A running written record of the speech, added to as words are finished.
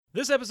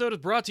This episode is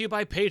brought to you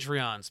by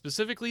Patreon,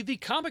 specifically the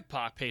Comic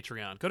Pop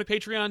Patreon. Go to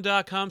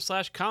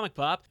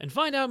patreon.com/comicpop and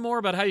find out more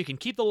about how you can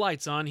keep the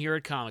lights on here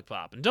at Comic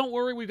Pop. And don't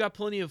worry, we've got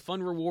plenty of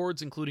fun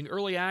rewards, including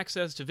early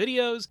access to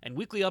videos and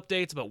weekly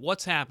updates about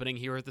what's happening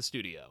here at the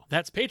studio.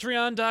 That's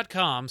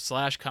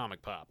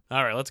patreon.com/comicpop.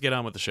 All right, let's get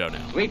on with the show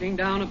now. Sweeping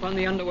down upon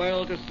the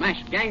underworld to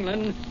smash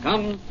gangland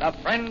comes the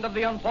friend of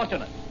the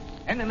unfortunate,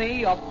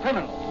 enemy of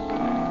criminals.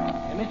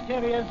 A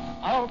mysterious,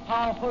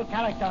 all-powerful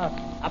character,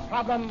 a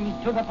problem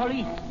to the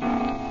police,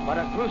 but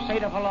a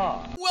crusader for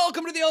law.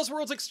 Welcome to the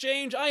Elseworlds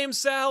Exchange. I am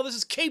Sal. This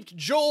is Caped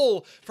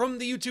Joel from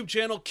the YouTube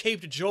channel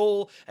Caped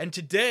Joel, and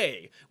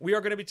today we are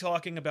going to be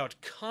talking about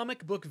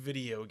comic book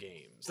video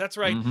games. That's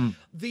right.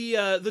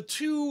 The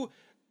two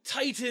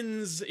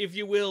titans, if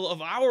you will,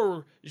 of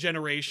our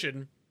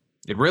generation.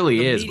 It really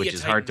The is, media which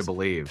is hard to titans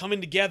believe.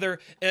 coming together.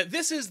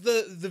 This is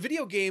the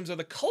video games are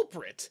the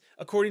culprit,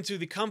 according to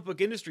the comic book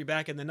industry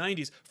back in the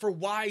 90s, for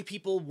why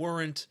people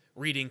weren't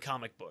reading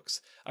comic books.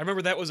 I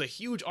remember that was a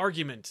huge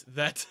argument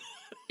that...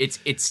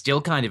 It's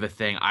still kind of a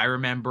thing. I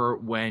remember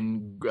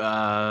when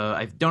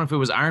I don't know if it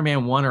was Iron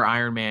Man 1 or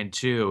Iron Man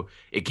 2,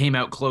 it came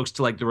out close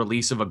to like the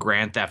release of a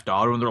Grand Theft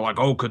Auto, and they're like,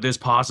 oh, could this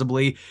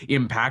possibly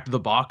impact the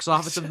box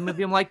office of the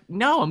movie? I'm like,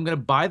 no, I'm gonna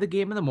buy the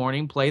game in the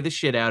morning, play the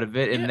shit out of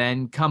it, and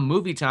then come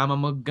movie time,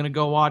 I'm gonna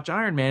go watch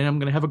Iron Man and I'm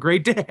gonna have a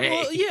great day.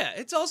 Well, yeah,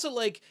 it's also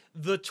like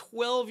the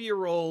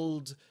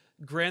 12-year-old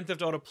Grand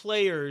Theft Auto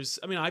players.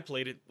 I mean, I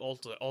played it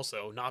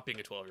also not being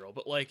a 12-year-old,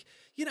 but like,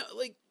 you know,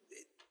 like,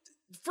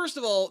 first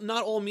of all,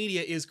 not all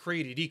media is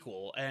created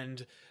equal,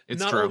 and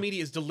not all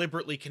media is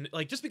deliberately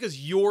like, just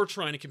because you're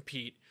trying to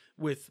compete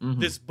with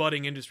this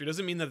budding industry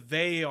doesn't mean that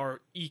they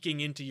are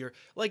eking into your,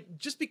 like,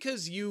 just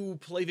because you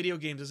play video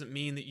games doesn't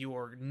mean that you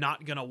are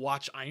not gonna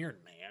watch Iron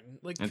Man.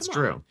 Like, That's come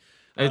true.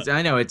 on.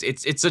 I know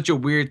it's such a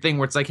weird thing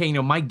where it's like, hey, you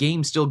know, my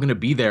game's still gonna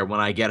be there when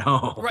I get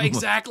home. Right,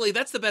 exactly.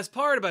 That's the best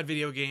part about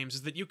video games,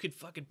 is that you could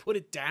fucking put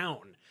it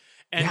down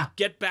and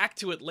get back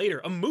to it later.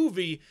 A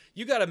movie,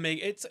 you gotta make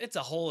it's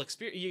a whole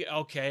experience. You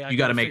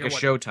gotta make a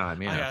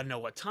showtime. Yeah, I gotta know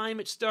what time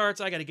it starts.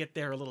 I gotta get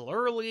there a little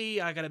early.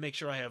 I gotta make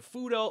sure I have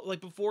food out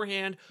like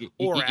beforehand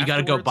or you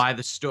gotta go afterwards. buy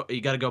the store. You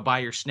gotta go buy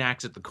your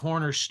snacks at the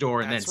corner store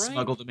and That's then right.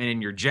 smuggle them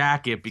in your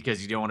jacket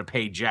because you don't want to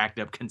pay jacked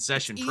up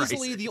concession prices.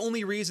 Easily the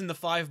only reason the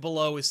Five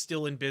Below is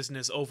still in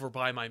business over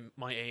by my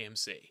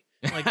AMC.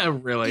 Like,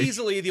 Really?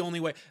 easily the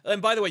only way.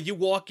 And by the way, you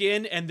walk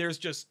in and there's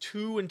just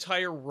two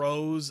entire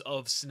rows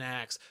of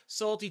snacks.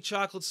 Salty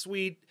chocolate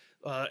sweet,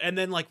 and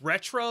then like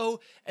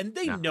retro, and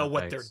they know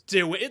what they're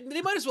doing.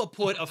 They might as well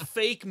put a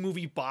fake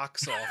movie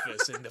box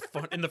office in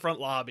the front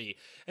lobby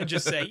and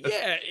just say,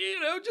 yeah, you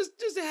know, just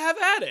have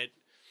at it.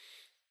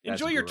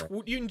 Enjoy your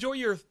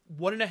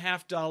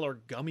 $1.50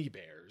 gummy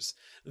bears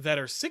that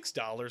are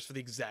 $6 for the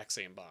exact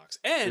same box.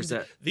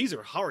 And these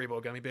are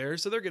Haribo gummy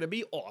bears, so they're going to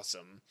be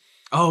awesome.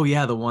 Oh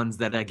yeah, the ones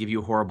that give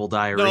you horrible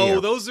diarrhea. No,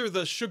 those are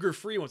the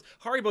sugar-free ones.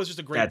 Haribo is just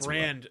a great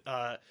brand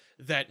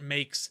that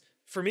makes,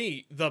 for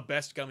me, the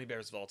best gummy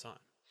bears of all time.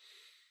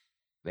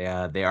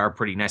 Yeah, they are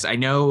pretty nice. I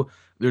know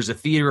there's a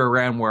theater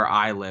around where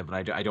I live, and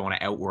I don't want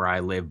to out where I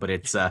live, but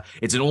it's an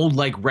old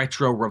like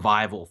retro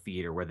revival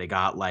theater where they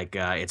got like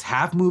it's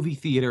half movie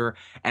theater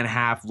and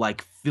half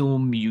like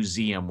film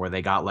museum where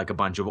they got like a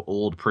bunch of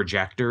old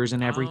projectors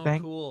and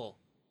everything. Oh, cool.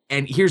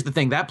 And here's the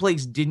thing, that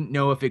place didn't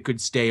know if it could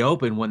stay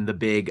open when the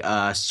big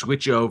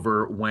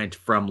switchover went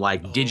from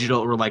like digital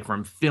or like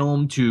from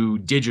film to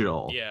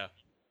digital. Yeah.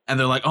 And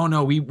they're like, oh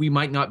no, we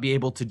might not be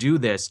able to do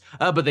this.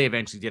 But they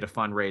eventually did a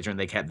fundraiser and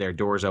they kept their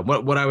doors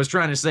open. What I was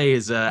trying to say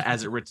is,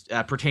 as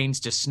it pertains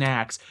to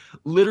snacks,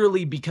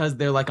 literally because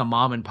they're like a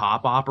mom and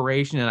pop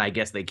operation, and I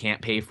guess they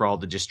can't pay for all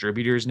the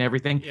distributors and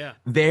everything. Yeah.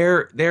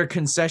 Their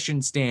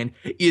concession stand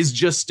is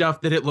just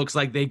stuff that it looks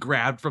like they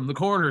grabbed from the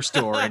corner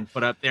store and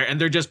put up there, and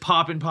they're just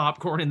popping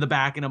popcorn in the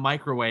back in a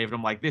microwave. And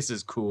I'm like, this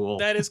is cool.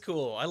 That is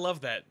cool. I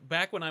love that.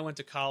 Back when I went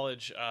to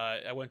college,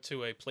 I went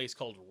to a place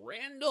called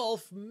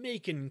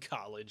Randolph-Macon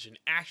College in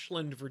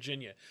Ashland,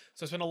 Virginia.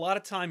 So I spent a lot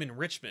of time in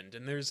Richmond,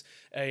 and there's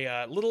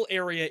a little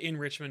area in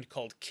Richmond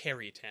called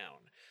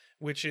Carytown,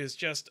 which is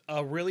just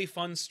a really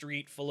fun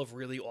street full of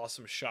really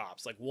awesome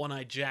shops, like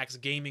One-Eyed Jack's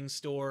gaming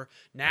store.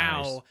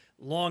 Now,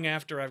 long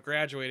after I've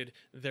graduated,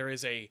 there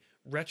is a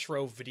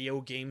retro video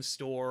game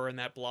store in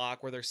that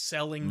block where they're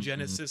selling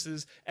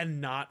Genesises,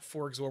 and not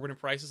for exorbitant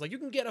prices. Like, you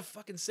can get a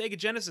fucking Sega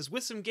Genesis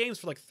with some games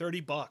for like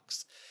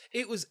 $30.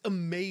 It was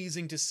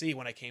amazing to see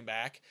when I came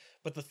back.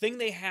 But the thing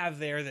they have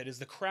there that is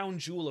the crown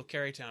jewel of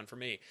Carytown for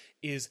me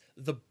is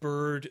the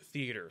Bird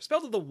Theater,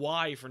 spelled with a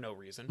Y for no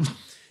reason.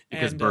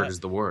 Because bird is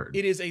the word.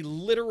 It is a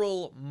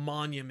literal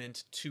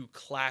monument to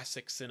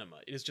classic cinema.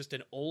 It is just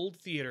an old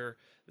theater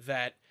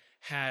that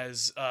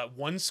has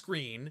one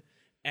screen,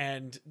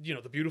 and you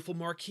know, the beautiful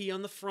marquee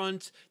on the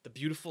front, the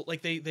beautiful,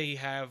 like they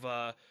have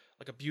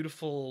like a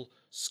beautiful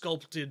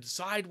sculpted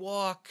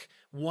sidewalk,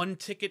 one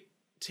ticket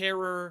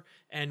terror.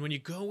 And when you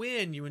go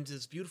in, you're into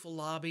this beautiful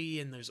lobby,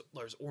 and there's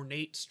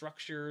ornate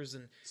structures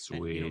and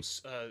Sweet.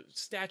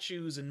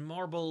 statues and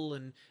marble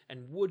and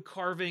wood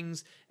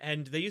carvings.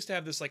 And they used to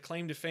have this like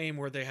claim to fame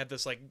where they had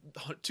this like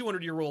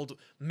 200-year-old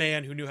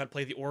man who knew how to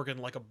play the organ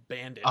like a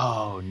bandit.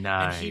 Oh,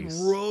 nice. And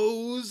he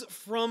rose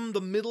from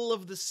the middle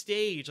of the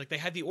stage. Like they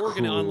had the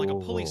organ on like a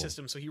pulley Cool.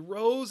 system. So he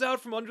rose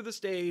out from under the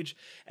stage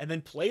and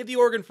then played the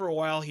organ for a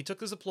while. He took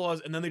his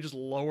applause and then they just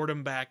lowered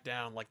him back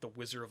down like the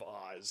Wizard of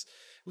Oz.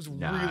 It was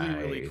really,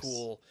 really Nice.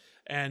 cool.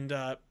 And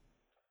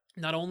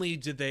not only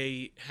did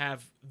they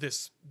have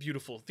this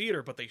beautiful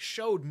theater, but they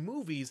showed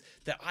movies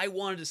that I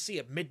wanted to see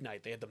at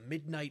midnight. They had the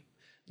midnight,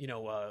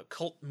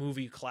 cult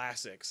movie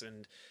classics.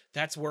 And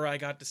that's where I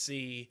got to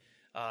see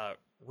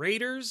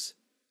Raiders,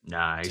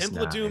 Nice.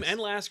 Temple of Doom, nice. and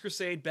Last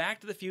Crusade,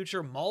 Back to the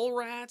Future,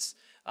 Mallrats.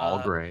 All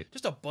great.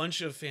 Just a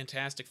bunch of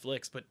fantastic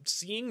flicks. But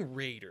seeing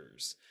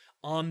Raiders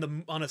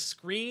on a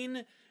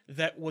screen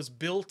that was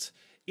built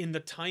in the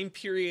time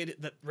period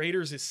that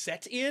Raiders is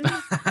set in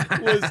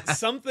was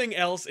something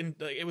else, and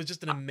it was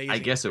just an amazing I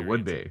guess it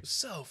would experience. be. It was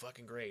so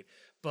fucking great.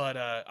 But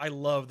I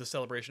love the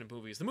celebration of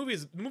movies. The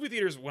movie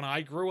theaters when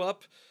I grew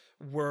up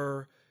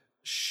were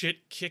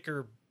shit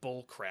kicker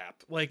bull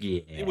crap. Like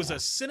it was Yeah. a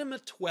Cinema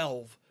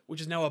 12, which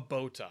is now a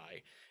bow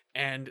tie,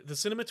 and the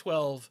Cinema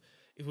 12,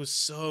 it was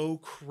so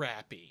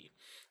crappy.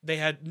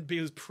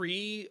 It was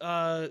pre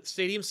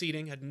stadium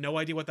seating, had no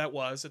idea what that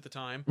was at the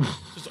time.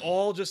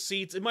 just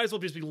seats. It might as well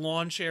just be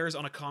lawn chairs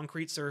on a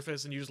concrete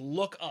surface, and you just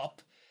look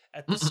up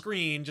at the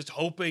screen, just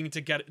hoping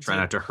to get Try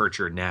not to hurt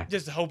your neck.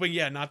 just hoping,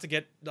 not to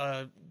get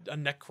a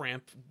neck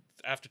cramp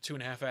after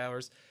 2.5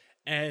 hours.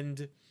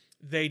 And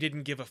they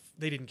didn't give a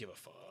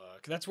fuck.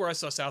 That's where I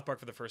saw South Park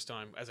for the first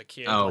time as a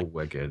kid. Oh, like,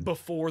 wicked.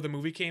 before the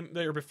movie came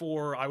there,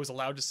 before I was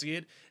allowed to see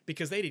it,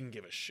 because they didn't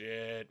give a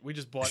shit. We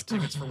just bought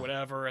tickets for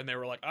whatever, and they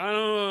were like, I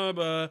don't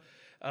know,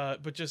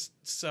 but just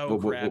so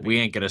crappy. We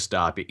ain't gonna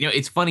stop it.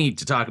 It's funny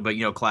to talk about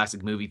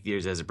classic movie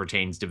theaters as it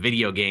pertains to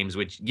video games.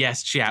 Which,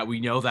 yes, chat, we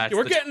know that's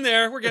We're getting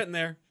there. We're getting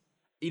there.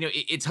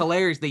 it's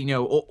hilarious that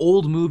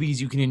old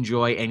movies you can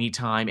enjoy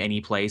anytime,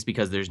 any place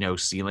because there's no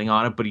ceiling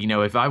on it. But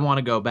if I want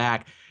to go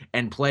back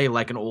and play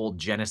like an old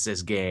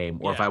Genesis game,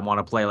 or if Yeah. I want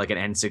to play like an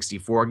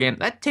N64 game,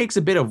 that takes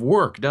a bit of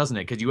work, doesn't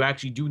it? Because you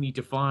actually do need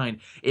to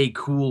find a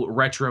cool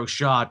retro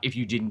shop if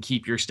you didn't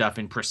keep your stuff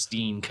in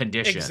pristine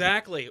condition.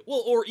 Exactly.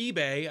 Well, or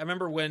eBay. I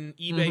remember when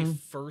eBay Mhm.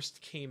 first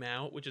came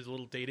out, which is a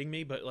little dating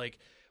me, but like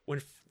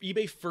when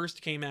eBay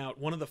first came out,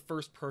 one of the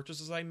first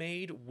purchases I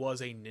made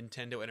was a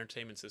Nintendo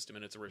Entertainment System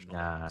in its original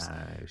box.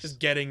 Nice. Just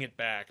getting it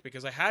back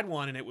because I had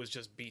one and it was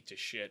just beat to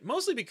shit.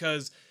 Mostly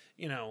because,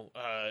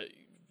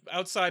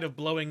 outside of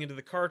blowing into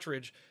the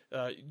cartridge,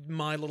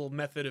 my little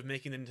method of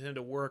making the Nintendo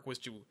work was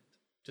to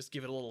just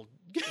give it a little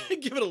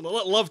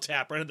love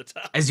tap right at the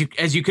top. As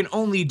you can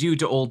only do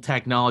to old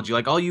technology.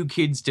 Like all you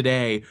kids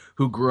today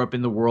who grew up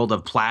in the world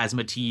of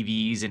plasma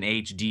TVs and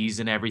HDs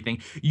and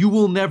everything, you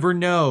will never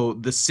know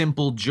the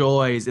simple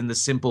joys and the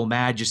simple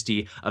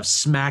majesty of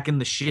smacking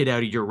the shit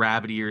out of your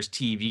rabbit ears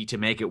TV to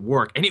make it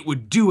work. And it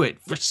would do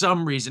it for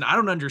some reason. I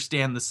don't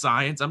understand the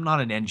science. I'm not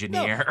an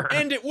engineer. No,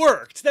 and it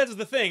worked. That's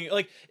the thing.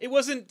 Like, it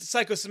wasn't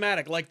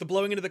psychosomatic. Like the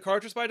blowing into the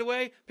cartridge, by the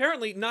way,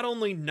 apparently not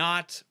only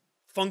not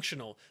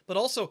functional, but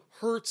also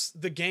hurts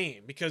the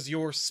game because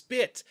your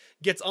spit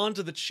gets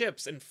onto the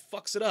chips and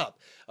fucks it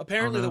up.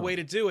 Apparently, Oh, no. the way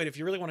to do it, if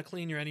you really want to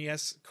clean your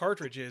NES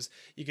cartridges,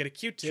 you get a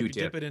Q-tip, you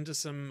dip it into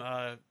some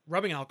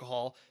rubbing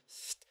alcohol,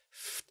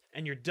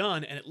 and you're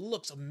done, and it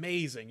looks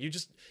amazing. You're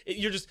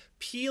just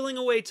peeling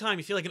away time.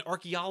 You feel like an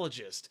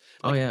archaeologist.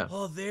 Like, Oh, yeah.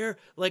 Oh, there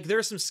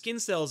are some skin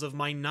cells of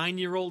my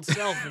 9-year-old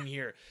self in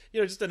here.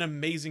 Just an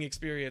amazing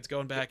experience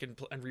going back and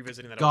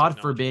revisiting that. old God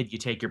technology. forbid you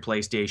take your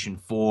PlayStation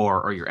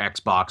 4 or your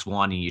Xbox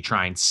One and you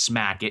try and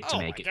smack it to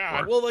make it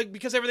work. Well, like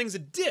because everything's a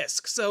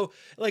disc. So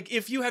like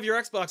if you have your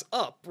Xbox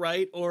up,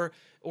 right, or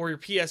your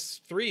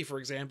PS3, for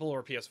example,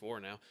 or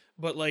PS4 now,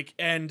 but like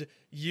and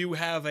you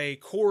have a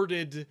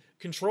corded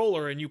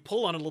controller and you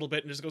pull on it a little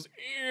bit and it just goes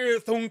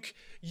thunk,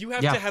 you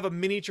have Yeah. to have a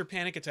miniature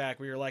panic attack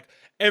where you're like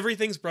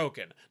everything's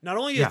broken. Not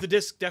only is Yeah. the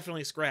disc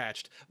definitely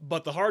scratched,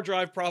 but the hard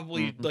drive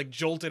probably Mm-hmm. like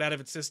jolted out of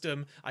its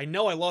system. I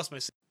know I lost my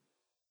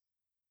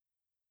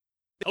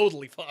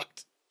totally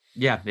fucked.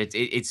 Yeah,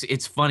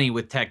 it's funny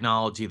with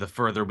technology. The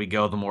further we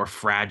go, the more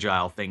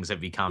fragile things have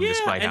become,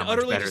 despite and how much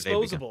utterly better they've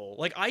become. disposable.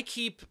 Like I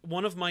keep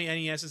one of my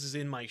NESs is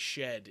in my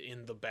shed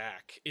in the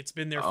back. It's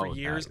been there for Oh,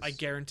 years. I nice.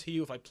 guarantee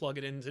you, if I plug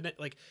it in,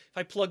 like if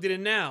I plugged it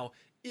in now,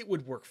 it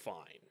would work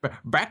fine.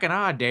 Back in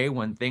our day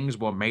when things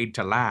were made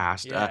to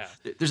last, Yeah.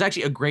 there's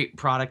actually a great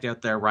product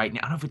out there right now.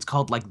 I don't know if it's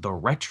called like the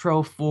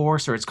Retro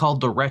Force or it's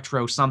called the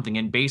Retro something.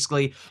 And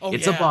basically, Oh,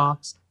 it's yeah. a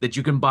box that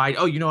you can buy.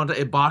 Oh,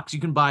 a box you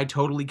can buy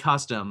totally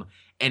custom.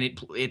 And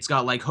it's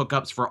got like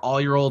hookups for all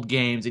your old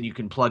games, and you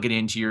can plug it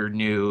into your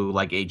new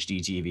like HD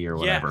TV or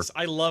whatever. Yes,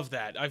 I love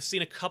that. I've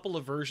seen a couple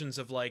of versions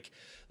of like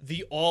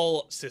the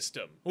all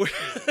system where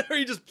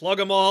you just plug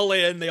them all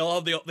in. They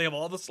have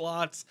all the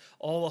slots,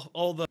 all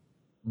the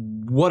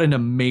What an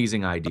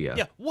amazing idea.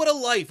 Yeah, what a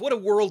life, what a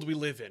world we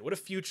live in, what a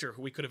future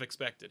we could have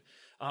expected.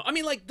 I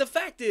mean, like, the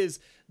fact is,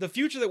 the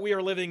future that we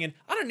are living in,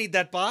 I don't need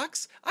that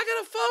box. I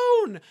got a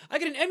phone. I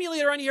got an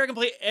emulator on here. I can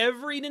play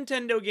every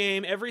Nintendo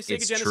game, every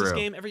Sega Genesis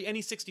game, every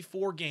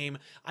N64 game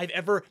I've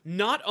ever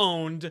not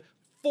owned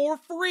for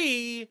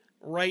free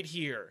right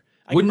here.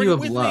 I can bring it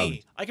with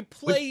me. I can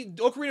play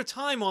Ocarina of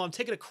Time while I'm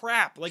taking a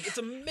crap. Like, it's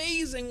an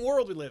amazing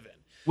world we live in.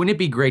 Wouldn't it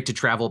be great to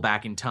travel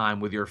back in time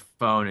with your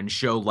phone and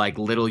show like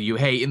little you,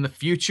 hey, in the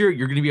future,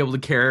 you're going to be able to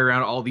carry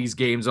around all these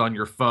games on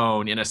your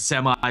phone in a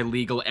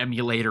semi-legal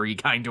emulator-y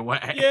kind of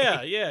way.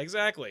 Yeah,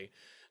 exactly.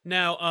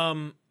 Now,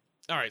 all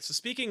right, so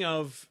speaking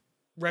of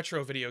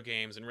retro video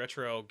games and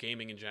retro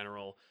gaming in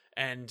general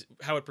and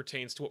how it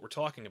pertains to what we're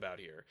talking about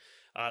here,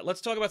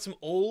 let's talk about some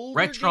old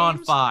Retron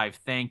games. 5,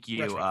 thank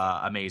you, Retron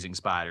 5. Amazing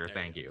Spider,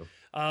 thank you.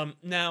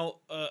 Now,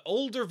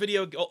 older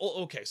video...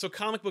 okay, so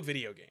comic book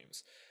video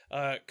games.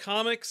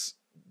 Comics,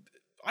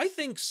 I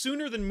think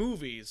sooner than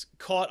movies,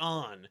 caught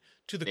on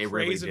to the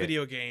craze of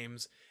video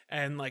games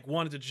and like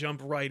wanted to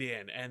jump right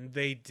in, and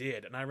they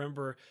did. And I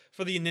remember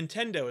for the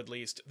Nintendo, at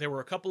least, there were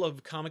a couple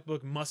of comic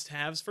book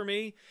must-haves for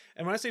me.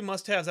 And when I say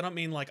must-haves, I don't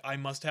mean like I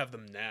must have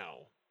them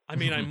now. I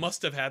mean I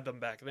must have had them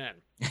back then.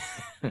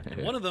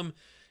 And one of them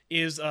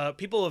is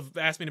people have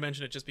asked me to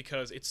mention it just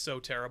because it's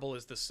so terrible,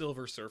 is the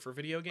Silver Surfer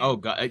video game. Oh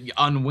god,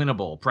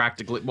 unwinnable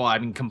practically. Well, I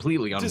mean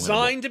completely unwinnable.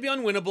 Designed to be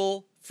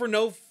unwinnable for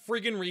no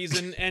friggin'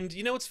 reason. And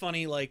you know what's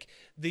funny, like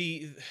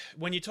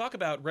when you talk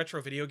about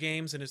retro video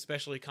games and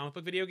especially comic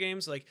book video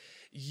games, like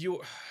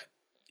you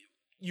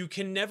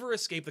can never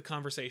escape the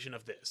conversation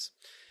of this.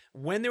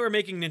 When they were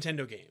making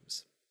Nintendo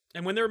games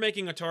and when they were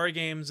making Atari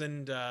games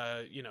and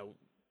you know,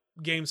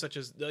 games such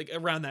as like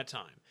around that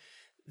time,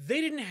 they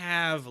didn't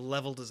have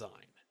level design.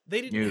 They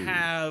didn't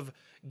have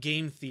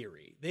game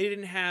theory. They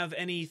didn't have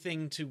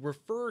anything to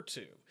refer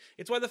to.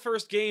 It's why the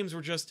first games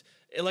were just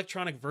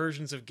electronic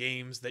versions of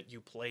games that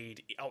you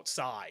played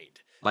outside.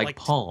 Like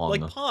Pong.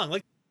 Like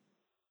Pong.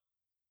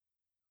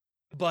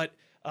 But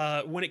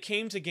when it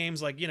came to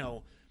games like, you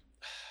know,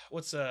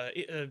 what's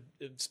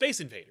Space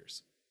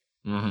Invaders.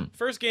 Mm-hmm.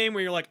 First game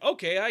where you're like,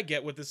 okay, I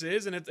get what this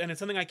is, and it's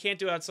something I can't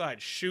do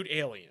outside. Shoot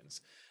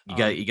aliens. You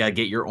gotta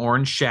get your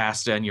orange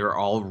Shasta and your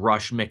all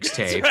Rush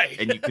mixtape, right.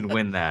 and you can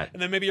win that.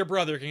 And then maybe your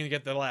brother can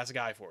get the last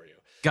guy for you.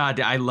 God,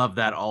 I love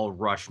that all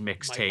Rush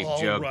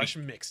mixtape joke. All Rush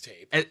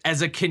mixtape.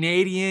 As a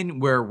Canadian,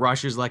 where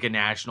Rush is like a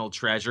national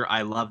treasure,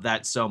 I love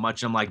that so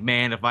much. I'm like,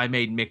 man, if I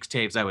made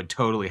mixtapes, I would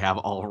totally have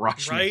all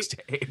Rush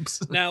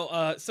mixtapes.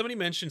 Now, somebody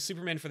mentioned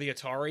Superman for the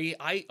Atari.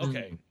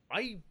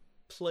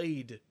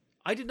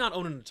 I did not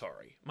own an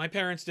Atari. My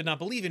parents did not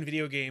believe in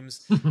video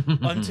games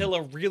until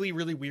a really,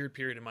 really weird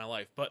period in my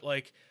life. But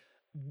like,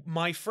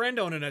 my friend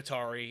owned an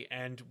Atari,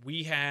 and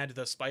we had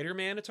the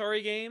Spider-Man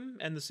Atari game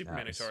and the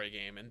Superman Atari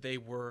game, and they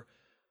were,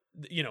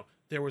 you know,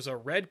 there was a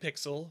red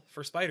pixel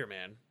for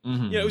Spider-Man.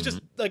 You know, it was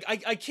just like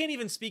I can't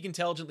even speak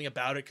intelligently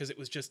about it because it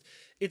was just,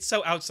 it's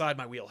so outside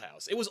my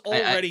wheelhouse. It was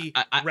already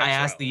retro. I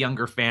asked the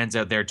younger fans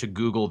out there to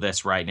Google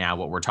this right now,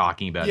 what we're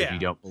talking about, if you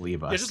don't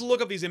believe us. Yeah, just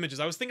look up these images.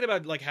 I was thinking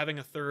about like having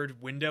a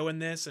third window in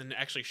this and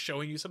actually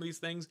showing you some of these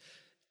things.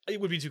 It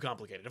would be too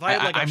complicated. If I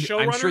had like a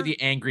showrunner, I'm sure the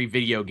angry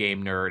video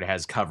game nerd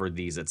has covered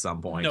these at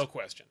some point. No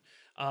question.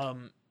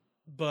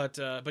 But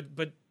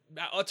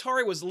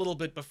Atari was a little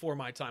bit before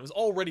my time. It was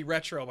already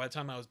retro by the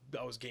time I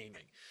was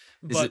gaming.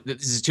 But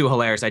This is too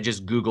hilarious. I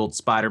just Googled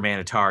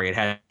Spider-Man Atari. It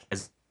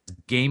has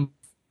game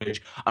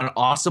footage, an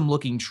awesome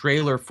looking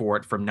trailer for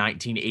it from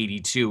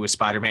 1982 with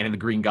Spider-Man and the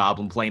Green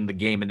Goblin playing the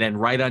game. And then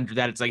right under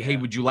that, it's like, hey,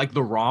 would you like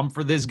the ROM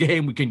for this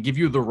game? We can give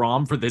you the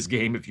ROM for this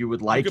game if you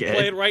would like it. You can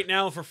play it right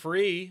now for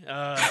free.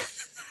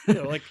 You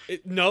know, like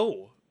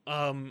no.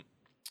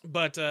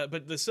 But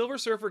the Silver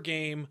Surfer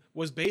game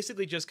was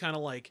basically just kind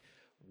of like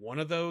one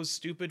of those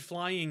stupid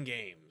flying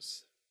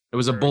games. It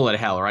was a bullet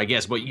hell, or I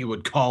guess what you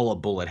would call a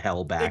bullet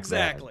hell back then.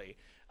 Exactly.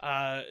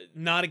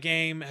 Not a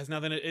game, has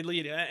nothing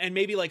and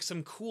maybe like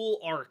some cool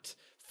art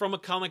from a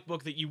comic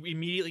book that you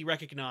immediately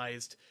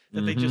recognized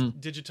that they just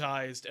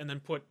digitized and then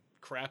put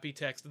crappy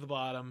text at the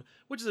bottom,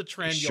 which is a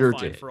trend you'll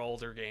find for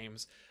older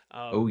games.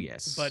 Oh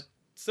yes. But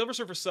Silver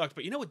Surfer sucked,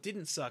 but you know what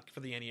didn't suck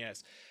for the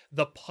NES?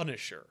 The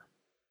Punisher.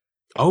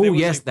 Oh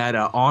yes, that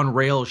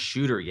on-rail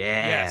shooter.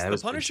 Yeah, yes, that the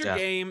Punisher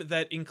game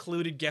that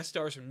included guest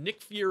stars from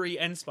Nick Fury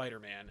and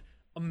Spider-Man.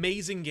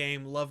 Amazing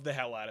game, loved the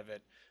hell out of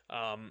it.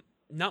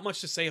 Not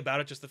much to say about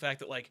it, just the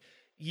fact that like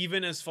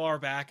even as far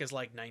back as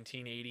like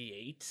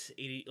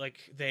 1988,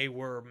 like they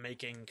were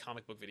making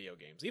comic book video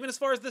games. Even as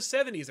far as the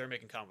 70s, they were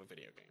making comic book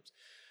video games.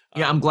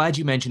 Yeah, I'm glad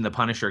you mentioned the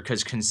Punisher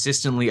because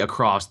consistently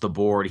across the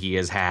board, he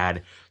has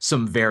had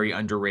some very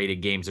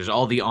underrated games. There's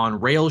all the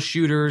on-rail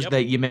shooters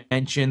that you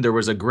mentioned. There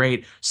was a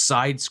great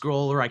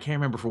side-scroller. I can't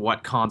remember for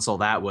what console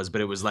that was, but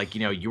it was like,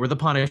 you know, you were the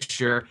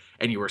Punisher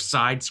and you were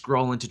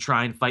side-scrolling to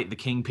try and fight the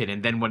Kingpin.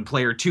 And then when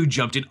player 2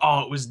 jumped in,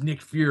 it was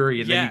Nick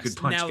Fury. And then you could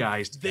punch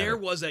guys together. There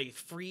was a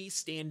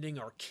freestanding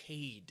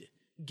arcade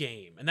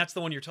game, and that's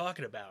the one you're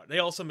talking about. They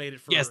also made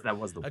it for that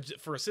was the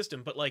for a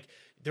system, but like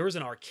there was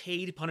an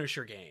arcade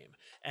Punisher game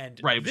And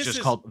Right, it was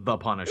just called The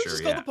Punisher. It was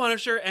just called The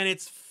Punisher, and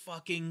it's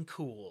fucking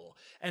cool.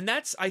 And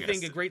that's, I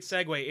think, a great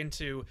segue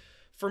into,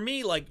 for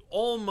me, like,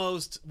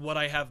 almost what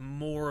I have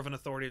more of an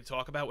authority to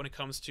talk about when it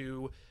comes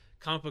to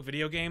comic book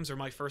video games, or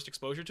my first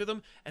exposure to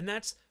them, and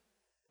that's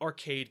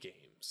arcade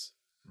games.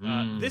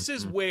 This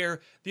is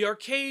where the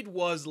arcade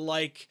was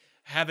like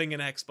having an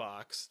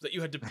Xbox that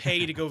you had to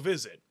pay to go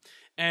visit.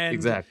 And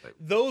exactly.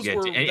 Those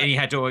were, and you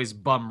had to always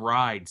bum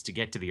rides to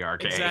get to the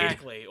arcade.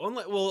 Exactly.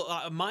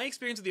 Well, my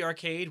experience at the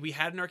arcade, we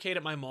had an arcade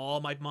at my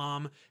mall. My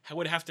mom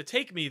would have to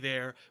take me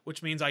there,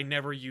 which means I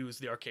never used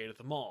the arcade at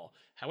the mall.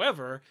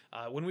 However,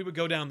 when we would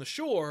go down the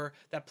shore,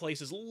 that place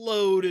is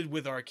loaded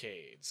with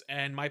arcades,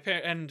 and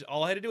and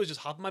all I had to do was just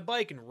hop on my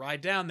bike and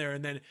ride down there,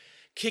 and then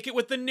kick it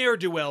with the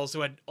ne'er-do-wells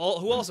who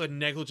also had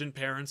negligent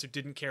parents who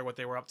didn't care what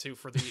they were up to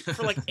for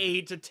like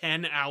 8 to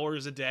 10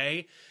 hours a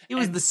day. It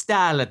was the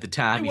style at the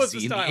time, you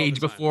see, the age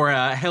before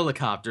a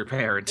helicopter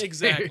parent.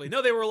 Exactly.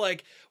 No, they were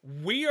like,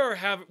 we're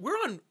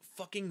on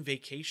fucking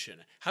vacation.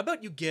 How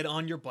about you get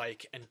on your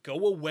bike and go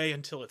away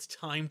until it's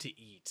time to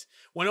eat?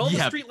 When all the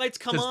streetlights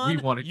come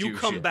on, you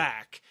come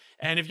back.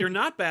 And if you're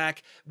not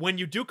back, when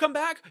you do come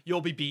back, you'll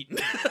be beaten.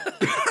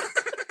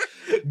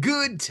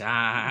 Good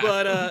time.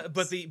 But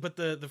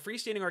the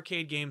freestanding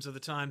arcade games of the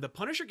time, the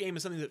Punisher game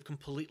is something that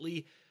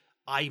completely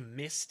I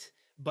missed,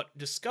 but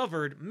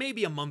discovered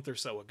maybe a month or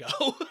so ago.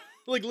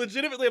 Like,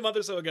 legitimately a month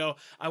or so ago,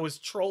 I was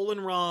trolling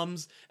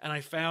ROMs and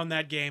I found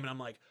that game, and I'm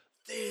like,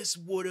 this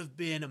would have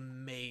been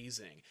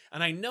amazing.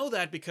 And I know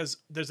that because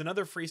there's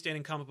another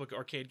freestanding comic book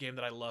arcade game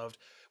that I loved,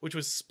 which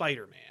was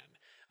Spider-Man.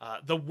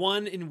 The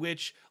one in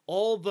which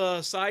all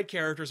the side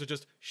characters are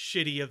just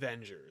shitty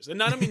Avengers. And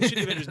not I mean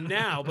shitty Avengers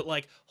now, but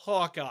like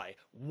Hawkeye,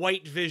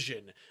 White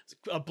Vision,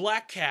 a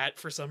Black Cat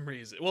for some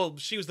reason. Well,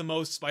 she was the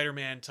most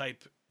Spider-Man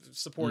type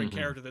supporting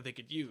character that they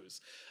could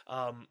use.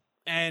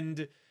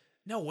 And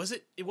no,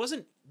 it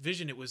wasn't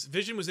Vision.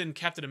 Vision was in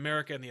Captain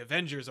America and the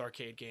Avengers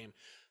arcade game.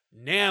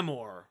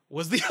 Namor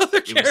was the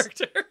other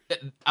character.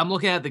 I'm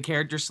looking at the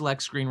character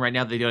select screen right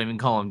now. They don't even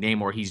call him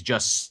Namor. He's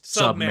just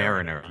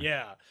Submariner.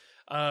 Yeah.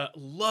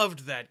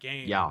 Loved that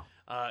game. Yeah.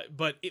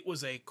 But it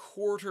was a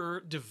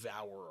quarter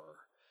devourer.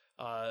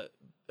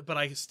 But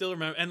I still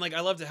remember, and like I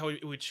loved how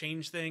it would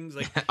change things.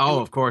 Like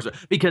of course,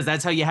 because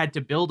that's how you had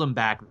to build them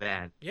back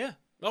then. Yeah.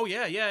 Oh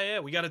yeah.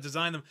 We got to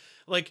design them.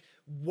 Like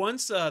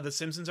once the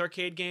Simpsons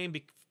arcade game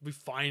we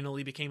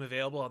finally became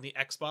available on the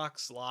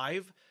Xbox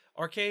Live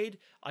arcade,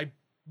 I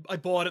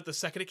bought it the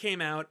second it came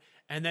out,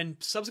 and then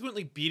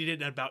subsequently beat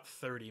it in about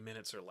 30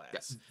 minutes or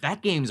less.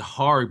 That game's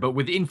hard, but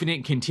with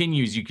infinite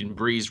continues, you can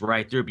breeze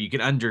right through. But you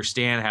can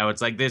understand how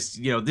it's like this.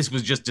 This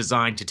was just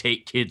designed to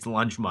take kids'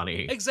 lunch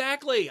money.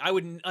 Exactly. I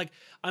am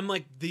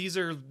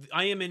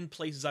in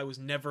places I was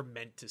never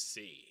meant to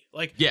see.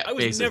 Like, I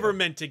was never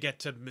meant to get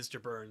to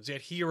Mr. Burns, yet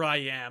here I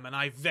am, and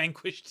I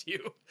vanquished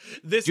you.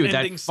 This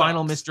ending sucks.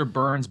 Final Mr.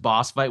 Burns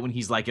boss fight when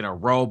he's like in a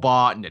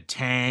robot and a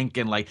tank,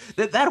 and like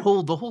the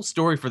whole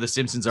story for the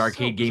Simpsons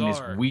arcade game is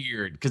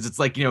weird because it's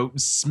like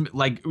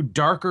like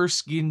darker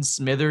skinned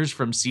Smithers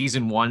from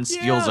season 1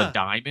 steals a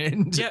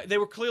diamond. Yeah, they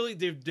were clearly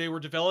they were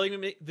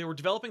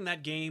developing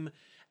that game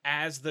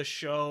as the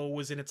show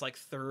was in its like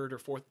 3rd or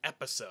 4th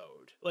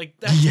episode. Like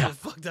that's how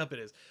fucked up it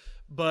is.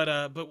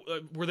 But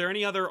were there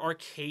any other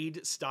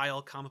arcade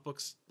style comic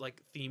books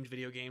like themed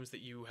video games that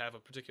you have a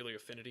particular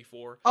affinity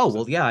for? Oh,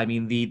 well, yeah. I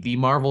mean, the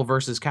Marvel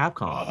versus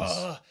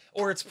Capcom.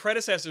 Or its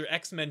predecessor,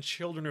 X-Men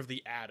Children of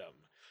the Atom.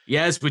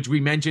 Yes, which we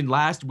mentioned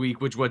last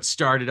week, which what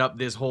started up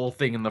this whole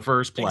thing in the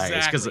first place.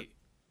 Exactly.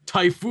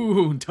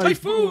 Typhoon,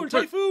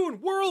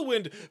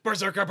 Whirlwind,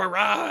 Berserker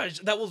Barrage.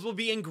 That will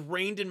be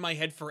ingrained in my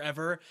head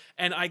forever.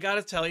 And I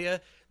gotta tell you,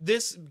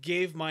 this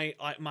gave my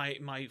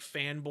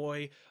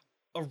fanboy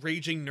a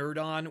raging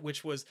nerd on,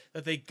 which was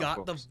that they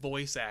got the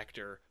voice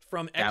actor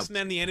from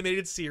X-Men the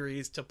animated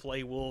series to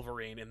play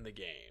Wolverine in the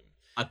game.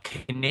 A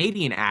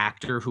Canadian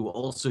actor who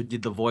also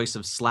did the voice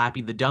of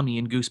Slappy the Dummy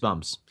in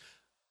Goosebumps.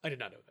 I did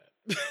not know that.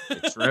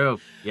 It's true.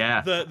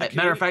 Yeah.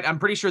 Matter of fact, I'm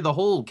pretty sure the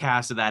whole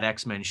cast of that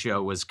X-Men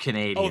show was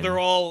Canadian. Oh, they're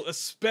all,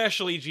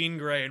 especially Jean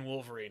Grey and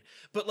Wolverine.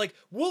 But like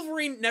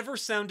Wolverine never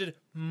sounded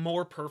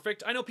more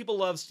perfect. I know people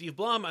love Steve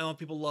Blum. I know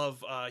people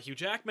love Hugh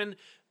Jackman.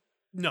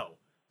 No.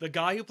 The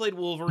guy who played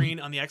Wolverine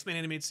on the X-Men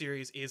animated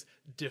series is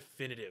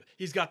definitive.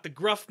 He's got the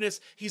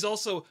gruffness. He's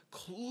also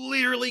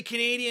clearly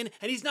Canadian,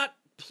 and he's not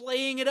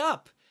playing it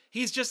up.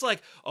 He's just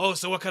like, oh,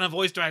 so what kind of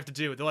voice do I have to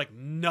do? They're like,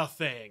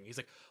 nothing. He's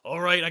like,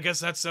 all right, I guess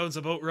that sounds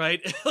about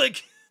right.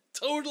 Like,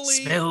 totally.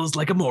 Smells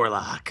like a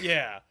Morlock.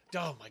 Yeah.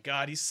 Oh, my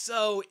God. He's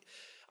so...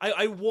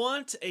 I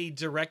want a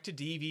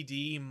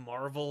direct-to-DVD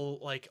Marvel,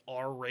 like,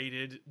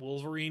 R-rated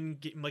Wolverine,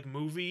 like,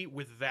 movie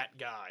with that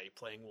guy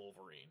playing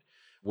Wolverine.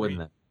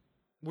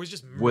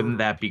 Wouldn't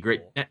that be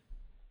great?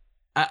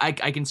 I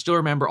can still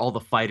remember all the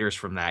fighters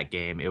from that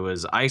game. It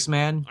was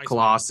Iceman,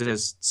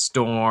 Colossus,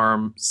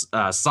 Storm,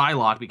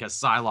 Psylocke, because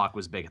Psylocke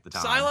was big at the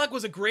time. Psylocke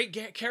was a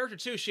great character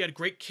too. She had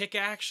great kick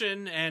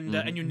action,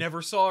 and you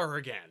never saw her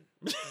again.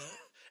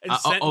 And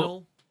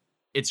Sentinel.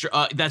 It's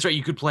that's right.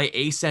 You could play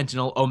a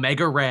Sentinel,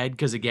 Omega Red,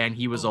 because again,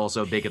 he was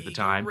also big at the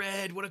time.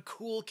 Red, what a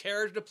cool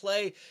character to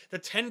play. The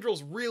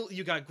Tendrils,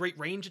 you got great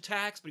range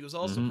attacks, but he was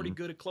also pretty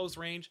good at close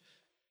range.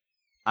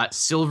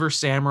 Silver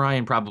Samurai,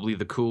 and probably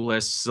the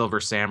coolest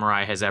Silver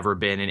Samurai has ever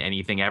been in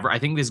anything ever. I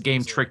think this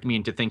game tricked me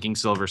into thinking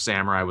Silver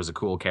Samurai was a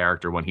cool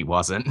character when he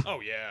wasn't. Oh,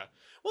 yeah.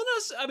 Well,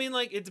 no, I mean,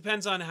 like, it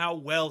depends on how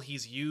well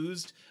he's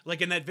used. Like,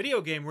 in that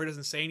video game where he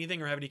doesn't say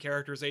anything or have any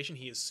characterization,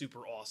 he is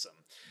super awesome.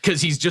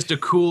 Because he's just a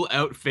cool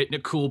outfit and a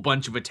cool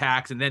bunch of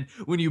attacks, and then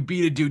when you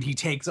beat a dude, he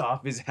takes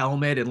off his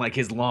helmet and, like,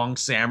 his long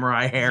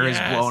samurai hair is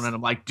blown, and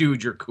I'm like,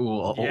 dude, you're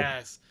cool.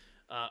 Yes.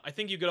 I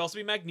think you could also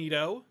be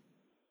Magneto.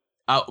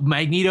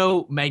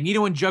 Magneto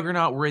and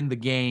Juggernaut were in the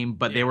game,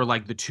 but they were,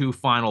 like, the 2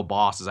 final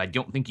bosses. I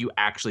don't think you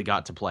actually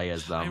got to play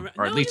as them.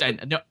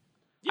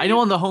 I know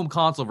on the home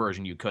console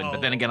version you could, but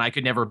then again, I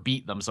could never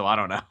beat them, so I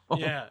don't know.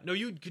 Yeah, no,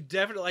 you could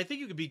definitely. I think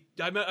you could be.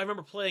 I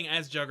remember playing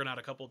as Juggernaut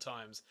a couple of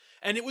times,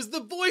 and it was the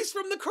voice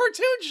from the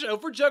cartoon show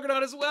for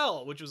Juggernaut as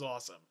well, which was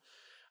awesome.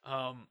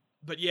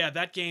 But yeah,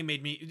 that game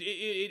made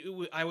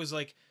me. I was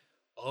like,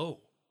 oh,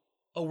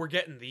 we're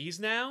getting these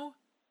now.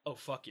 Oh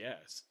fuck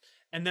yes!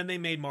 And then they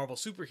made Marvel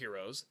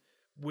Superheroes,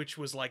 which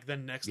was like the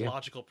next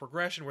logical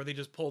progression, where they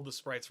just pulled the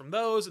sprites from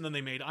those, and then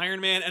they made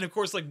Iron Man, and of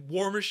course, like,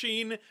 War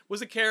Machine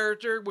was a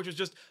character, which was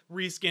just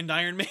reskinned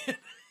Iron Man.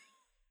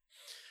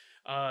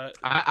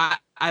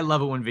 I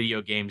love it when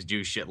video games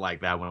do shit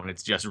like that, when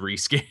it's just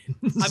reskins.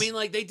 I mean,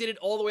 like, they did it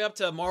all the way up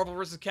to Marvel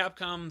vs.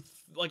 Capcom,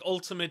 like,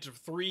 Ultimate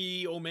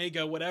 3,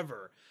 Omega,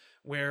 whatever,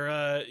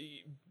 where,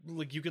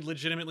 like, you could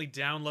legitimately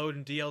download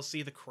and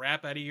DLC the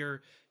crap out of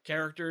your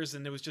characters,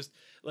 and it was just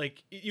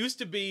like, it used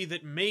to be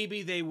that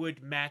maybe they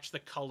would match the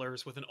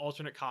colors with an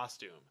alternate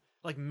costume,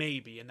 like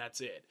maybe, and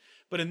that's it.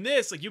 But in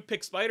this, like, you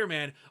pick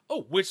Spider-Man.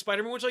 Oh, which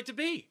Spider-Man would you like to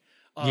be?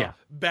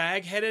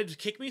 Bag-headed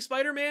kick-me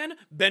Spider-Man,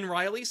 Ben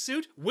Reilly's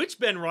suit, which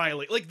Ben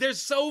Reilly? Like, there's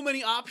so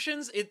many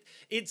options.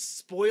 It's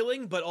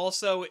spoiling, but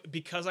also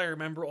because I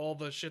remember all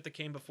the shit that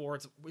came before,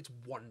 it's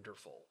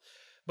wonderful.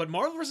 But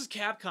Marvel vs.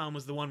 Capcom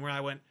was the one where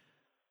I went,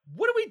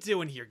 what are we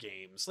doing here,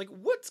 games? Like,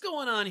 what's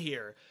going on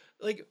here?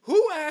 Like,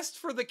 who asked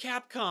for the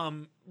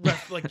Capcom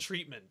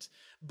treatment?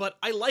 But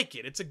I like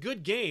it. It's a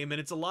good game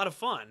and it's a lot of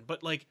fun.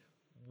 But, like,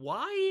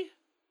 why?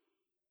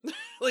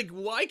 Like,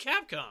 why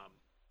Capcom?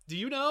 Do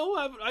you know?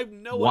 I've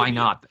no idea. Why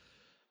not?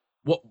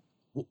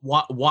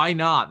 Why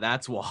not?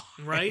 That's why.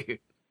 Right?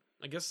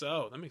 I guess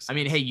so. That makes sense. I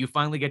mean, hey, you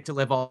finally get to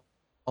live all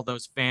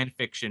those fan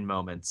fiction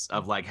moments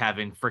of, like,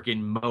 having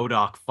freaking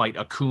MODOK fight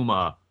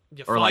Akuma.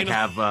 Or, like,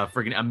 have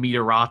freaking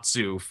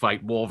Amaterasu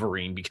fight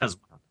Wolverine because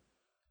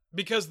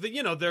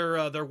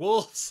they're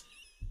wolves.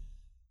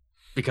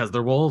 Because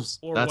they're wolves.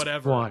 Or that's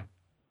whatever. Why.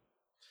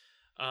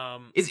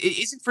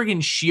 Isn't friggin'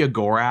 Shia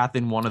Gorath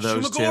in one of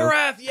those too?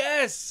 Gorath,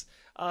 yes.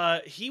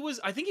 I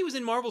think he was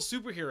in Marvel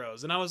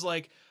Superheroes, and I was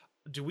like,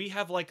 do we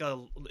have like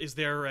is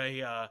there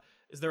a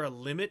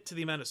limit to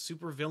the amount of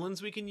super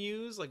villains we can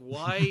use? Like,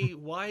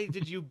 why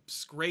did you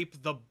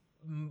scrape the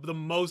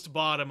most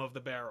bottom of the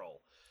barrel?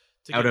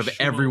 Out of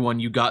everyone,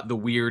 you got the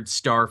weird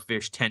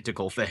starfish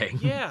tentacle thing.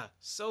 Yeah,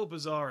 so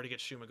bizarre to get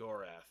Shuma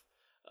Gorath.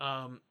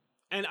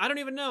 And I don't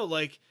even know,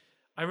 like,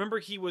 I remember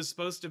he was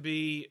supposed to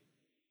be,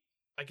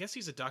 I guess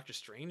he's a Doctor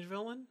Strange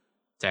villain?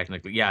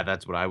 Technically, yeah,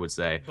 that's what I would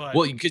say. But,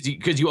 well,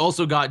 because you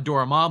also got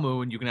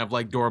Dormammu, and you can have,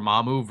 like,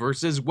 Dormammu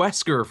versus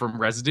Wesker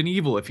from Resident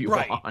Evil if you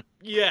want.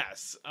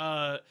 Yes.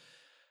 I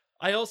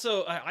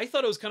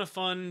thought it was kind of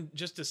fun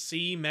just to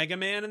see Mega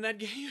Man in that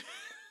game.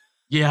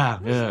 Yeah,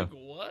 yeah. Like,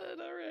 what?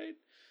 All right.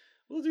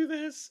 We'll do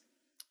this.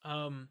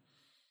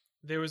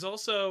 There was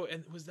also,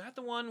 and was that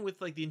the one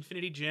with, like, the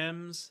Infinity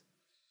Gems,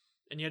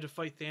 and you had to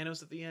fight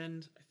Thanos at the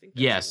end? I think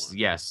that's the one.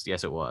 Yes,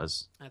 it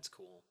was. That's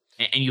cool.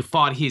 And you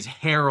fought his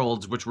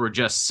heralds, which were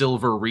just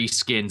silver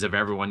reskins of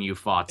everyone you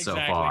fought so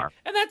far.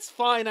 And that's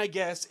fine, I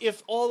guess,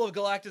 if all of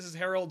Galactus's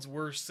heralds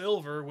were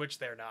silver, which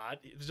they're not.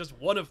 It's just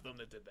one of them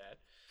that did that.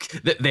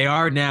 They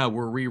are now.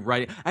 We're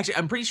rewriting. Actually,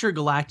 I'm pretty sure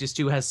Galactus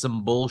 2 has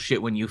some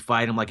bullshit when you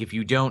fight him. Like, if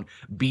you don't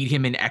beat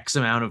him in X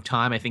amount of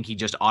time, I think he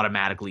just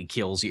automatically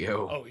kills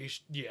you. Oh,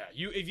 yeah.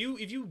 If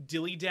you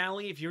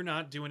dilly-dally, if you're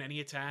not doing any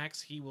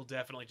attacks, he will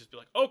definitely just be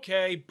like,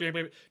 okay,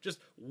 just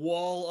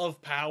wall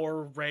of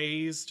power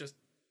raise, just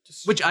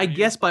which I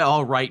guess by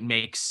all right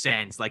makes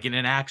sense. Like, in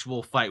an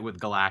actual fight with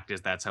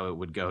Galactus, that's how it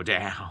would go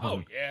down.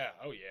 Oh, yeah.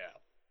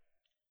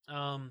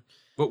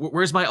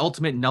 Where's my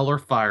ultimate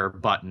nullifier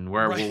button?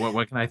 Where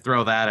can I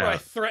throw that out? I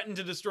threaten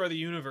to destroy the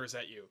universe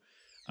at you.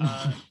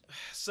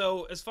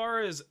 So as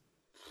far as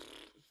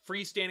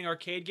freestanding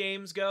arcade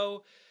games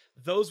go,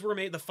 those were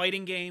made, the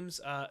fighting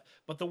games.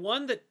 But the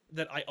one that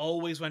I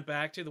always went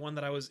back to, the one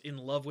that I was in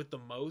love with the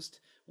most,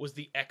 was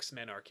the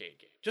X-Men arcade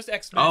game. Just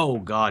X-Men. Oh,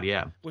 God,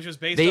 yeah. Which was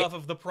based off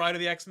of the Pride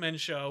of the X-Men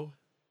show.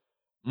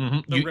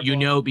 Mm-hmm. You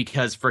know,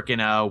 because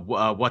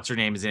frickin' what's her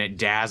name is in it?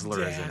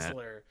 Dazzler is in it.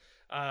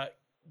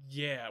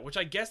 Yeah, which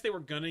I guess they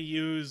were gonna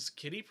use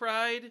Kitty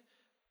Pryde,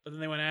 but then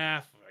they went,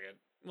 fuck it.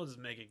 We'll just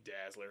make it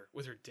Dazzler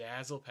with her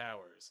dazzle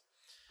powers.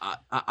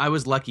 I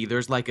was lucky.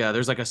 There's like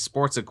a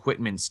sports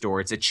equipment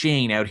store. It's a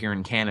chain out here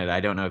in Canada.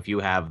 I don't know if you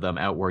have them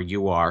out where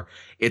you are.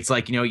 It's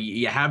like,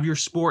 you have your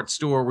sports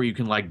store where you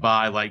can like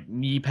buy like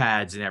knee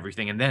pads and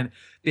everything, and then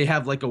they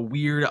have like a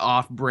weird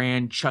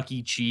off-brand Chuck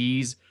E.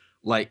 Cheese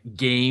like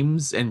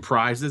games and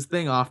prizes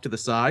thing off to the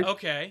side.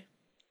 Okay.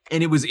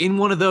 And it was in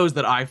one of those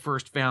that I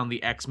first found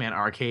the X-Men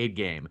arcade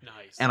game.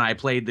 Nice. And I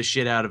played the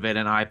shit out of it,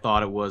 and I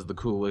thought it was the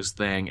coolest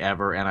thing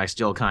ever, and I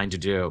still kind of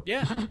do.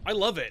 Yeah, I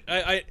love it.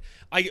 I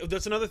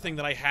that's another thing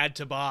that I had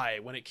to buy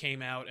when it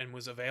came out and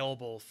was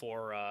available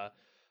for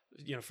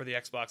for the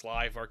Xbox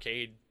Live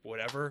Arcade,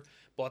 whatever.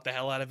 Bought the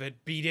hell out of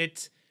it, beat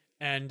it,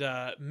 and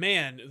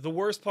man, the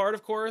worst part,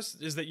 of course,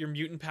 is that your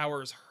mutant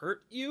powers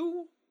hurt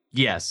you.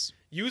 Yes.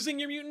 Using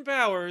your mutant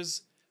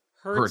powers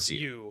hurts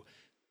you.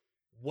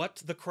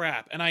 What the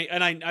crap? And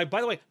I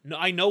by the way,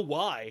 I know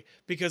why,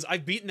 because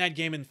I've beaten that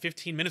game in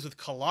 15 minutes with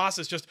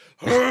Colossus just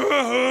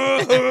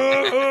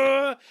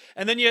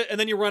and then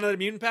you run out of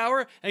mutant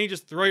power and you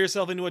just throw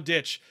yourself into a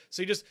ditch.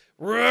 So you just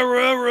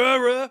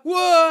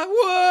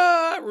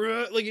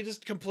like you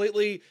just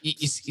completely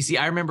You see,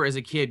 I remember as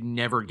a kid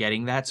never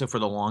getting that, so for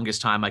the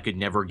longest time I could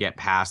never get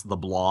past the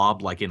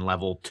blob, like in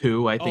level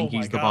 2, I think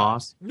he's the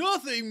boss.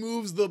 Nothing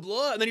moves the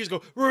blood. And then you just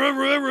go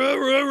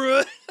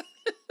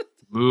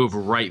Move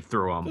right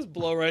through him. Just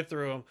blow right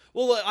through him.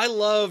 Well, I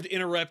loved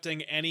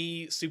interrupting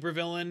any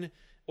supervillain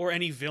or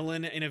any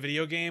villain in a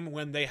video game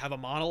when they have a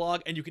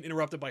monologue, and you can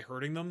interrupt it by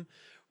hurting them.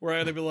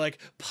 Where they'd be like,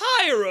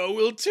 "Pyro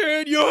will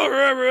turn your..."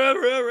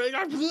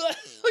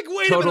 like,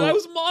 wait a minute, I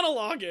was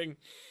monologuing.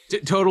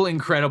 Total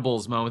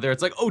Incredibles moment there.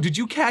 It's like, oh, did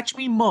you catch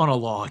me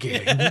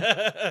monologuing?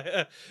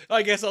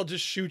 I guess I'll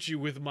just shoot you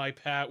with my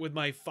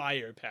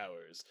fire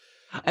powers.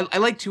 I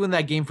like too in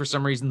that game for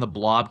some reason the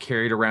blob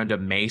carried around a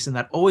mace, and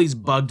that always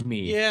bugged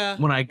me. Yeah.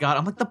 When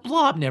I'm like, the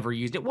blob never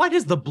used it. Why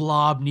does the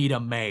blob need a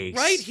mace?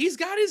 Right? He's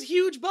got his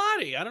huge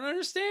body. I don't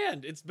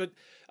understand. But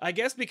I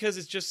guess because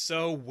it's just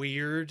so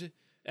weird,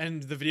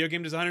 and the video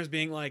game designers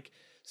being like,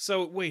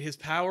 so wait, his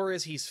power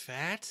is he's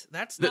fat?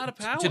 That's not a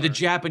power. To the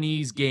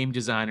Japanese game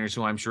designers,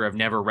 who I'm sure have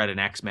never read an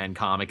X-Men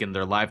comic in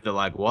their life, they're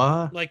like,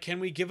 what? Like, can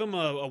we give him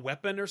a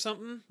weapon or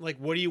something? Like,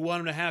 what do you want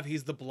him to have?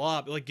 He's the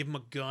Blob. Like, give him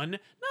a gun?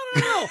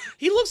 No.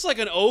 He looks like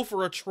an oaf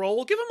or a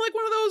troll. Give him like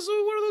one of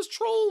those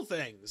troll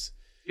things.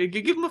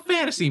 Give him a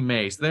fantasy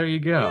mace. There you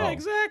go. Yeah,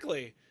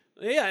 exactly.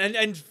 Yeah,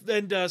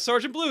 and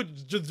Sergeant Blue,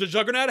 the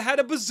Juggernaut had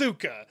a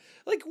bazooka.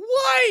 Like,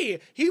 why?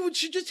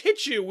 Should just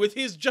hit you with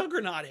his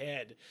Juggernaut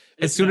head.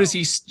 As soon as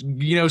he,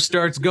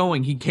 starts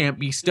going, he can't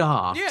be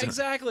stopped. Yeah,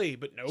 exactly.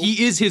 But no,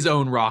 he is his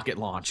own rocket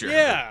launcher.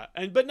 Yeah,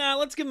 but now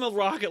let's give him a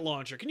rocket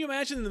launcher. Can you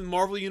imagine the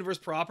Marvel Universe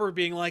proper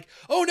being like,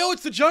 "Oh no,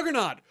 it's the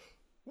Juggernaut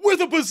with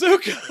a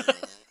bazooka."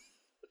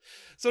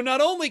 So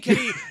not only can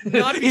he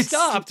not be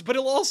stopped, but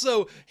he'll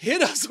also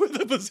hit us with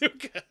a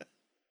bazooka.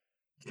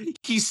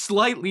 He's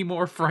slightly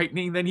more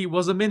frightening than he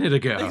was a minute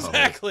ago.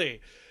 Exactly.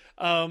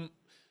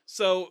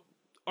 So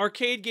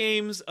arcade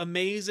games,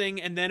 amazing,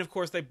 and then of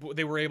course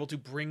they were able to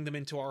bring them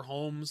into our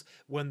homes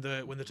when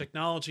the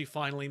technology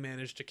finally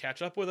managed to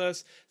catch up with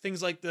us.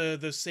 Things like the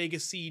Sega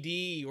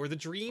CD or the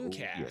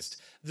Dreamcast. Oh, yes.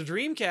 The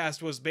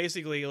Dreamcast was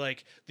basically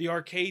like the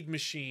arcade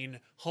machine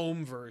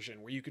home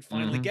version where you could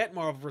finally get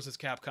Marvel vs.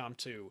 Capcom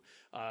 2,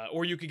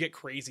 or you could get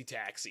Crazy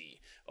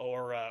Taxi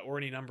or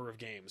any number of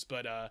games.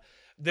 But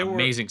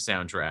amazing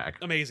soundtrack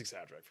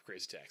for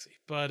Crazy Taxi.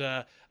 But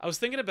I was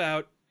thinking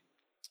about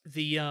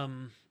the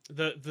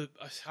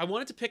I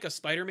wanted to pick a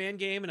Spider-Man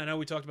game, and I know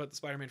we talked about the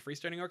Spider-Man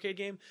freestanding arcade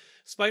game.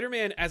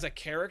 Spider-Man as a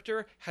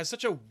character has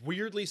such a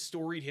weirdly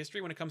storied history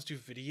when it comes to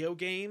video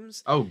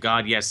games. Oh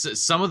god, yes.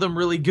 Some of them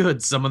really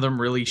good, some of them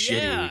really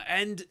shitty. Yeah,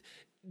 and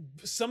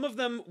some of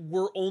them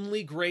were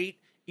only great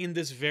in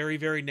this very,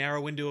 very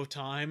narrow window of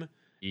time.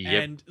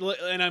 Yep.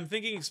 And I'm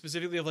thinking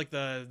specifically of like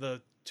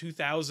the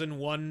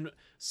 2001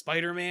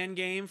 Spider-Man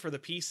game for the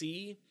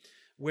PC,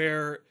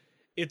 where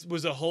it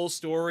was a whole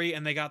story,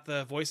 and they got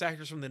the voice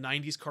actors from the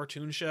 90s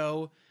cartoon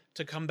show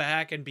to come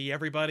back and be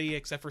everybody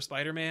except for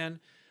Spider-Man.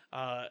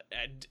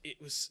 And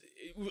it was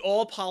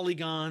all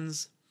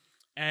polygons,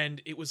 and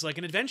it was like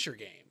an adventure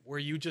game where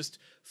you just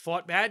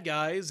fought bad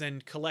guys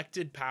and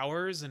collected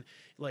powers, and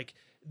like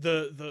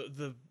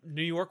the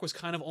New York was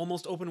kind of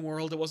almost open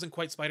world. It wasn't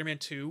quite Spider-Man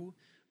 2,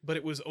 but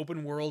it was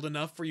open world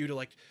enough for you to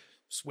like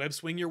web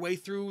swing your way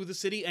through the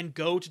city and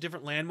go to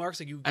different landmarks.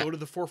 Like you go to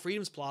the Four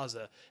Freedoms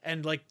Plaza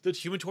and like the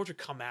Human Torch would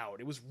come out.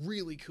 It was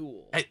really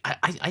cool.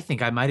 I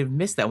think I might have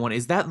missed that one.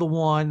 Is that the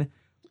one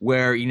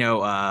where,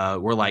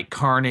 where like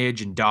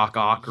Carnage and Doc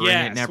Ock are in it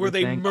and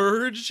everything? Where they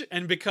merge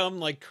and become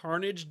like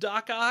Carnage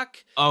Doc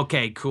Ock.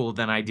 Okay, cool.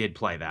 Then I did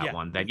play that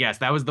one. Then yes,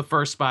 that was the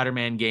first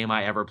Spider-Man game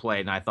I ever played,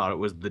 and I thought it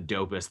was the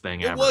dopest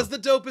thing ever. It was the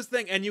dopest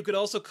thing, and you could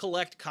also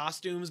collect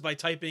costumes by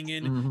typing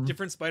in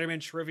different Spider-Man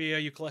trivia.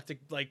 You collected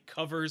like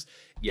covers.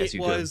 Yes,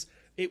 you could.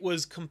 It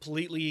was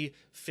completely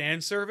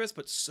fan service,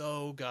 but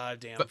so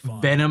goddamn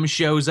fun. Venom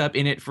shows up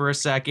in it for a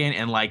second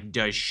and like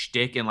does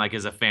shtick and like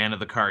is a fan of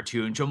the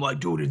cartoon. So I'm like,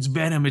 dude, it's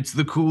Venom. It's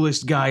the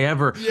coolest guy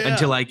ever. Yeah.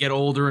 Until I get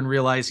older and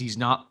realize he's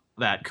not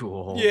that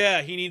cool.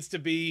 Yeah, he needs to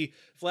be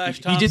Flash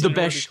He Thompson. did the in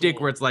order to best be shtick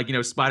cool. where it's like,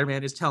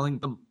 Spider-Man is telling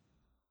them.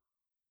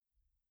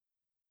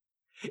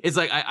 It's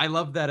like I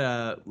love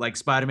that like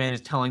Spider-Man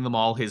is telling them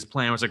all his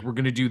plan. It's like, we're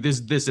gonna do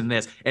this, this, and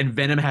this, and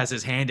Venom has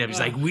his hand up. He's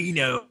like, we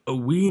know.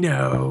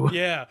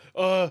 Yeah.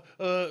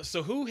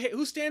 So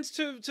who stands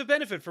to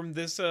benefit from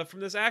this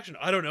action?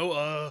 I don't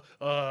know.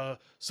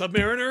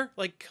 Submariner.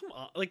 Like, come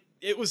on. Like,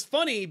 it was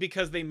funny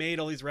because they made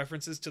all these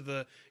references to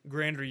the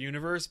grander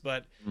universe,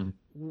 but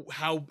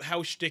how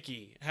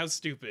shticky, how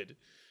stupid.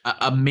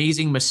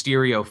 Amazing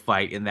Mysterio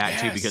fight in that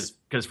too, Yes.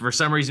 because for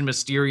some reason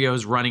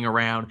Mysterio's running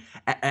around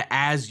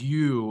as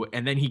you,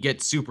 and then he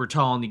gets super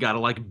tall and you got to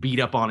like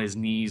beat up on his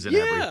knees and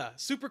everything. Yeah,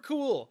 super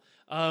cool.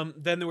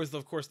 Then there was,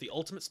 of course, the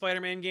Ultimate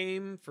Spider-Man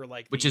game for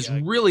like Which is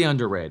really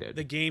underrated.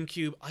 the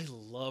GameCube. I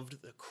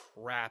loved the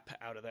crap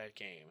out of that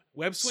game.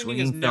 Web swinging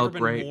Swinging has never felt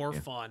been great, more yeah.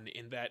 fun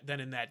than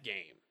in that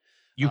game.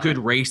 You could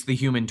race the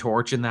Human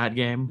Torch in that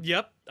game.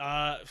 Yep.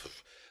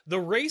 The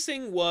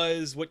racing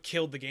was what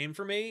killed the game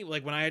for me.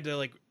 Like when I had to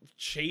like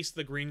chase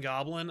the Green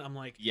Goblin, I'm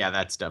like, Yeah,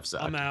 that stuff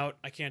sucked. I'm out.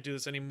 I can't do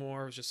this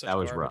anymore. It was just such That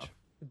was garbage.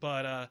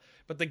 rough.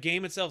 But the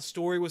game itself,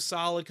 story was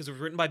solid because it was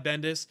written by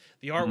Bendis.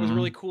 The art was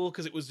really cool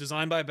because it was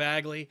designed by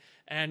Bagley,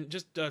 and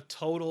just a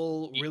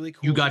total really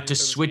cool. You got fan to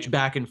service switch game.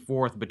 back and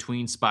forth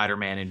between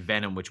Spider-Man and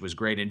Venom, which was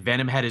great. And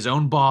Venom had his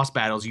own boss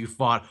battles. You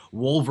fought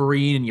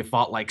Wolverine and you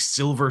fought like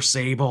Silver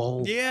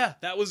Sable. Yeah,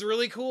 that was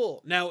really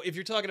cool. Now, if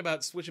you're talking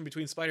about switching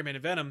between Spider-Man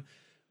and Venom,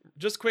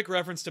 just quick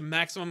reference to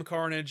Maximum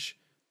Carnage,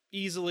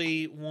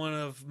 easily one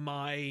of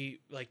my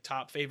like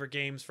top favorite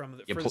games from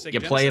the for the Sega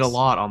You play it a Genesis.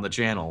 lot on the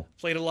channel.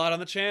 Played a lot on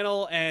the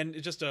channel, and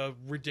it's just a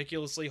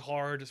ridiculously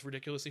hard, just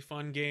ridiculously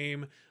fun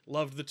game.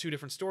 Loved the two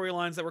different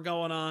storylines that were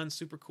going on.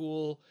 Super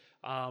cool.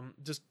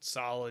 Just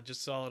solid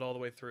all the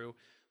way through.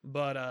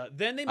 But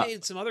then they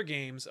made some other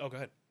games. Oh, go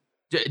ahead.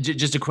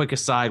 Just a quick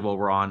aside while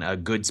we're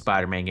on good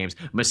Spider-Man games.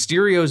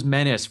 Mysterio's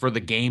Menace for the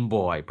Game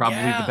Boy. Probably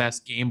Yeah. the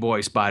best Game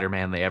Boy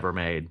Spider-Man they ever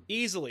made.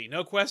 Easily,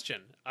 no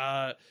question.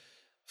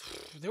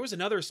 There was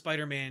another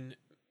Spider-Man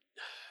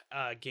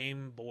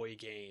Game Boy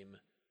game.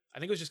 I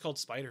think it was just called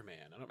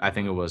Spider-Man. I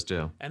think it was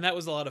too. And that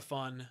was a lot of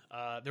fun.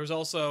 There was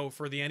also,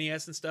 for the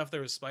NES and stuff,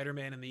 there was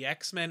Spider-Man and the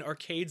X-Men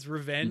Arcade's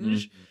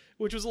Revenge,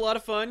 which was a lot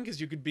of fun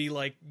because you could be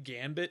like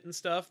Gambit and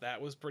stuff.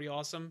 That was pretty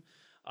awesome.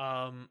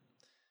 But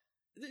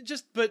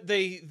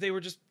they were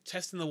just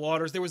testing the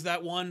waters. There was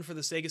that one for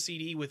the Sega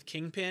CD with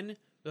Kingpin.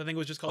 I think it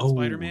was just called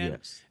Spider-Man.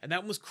 Yes. And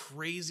that one was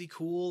crazy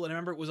cool. And I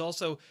remember it was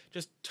also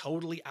just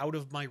totally out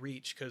of my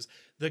reach because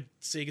the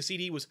Sega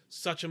CD was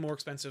such a more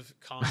expensive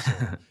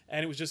console.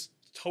 And it was just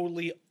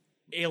totally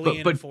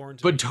alien and foreign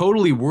to me. But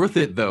totally worth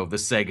it though, the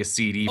Sega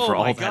CD Oh for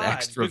all my that God.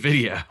 extra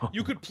video.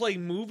 You could play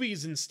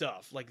movies and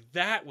stuff. Like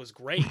that was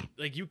great.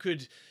 Like you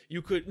could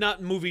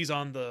not movies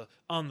on the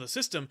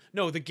system.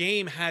 No, the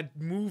game had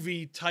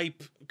movie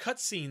type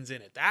cutscenes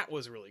in it. That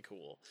was really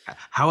cool.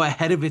 How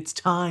ahead of its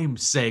time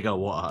Sega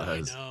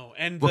was. I know.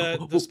 And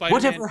the Spider-Man.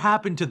 Whatever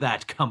happened to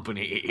that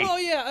company? Oh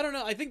yeah, I don't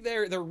know. I think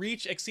their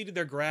reach exceeded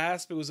their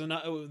grasp. It was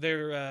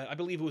I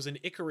believe it was an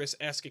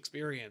Icarus-esque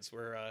experience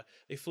where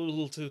they flew a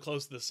little too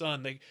close to the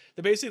sun. They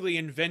basically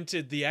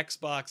invented the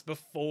Xbox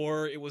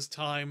before it was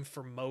time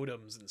for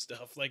modems and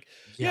stuff. Like,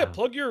 yeah,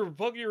 plug your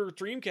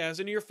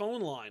Dreamcast into your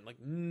phone line. Like,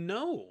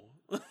 no.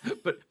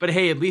 But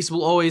hey, at least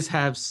we'll always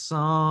have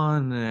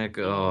Sonic.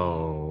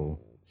 Oh,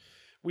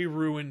 We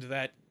ruined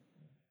that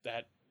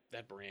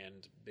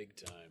brand big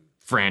time.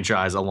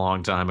 franchise a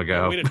long time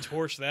ago. Way to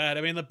torch that.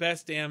 I mean, the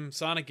best damn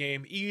Sonic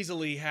game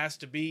easily has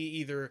to be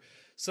either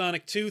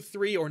Sonic 2,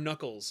 3, or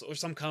Knuckles, or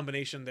some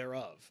combination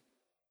thereof.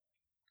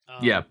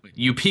 Yeah,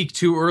 you peaked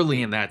too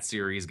early in that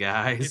series, It's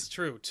guys.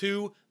 true.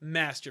 2,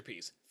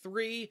 masterpiece.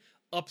 3,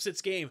 ups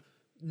its game.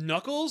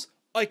 Knuckles,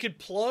 I could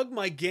plug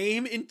my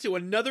game into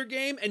another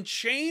game and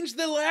change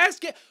the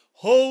last game.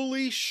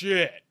 Holy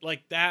shit.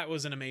 Like, that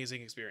was an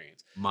amazing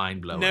experience.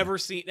 Mind blowing.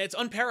 It's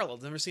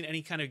unparalleled. Never seen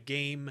any kind of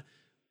game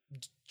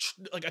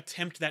like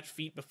attempt that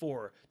feat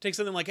before. Take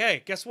something like,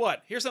 hey, guess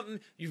what? Here's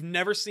something you've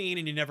never seen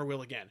and you never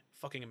will again.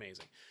 Fucking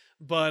amazing.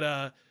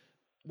 But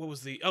what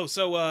was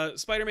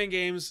Spider-Man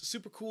games,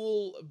 super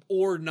cool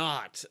or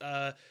not.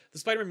 The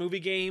Spider-Man movie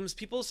games,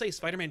 people say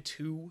Spider-Man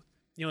 2,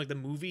 like the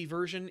movie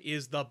version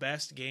is the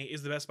best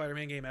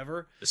Spider-Man game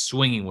ever. The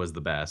swinging was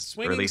the best,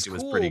 or at Swinging's least it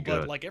was cool, pretty good.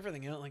 but like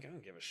everything else, like I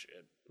don't give a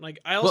shit. Like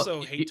I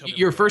also hate Tobey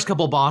your first Maguire.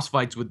 couple boss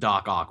fights with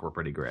Doc Ock were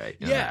pretty great.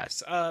 You know that.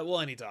 Yes.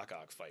 Any Doc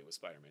Ock fight with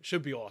Spider-Man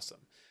should be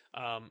awesome.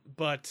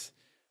 But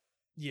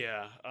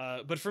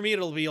for me,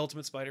 it'll be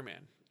Ultimate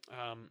Spider-Man.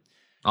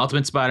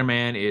 Ultimate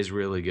Spider-Man is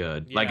really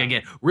good. Like Yeah.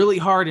 again, really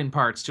hard in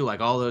parts too.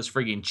 Like all those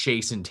friggin'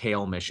 chase and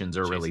tail missions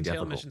are really Chase and Tail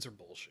difficult. missions are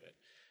bullshit.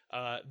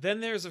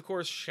 Then there's, of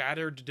course,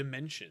 Shattered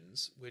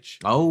Dimensions, which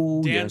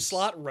Oh, Dan yes.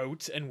 Slott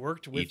wrote and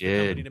worked with the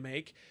did. company to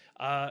make.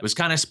 It was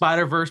kind of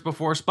Spider-Verse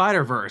before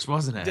Spider-Verse,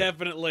 wasn't it?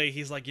 Definitely.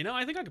 He's like,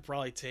 I think I could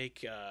probably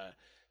take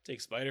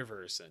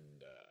Spider-Verse and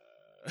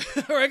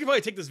or I could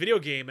probably take this video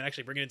game and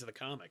actually bring it into the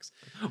comics.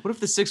 What if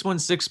the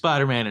 616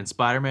 Spider-Man and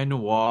Spider-Man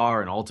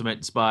Noir and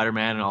Ultimate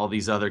Spider-Man and all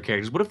these other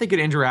characters, what if they could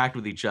interact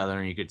with each other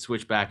and you could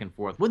switch back and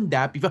forth? Wouldn't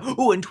that be fun?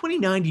 Oh, and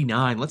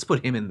 2099, let's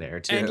put him in there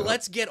too. And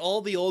let's get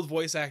all the old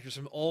voice actors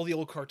from all the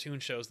old cartoon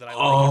shows that I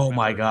like. Oh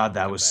my God,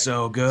 that was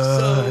so good.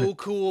 So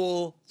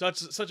cool.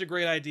 Such a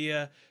great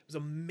idea. It was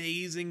an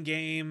amazing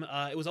game.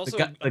 It was also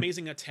an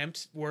amazing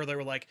attempt where they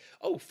were like,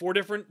 oh, 4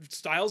 different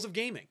styles of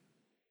gaming.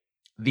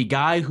 The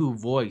guy who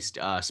voiced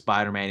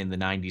Spider-Man in the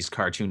 90s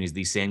cartoon is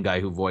the same guy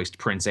who voiced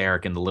Prince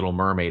Eric in The Little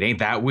Mermaid. Ain't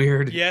that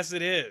weird? Yes,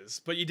 it is.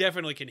 But you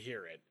definitely can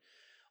hear it.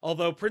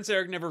 Although Prince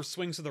Eric never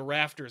swings to the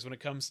rafters when it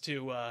comes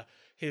to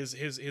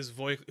his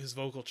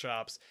vocal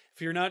chops.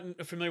 If you're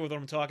not familiar with what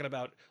I'm talking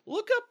about,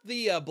 look up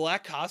the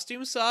Black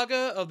Costume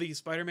Saga of the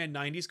Spider-Man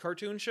 90s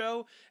cartoon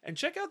show and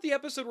check out the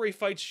episode where he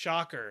fights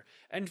Shocker.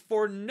 And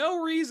for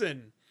no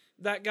reason,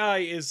 that guy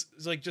is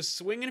like just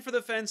swinging for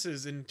the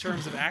fences in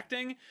terms of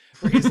acting,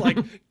 where he's like,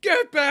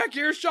 "Get back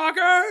here,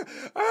 Shocker!"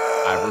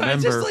 I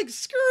remember just like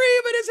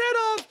screaming his head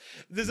off.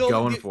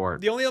 Going for it.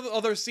 The only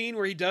other scene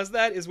where he does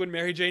that is when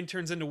Mary Jane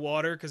turns into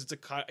water because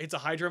it's a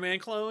Hydro Man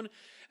clone,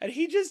 and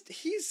he's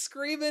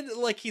screaming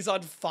like he's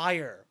on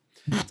fire.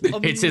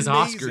 It's his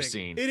Oscar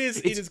scene. It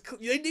is.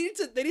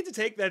 They need to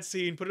take that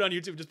scene, put it on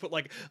YouTube, and just put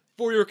like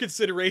for your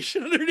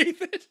consideration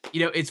underneath it.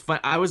 You know, it's fun.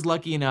 I was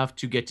lucky enough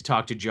to get to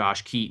talk to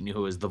Josh Keaton,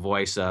 who is the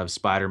voice of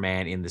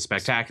Spider-Man in the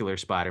Spectacular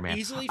Spider-Man.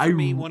 Easily for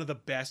me, one of the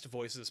best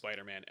voices of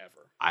Spider-Man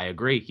ever. I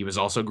agree. He was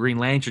also Green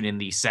Lantern in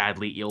the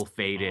sadly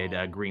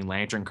ill-fated Green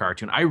Lantern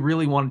cartoon. I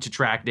really wanted to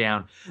track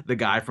down the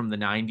guy from the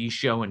 90s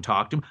show and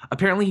talk to him.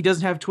 Apparently, he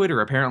doesn't have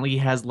Twitter. Apparently, he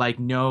has like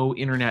no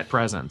internet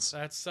presence.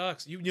 That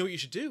sucks. You know what you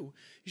should do?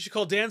 You should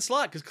call Dan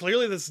Slott, because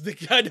clearly the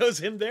guy knows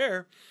him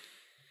there.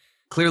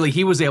 Clearly,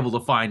 he was able to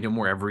find him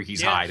wherever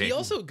he's hiding. He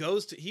also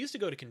he used to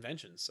go to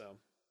conventions, so.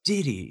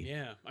 Did he?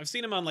 Yeah. I've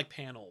seen him on like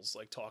panels,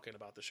 like talking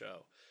about the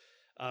show.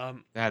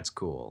 That's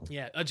cool.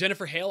 Yeah.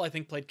 Jennifer Hale, I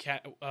think, played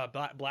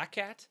Black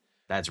Cat.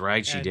 That's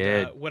right, she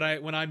did. When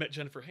I met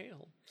Jennifer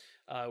Hale,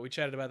 we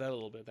chatted about that a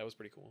little bit. That was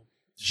pretty cool.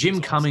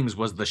 Jim Cummings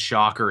was the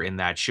Shocker in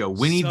that show.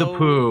 Winnie the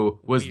Pooh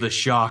was the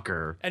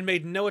Shocker. And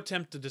made no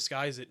attempt to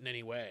disguise it in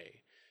any way.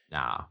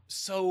 Nah.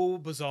 So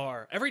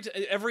bizarre.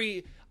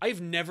 Jim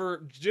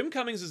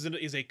Cummings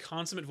is a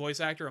consummate voice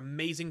actor,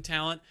 amazing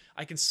talent.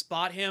 I can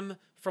spot him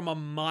from a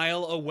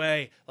mile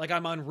away. Like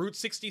I'm on Route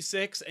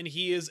 66 and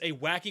he is a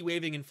wacky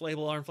waving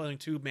inflatable arm flailing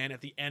tube man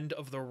at the end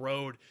of the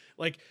road.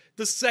 Like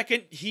the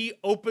second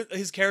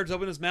his characters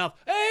open his mouth,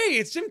 hey,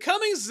 it's Jim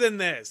Cummings in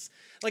this.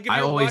 Like if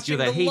you're watching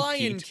The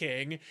Lion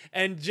King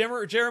and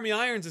Jeremy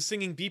Irons is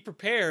singing Be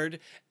Prepared,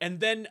 and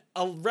then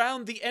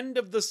around the end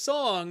of the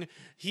song,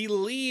 he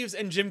leaves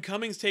and Jim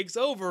Cummings takes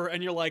over,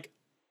 and you're like,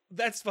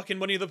 that's fucking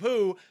Winnie the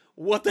Pooh.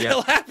 What the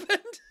hell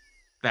happened?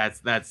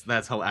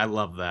 That's how I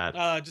love that.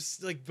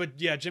 But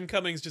yeah, Jim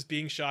Cummings just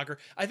being Shocker.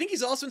 I think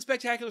he's also in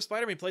Spectacular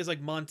Spider-Man. He plays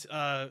like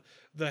the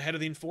head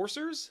of the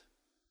Enforcers.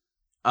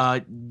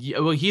 Yeah,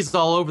 well, he's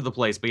all over the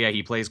place, but yeah,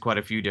 he plays quite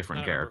a few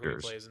different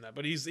characters. He plays in that,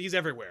 but he's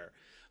everywhere.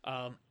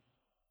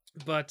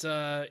 But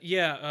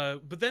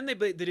then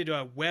they did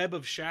a Web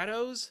of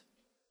Shadows.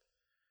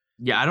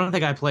 Yeah, I don't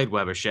think I played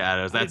Web of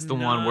Shadows. That's the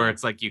one where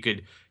it's like you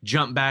could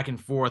jump back and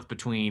forth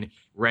between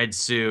red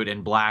suit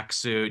and black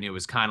suit, and it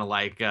was kind of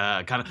like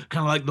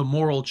the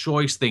moral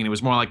choice thing. It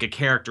was more like a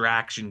character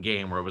action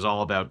game where it was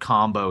all about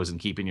combos and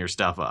keeping your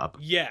stuff up.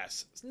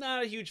 Yes,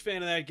 not a huge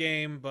fan of that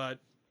game, but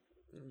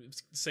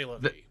say la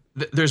vie.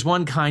 There's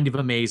one kind of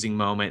amazing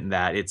moment in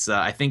that. It's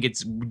I think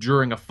it's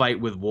during a fight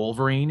with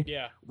Wolverine.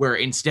 Yeah. Where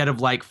instead of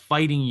like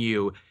fighting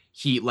you,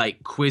 he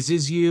like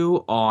quizzes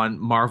you on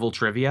Marvel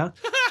trivia.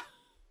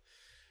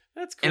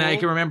 That's cool. And I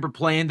can remember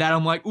playing that.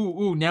 I'm like,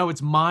 ooh, now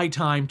it's my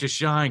time to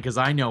shine because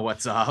I know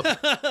what's up.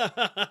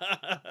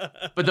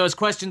 But those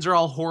questions are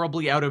all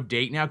horribly out of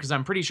date now because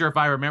I'm pretty sure if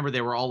I remember,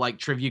 they were all like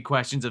trivia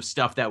questions of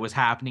stuff that was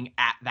happening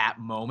at that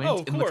moment. Oh,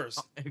 of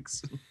course.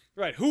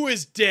 Right. Who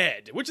is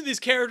dead? Which of these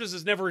characters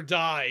has never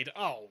died?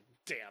 Oh,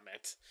 damn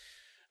it.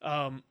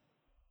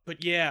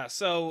 But yeah,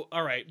 so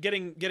all right,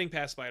 getting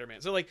past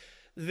Spider-Man. So like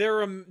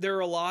there are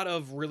a lot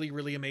of really,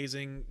 really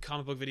amazing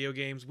comic book video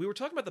games. We were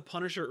talking about the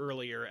Punisher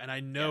earlier, and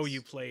I know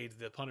you played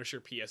the Punisher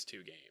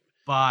PS2 game.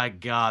 By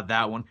God,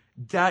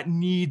 that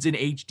needs an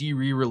HD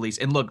re-release.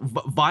 And look,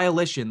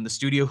 Violition, the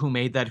studio who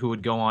made that, who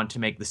would go on to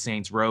make the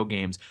Saints Row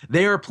games,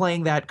 they are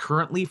playing that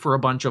currently for a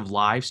bunch of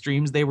live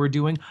streams they were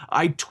doing.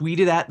 I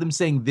tweeted at them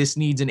saying this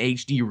needs an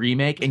HD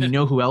remake, and you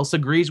know who else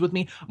agrees with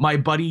me? My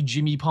buddy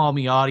Jimmy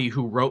Palmiotti,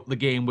 who wrote the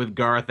game with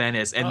Garth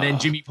Ennis. And then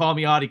Jimmy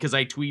Palmiotti, because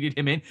I tweeted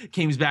him in,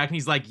 came back and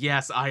he's like,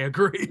 yes, I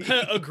agree.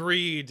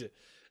 Agreed.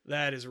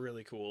 That is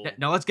really cool.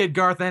 Now let's get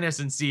Garth Ennis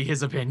and see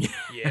his opinion.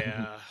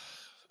 Yeah.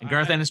 And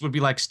Garth Ennis would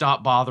be like,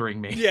 stop bothering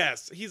me.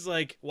 Yes. He's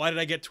like, why did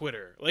I get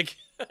Twitter? Like,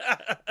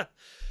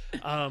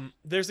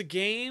 there's a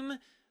game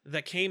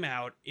that came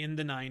out in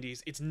the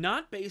 90s. It's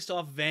not based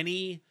off of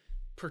any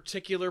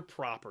particular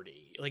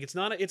property. Like,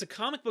 it's a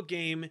comic book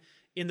game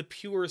in the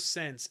purest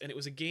sense. And it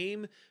was a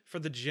game for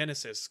the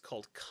Genesis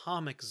called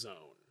Comic Zone.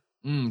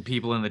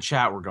 People in the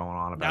chat were going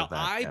on Now, about that.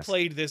 I yes.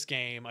 played this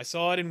game. I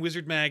saw it in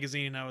Wizard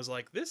Magazine, and I was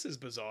like, this is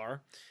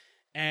bizarre.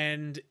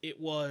 And it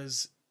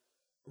was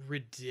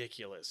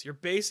ridiculous. You're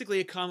basically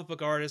a comic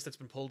book artist that's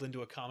been pulled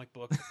into a comic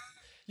book.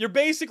 You're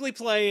basically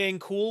playing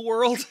Cool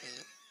World.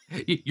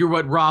 You're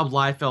what Rob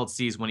Liefeld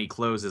sees when he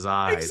closes his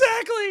eyes.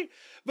 Exactly.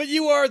 But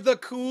you are the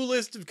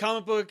coolest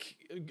comic book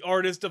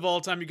artist of all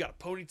time. You got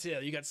a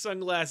ponytail, you got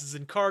sunglasses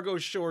and cargo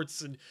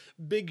shorts and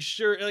big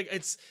shirt. Like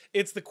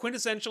it's the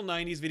quintessential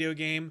 90s video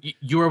game.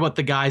 You're what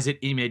the guys at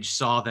Image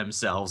saw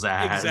themselves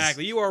as.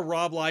 Exactly. You are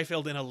Rob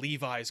Liefeld in a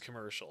Levi's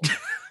commercial.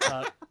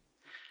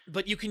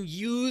 But you can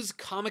use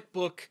comic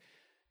book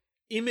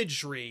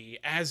imagery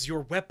as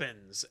your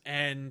weapons,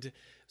 and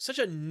such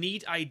a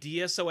neat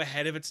idea, so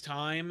ahead of its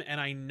time.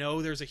 And I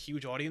know there's a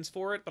huge audience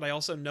for it, but I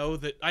also know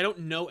that I don't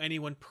know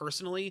anyone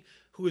personally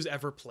who has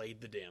ever played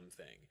the damn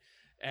thing.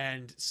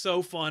 And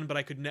so fun, but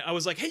I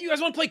was like, hey, you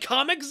guys want to play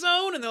Comic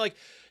Zone? And they're like,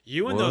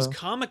 you and those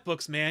comic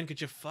books, man,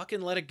 could you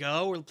fucking let it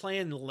go? We're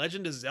playing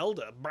Legend of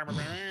Zelda.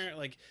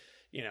 Like,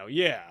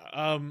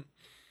 yeah.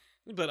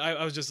 But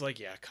I was just like,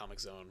 yeah,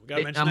 Comic Zone. We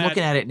gotta mention I'm that.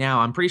 looking at it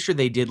now. I'm pretty sure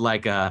they did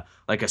like a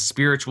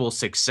spiritual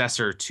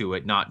successor to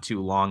it not too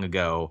long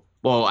ago.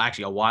 Well,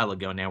 actually, a while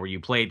ago now, where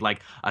you played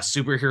like a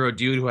superhero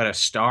dude who had a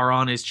star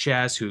on his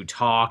chest, who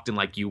talked, and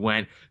like you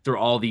went through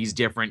all these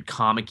different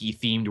comic-y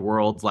themed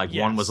worlds. Like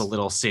one was a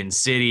little Sin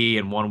City,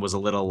 and one was a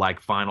little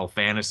like Final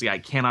Fantasy. I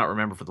cannot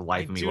remember for the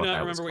life of me what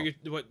that was called. I do not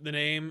remember what the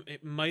name.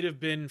 It might have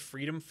been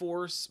Freedom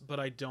Force,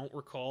 but I don't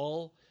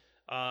recall.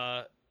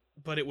 But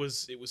it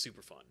was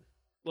super fun.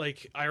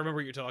 Like, I remember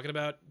what you're talking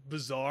about.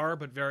 Bizarre,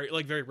 but very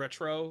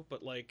retro,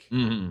 but like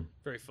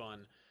very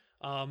fun.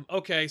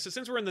 Okay, so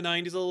since we're in the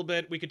 90s a little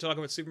bit, we could talk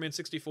about Superman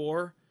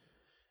 64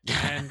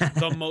 and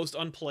the most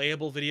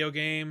unplayable video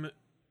game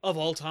of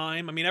all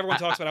time. I mean, everyone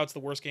talks about how it's the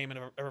worst game I've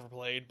ever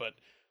played, but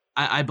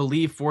I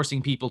believe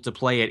forcing people to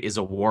play it is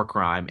a war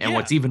crime. And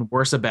what's even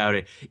worse about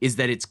it is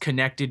that it's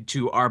connected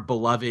to our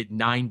beloved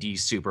 90s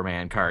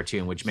Superman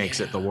cartoon, which makes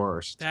it the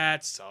worst.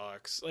 That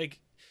sucks. Like,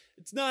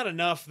 it's not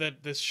enough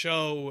that this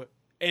show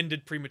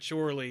ended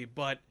prematurely,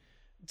 but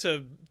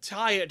to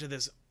tie it to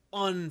this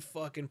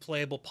unfucking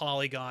playable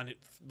polygon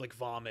like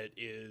vomit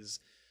is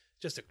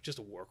just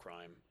a war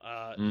crime.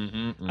 I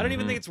don't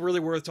even think it's really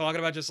worth talking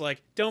about. Just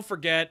like,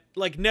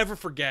 never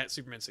forget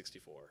Superman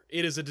 64.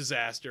 It is a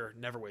disaster.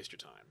 Never waste your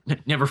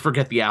time. Never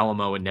forget the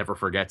Alamo, and never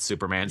forget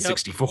Superman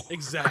 64.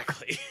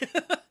 Exactly.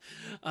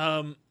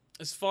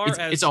 As far as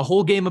it's a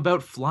whole game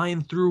about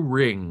flying through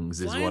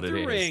rings, is what it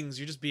is. Rings.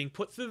 You're just being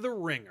put through the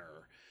ringer.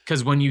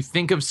 Because when you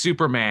think of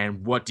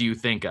Superman, what do you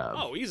think of?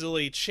 Oh,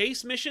 easily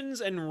chase missions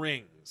and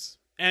rings.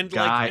 And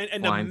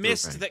the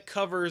mist that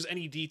covers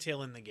any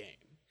detail in the game.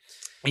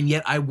 And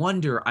yet I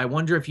wonder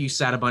if you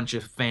sat a bunch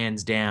of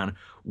fans down,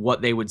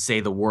 what they would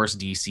say the worst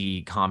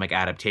DC comic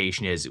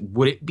adaptation is.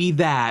 Would it be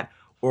that,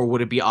 or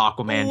would it be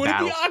Aquaman? Would it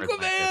be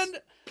Aquaman?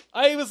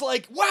 I was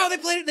like, wow,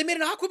 they made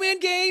an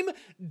Aquaman game?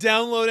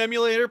 Download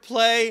emulator,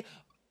 play.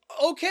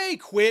 Okay,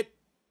 quit.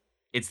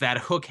 It's that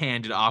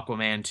hook-handed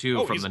Aquaman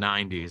 2 from the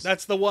 90s.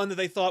 That's the one that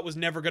they thought was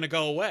never going to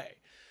go away.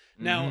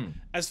 Now,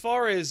 as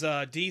far as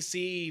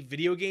DC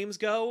video games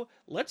go,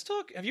 let's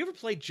talk. Have you ever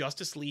played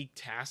Justice League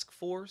Task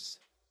Force?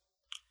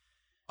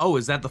 Oh,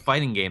 is that the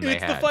fighting game they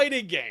had? It's the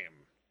fighting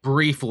game.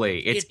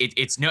 Briefly,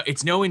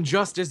 it's no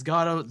Injustice,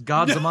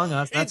 Gods Among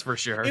Us. That's for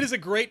sure. It is a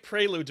great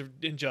prelude to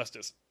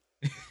Injustice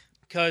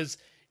because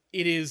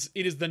it is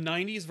the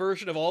 90s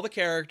version of all the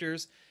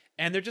characters,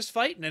 and they're just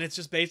fighting, and it's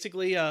just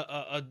basically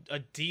a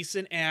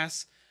decent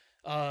ass,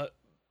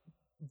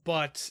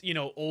 but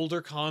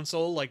older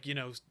console, like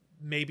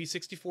maybe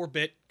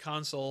 64-bit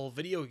console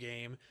video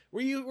game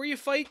where you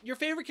fight your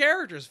favorite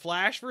characters,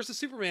 Flash versus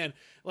Superman.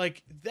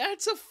 Like,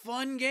 that's a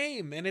fun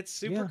game, and it's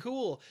super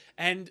cool,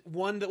 and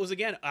one that was,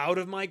 again, out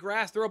of my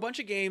grasp. There are a bunch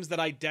of games that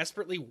I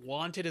desperately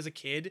wanted as a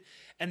kid,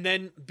 and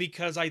then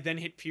because I then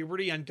hit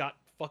puberty and got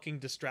fucking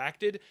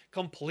distracted,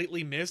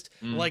 completely missed,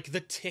 like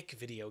the Tick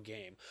video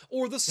game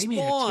or the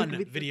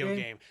Spawn video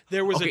game.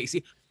 There was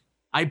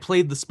I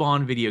played the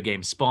Spawn video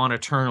game, Spawn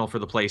Eternal, for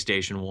the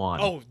PlayStation 1.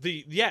 Oh,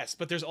 yes,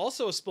 but there's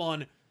also a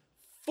Spawn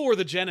for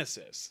the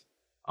Genesis.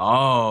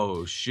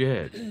 Oh,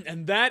 shit.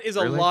 And that is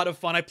a lot of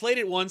fun. I played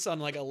it once on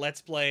like a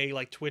Let's Play,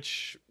 like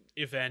Twitch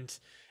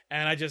event,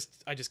 and I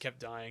just kept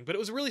dying. But it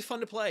was really fun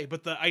to play.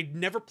 But I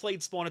never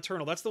played Spawn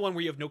Eternal. That's the one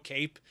where you have no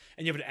cape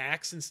and you have an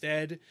axe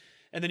instead.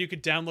 And then you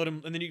could download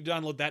them, and then you could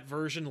download that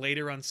version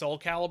later on Soul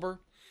Calibur.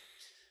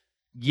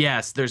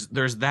 Yes, there's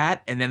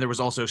that, and then there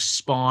was also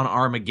Spawn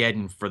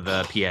Armageddon for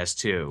the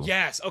PS2.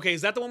 Yes, okay,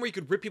 is that the one where you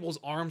could rip people's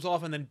arms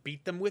off and then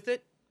beat them with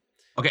it?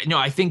 Okay, no,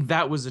 I think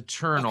that was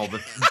Eternal.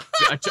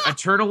 Okay.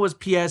 Eternal was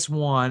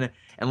PS1,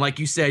 and like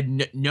you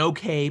said, no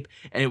cape,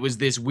 and it was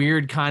this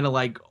weird kind of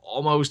like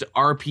almost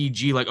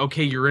RPG, like,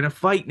 okay, you're in a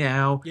fight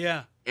now.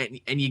 Yeah.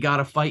 And you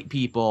gotta fight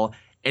people,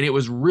 and it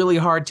was really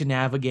hard to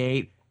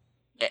navigate,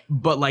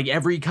 but like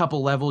every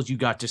couple levels you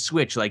got to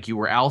switch, like you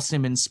were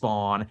Alcim in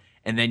Spawn,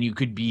 and then you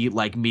could be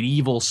like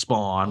medieval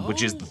Spawn,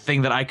 which is the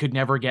thing that I could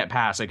never get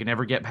past. I could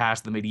never get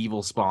past the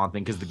medieval Spawn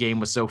thing because the game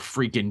was so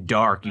freaking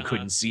dark you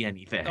couldn't see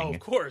anything. Oh, of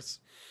course.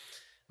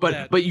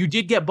 But you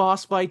did get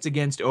boss fights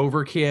against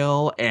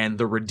Overkill and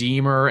the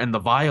Redeemer and the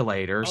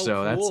Violator,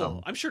 so cool.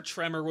 that's I'm sure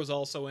Tremor was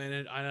also in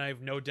it, and I have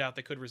no doubt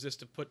they could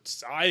resist to put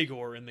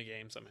Cygor in the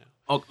game somehow.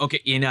 Oh, okay,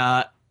 in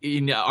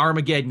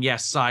Armageddon,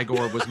 yes,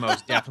 Cygor was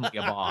most definitely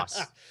a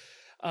boss.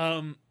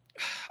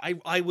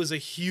 I was a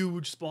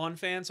huge Spawn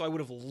fan, so I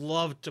would have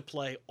loved to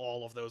play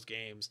all of those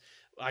games.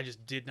 I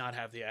just did not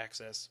have the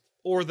access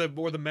or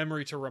the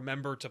memory to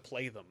remember to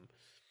play them.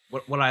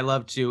 What I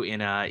love too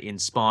in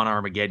Spawn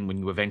Armageddon, when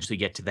you eventually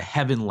get to the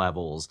heaven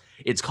levels,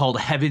 it's called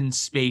Heaven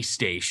Space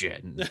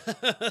Station.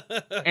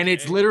 And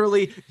it's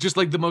literally just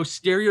like the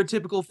most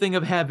stereotypical thing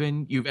of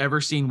heaven you've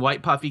ever seen: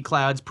 white puffy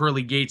clouds,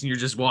 pearly gates, and you're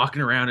just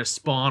walking around a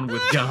Spawn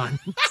with guns.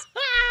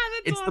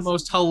 It's awesome. The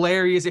most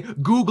hilarious.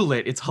 Google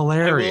it. It's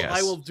hilarious.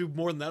 I will do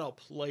more than that. I'll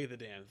play the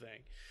damn thing.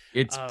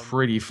 It's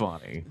pretty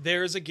funny.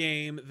 There's a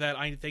game that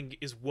I think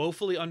is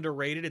woefully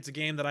underrated. It's a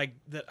game that I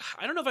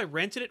don't know if I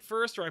rented it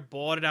first or I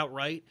bought it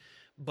outright,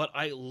 but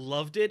I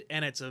loved it,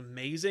 and it's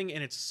amazing,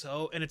 and it's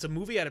a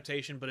movie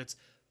adaptation, but it's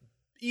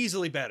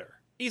easily better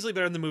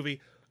than the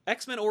movie.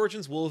 X-Men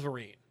Origins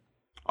Wolverine.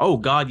 Oh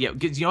God, yeah.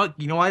 Because you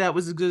know why that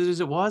was as good as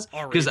it was?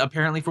 Because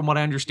apparently, from what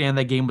I understand,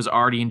 that game was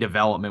already in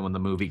development when the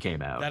movie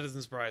came out. That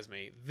doesn't surprise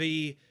me.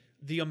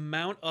 The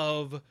amount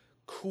of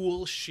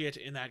cool shit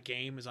in that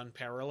game is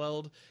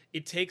unparalleled.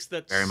 It takes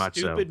that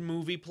stupid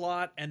movie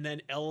plot and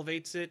then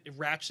elevates it,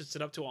 ratchets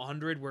it up to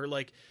 100, where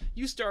like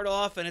you start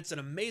off and it's an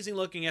amazing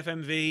looking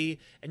FMV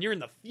and you're in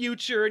the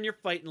future and you're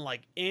fighting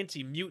like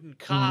anti-mutant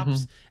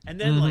cops, and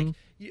then like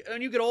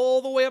you get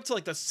all the way up to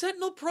like the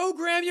Sentinel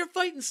program. You're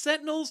fighting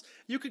Sentinels.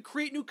 You could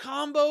create new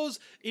combos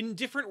in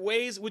different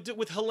ways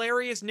with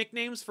hilarious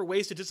nicknames for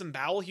ways to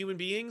disembowel human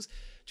beings.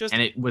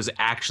 And it was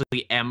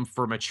actually M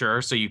for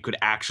mature, so you could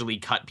actually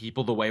cut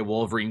people the way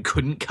Wolverine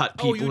couldn't cut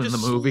people in the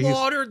movies.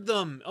 Slaughtered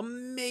them.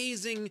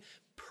 Amazing,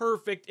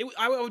 perfect.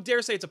 I would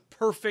dare say it's a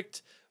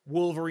perfect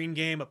Wolverine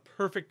game, a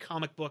perfect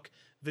comic book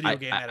video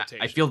game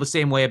adaptation. I feel the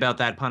same way about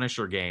that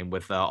Punisher game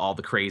with all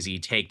the crazy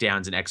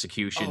takedowns and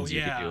executions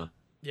you could do.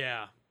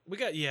 Yeah.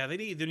 They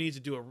need to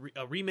do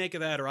a remake of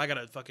that, or I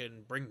gotta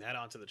fucking bring that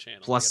onto the channel.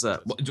 Plus,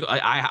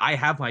 I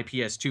have my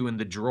PS2 in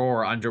the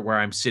drawer under where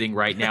I'm sitting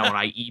right now, and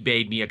I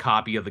eBayed me a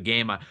copy of the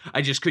game.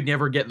 I just could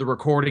never get the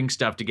recording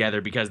stuff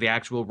together because the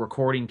actual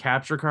recording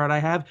capture card I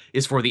have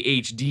is for the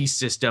HD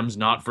systems,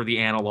 not for the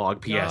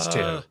analog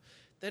PS2.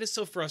 That is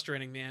so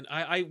frustrating, man.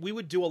 We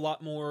would do a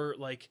lot more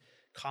like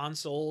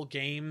console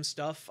game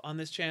stuff on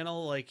this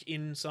channel, like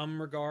in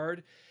some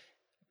regard,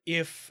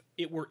 if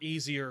it were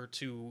easier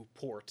to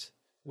port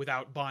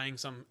without buying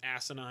some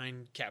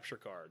asinine capture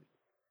card.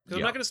 Because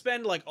I'm not going to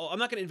spend I'm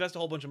not going to invest a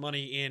whole bunch of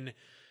money in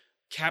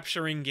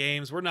capturing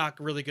games we're not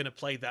really going to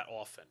play that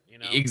often, you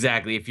know?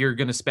 Exactly. If you're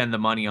going to spend the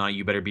money on it,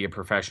 you better be a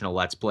professional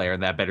Let's Player,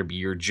 and that better be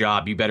your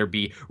job. You better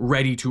be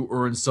ready to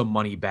earn some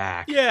money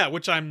back. Yeah,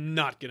 which I'm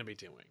not going to be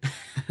doing.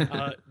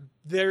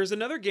 There's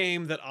another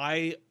game that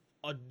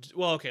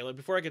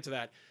before I get to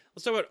that,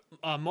 let's talk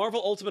about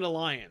Marvel Ultimate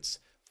Alliance.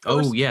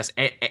 First, yes,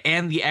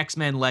 and the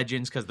X-Men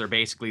Legends, because they're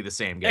basically the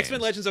same game. X-Men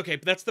Legends, okay,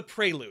 but that's the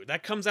prelude.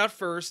 That comes out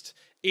first.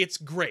 It's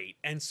great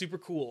and super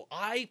cool.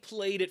 I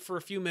played it for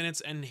a few minutes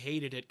and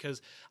hated it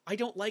because I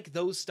don't like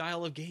those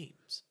style of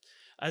games.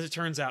 As it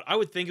turns out, I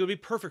would think it would be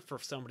perfect for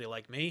somebody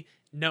like me.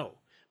 No.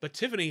 But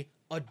Tiffany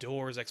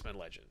adores X-Men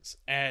Legends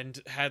and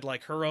had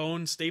like her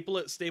own stable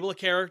of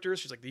characters.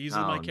 She's like, these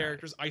are my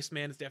characters.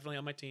 Iceman is definitely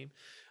on my team.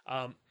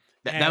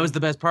 That was the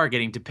best part,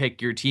 getting to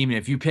pick your team. And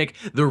if you pick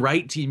the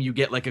right team, you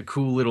get like a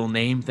cool little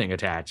name thing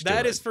attached to it.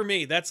 That is for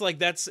me. That's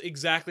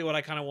exactly what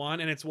I kind of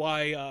want. And it's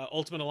why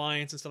Ultimate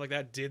Alliance and stuff like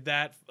that did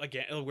that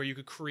again, where you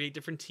could create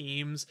different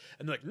teams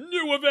and like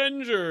New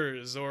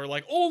Avengers or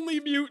like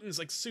Only Mutants,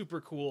 like super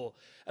cool.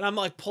 And I'm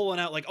like pulling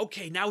out like,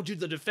 okay, now do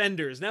the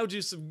Defenders. Now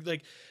do some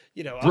like,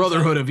 you know,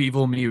 Brotherhood of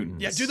Evil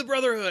Mutants. Yeah, do the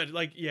Brotherhood.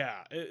 Like,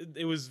 yeah,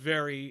 it was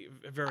very,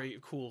 very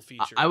cool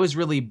feature. I was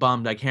really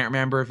bummed. I can't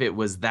remember if it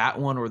was that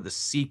one or the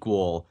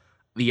sequel,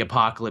 the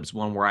Apocalypse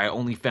one, where I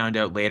only found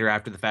out later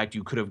after the fact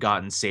you could have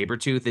gotten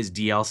Sabretooth as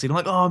DLC. And I'm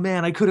like, oh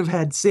man, I could have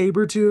had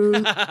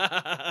Sabretooth.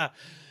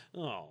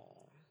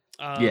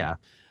 Yeah.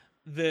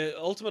 The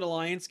Ultimate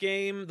Alliance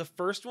game, the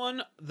first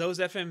one, those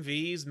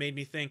FMVs made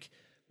me think,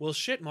 well,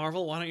 shit,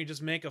 Marvel, why don't you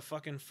just make a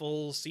fucking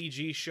full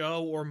CG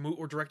show or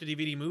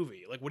direct-to-DVD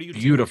movie? Like, what are you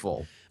doing?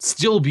 Beautiful.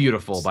 Still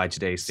beautiful by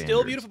today's standards.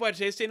 Still beautiful by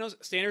today's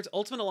standards.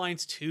 Ultimate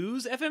Alliance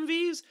 2's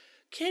FMVs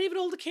can't even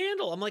hold a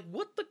candle. I'm like,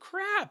 what the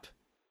crap?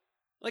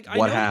 Like, I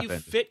know you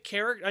fit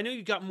character. I know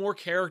you got more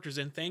characters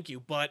in, thank you,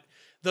 but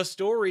the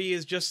story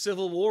is just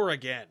Civil War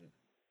again.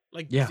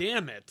 Like,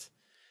 damn it.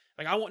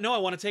 Like I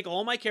want to take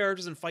all my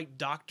characters and fight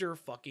Doctor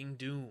fucking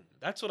Doom.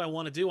 That's what I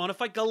want to do. I want to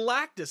fight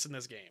Galactus in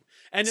this game.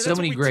 And So that's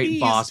many what we great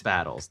teased. boss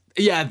battles.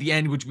 Yeah, at the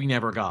end, which we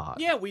never got.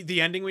 Yeah,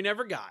 the ending we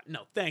never got.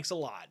 No, thanks a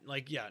lot.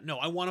 Like, yeah, no,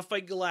 I want to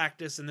fight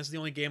Galactus, and this is the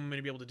only game I'm going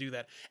to be able to do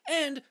that.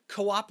 And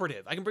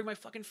cooperative. I can bring my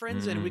fucking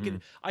friends in,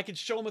 and I could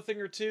show them a thing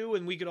or two,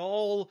 and we could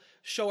all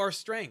show our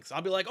strengths.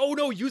 I'll be like, oh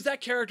no, use that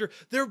character.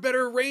 They're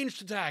better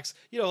ranged attacks.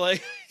 You know,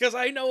 like, because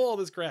I know all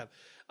this crap.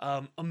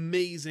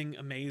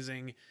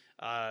 Amazing.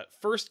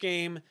 First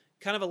game,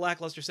 kind of a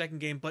lackluster second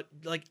game, but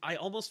like I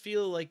almost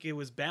feel like it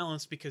was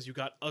balanced because you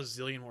got a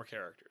zillion more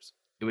characters.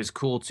 It was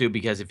cool too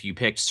because if you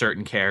picked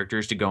certain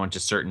characters to go into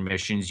certain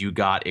missions, you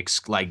got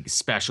like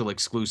special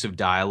exclusive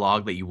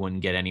dialogue that you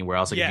wouldn't get anywhere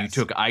else. Like if you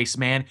took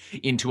Iceman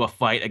into a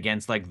fight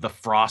against like the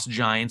frost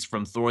giants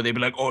from Thor, they'd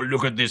be like, "Oh,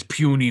 look at this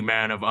puny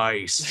man of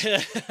ice."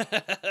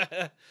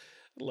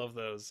 Love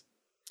those.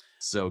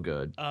 So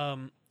good.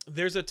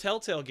 There's a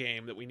Telltale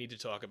game that we need to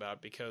talk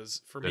about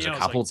because for There's me, a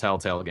couple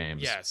Telltale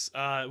games. Yes.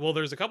 Well,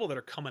 there's a couple that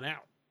are coming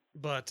out,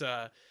 but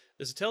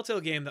there's a Telltale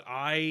game that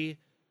I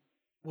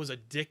was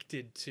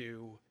addicted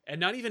to, and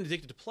not even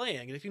addicted to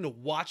playing, addicted to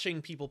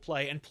watching people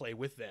play and play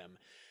with them,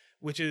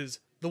 which is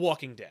The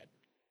Walking Dead.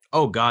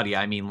 Oh God,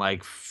 yeah. I mean,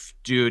 like,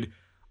 dude,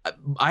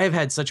 I have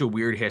had such a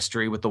weird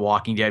history with The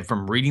Walking Dead,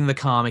 from reading the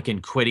comic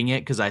and quitting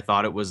it because I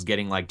thought it was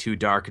getting like too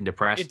dark and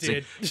depressed. It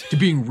did. To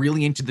being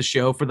really into the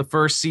show for the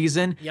first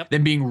season, Yep.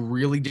 then being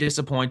really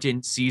disappointed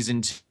in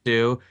season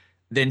 2,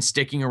 then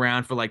sticking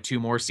around for like 2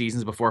 more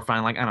seasons before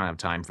finally like, I don't have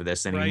time for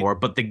this anymore.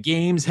 Right. But the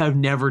games have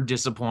never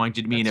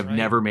disappointed me. That's and have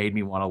never made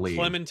me want to leave.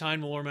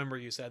 Clementine will remember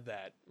you said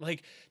that.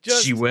 Like,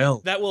 just she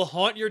will. That will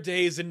haunt your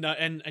days and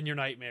your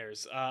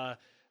nightmares.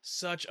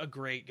 Such a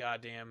great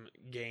goddamn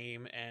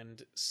game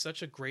and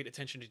such a great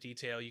attention to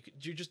detail.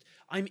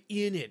 I'm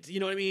in it. You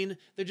know what I mean?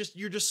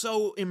 You're just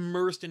so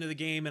immersed into the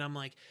game, and I'm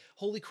like,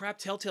 holy crap,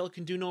 Telltale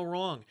can do no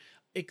wrong.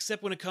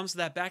 Except when it comes to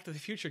that Back to the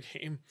Future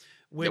game,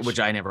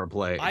 which I never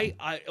played.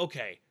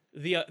 Okay.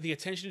 The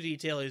attention to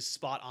detail is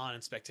spot on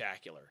and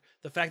spectacular.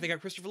 The fact they got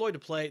Christopher Lloyd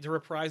to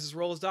reprise his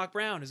role as Doc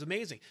Brown is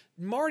amazing.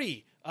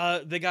 Marty,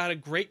 they got a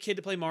great kid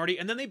to play Marty,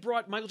 and then they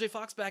brought Michael J.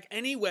 Fox back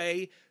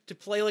anyway to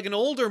play like an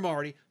older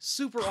Marty.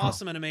 Super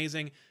awesome and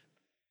amazing.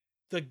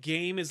 The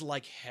game is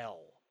like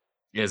hell.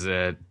 Is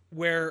it?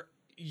 Where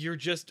you're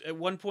just, at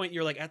one point,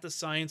 you're like at the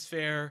science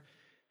fair,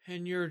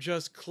 and you're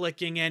just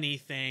clicking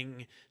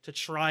anything to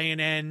try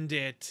and end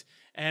it.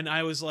 And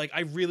I was like,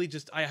 I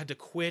had to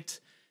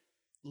quit,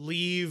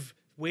 leave,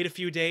 wait a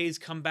few days,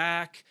 come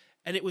back,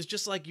 and it was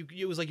just like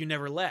it was like you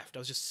never left. I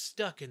was just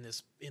stuck in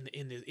this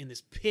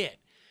this pit,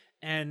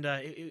 and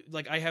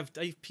like I have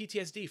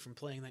PTSD from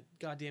playing that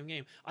goddamn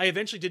game. I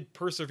eventually did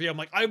persevere. I'm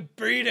like, I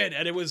beat it,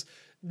 and it was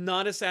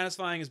not as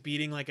satisfying as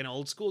beating like an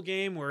old school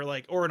game or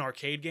an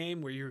arcade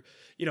game where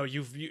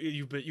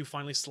you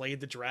finally slayed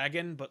the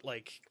dragon, but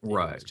like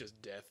right. It's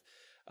just death.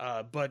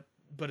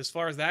 But as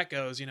far as that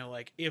goes,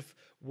 like if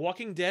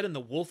Walking Dead and The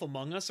Wolf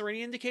Among Us are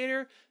any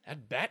indicator,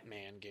 that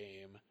Batman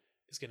game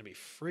is going to be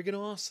friggin'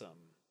 awesome.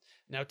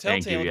 Now,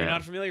 Telltale, if you're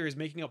not familiar, is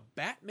making a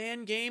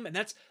Batman game, and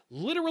that's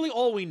literally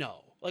all we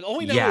know. Like, all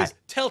we know is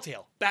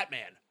Telltale,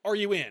 Batman. Are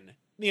you in?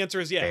 The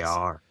answer is yes. They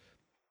are.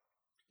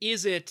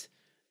 Is it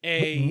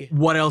a...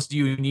 What else do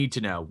you need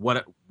to know?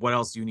 What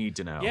else do you need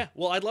to know? Yeah,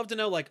 well, I'd love to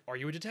know, like, are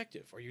you a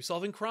detective? Are you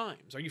solving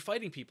crimes? Are you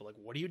fighting people? Like,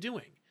 what are you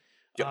doing?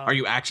 Are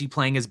you actually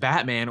playing as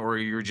Batman, or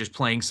you're just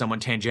playing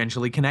someone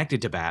tangentially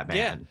connected to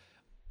Batman?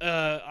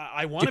 Yeah.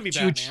 I want to be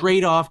Batman. You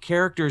trade off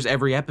characters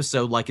every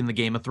episode, like in the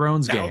Game of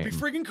Thrones game. That would be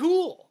friggin'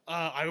 cool.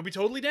 I would be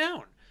totally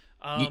down.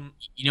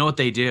 You know what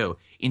they do?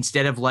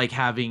 Instead of like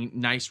having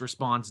nice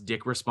response,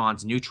 dick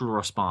response, neutral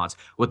response,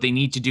 what they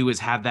need to do is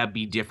have that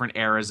be different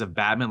eras of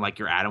Batman, like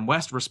your Adam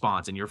West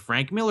response and your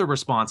Frank Miller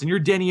response and your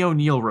Denny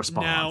O'Neil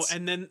response. Now,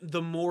 and then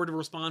the more the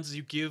responses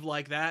you give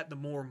like that, the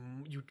more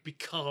you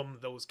become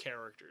those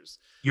characters.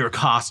 Your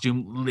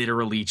costume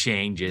literally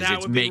changes.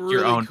 It's make really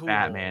your own cool.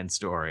 Batman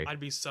story.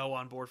 I'd be so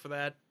on board for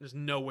that. There's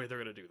no way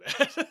they're going to do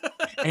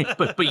that.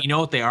 but you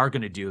know what they are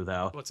going to do,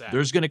 though? What's that?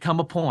 There's going to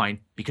come a point,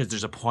 because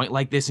there's a point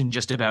like this in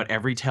just about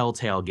every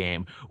Telltale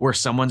game, where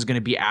someone's going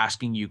to be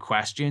asking you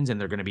questions,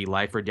 and they're going to be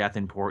life or death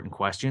important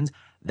questions.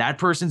 That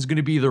person's going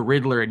to be the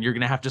Riddler, and you're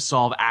going to have to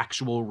solve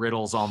actual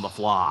riddles on the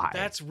fly.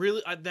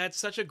 That's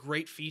such a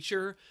great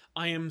feature.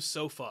 I am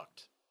so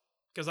fucked,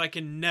 because I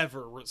can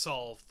never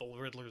solve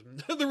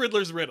the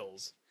Riddler's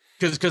riddles.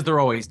 Because they're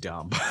always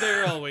dumb.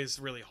 They're always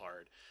really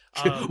hard.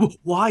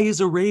 Why is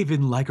a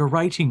raven like a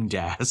writing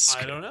desk?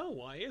 I don't know.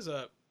 Why is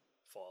a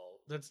fall?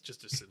 That's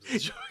just a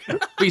Simpsons joke.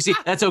 But you see,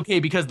 that's okay,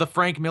 because the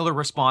Frank Miller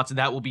response, and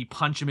that will be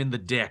punch him in the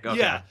dick. Okay.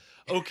 Yeah.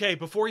 Okay,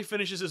 before he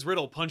finishes his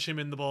riddle, punch him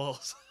in the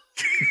balls.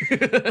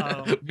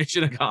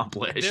 Mission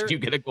accomplished. You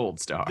get a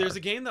gold star. There's a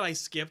game that I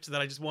skipped that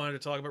I just wanted to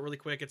talk about really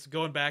quick. It's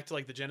going back to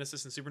like the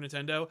Genesis and Super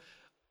Nintendo.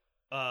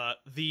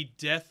 The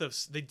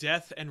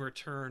death and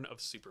return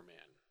of Superman.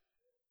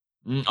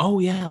 Oh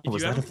yeah,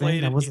 was that a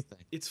thing? That was a thing.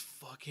 It's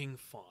fucking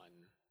fun,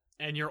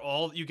 and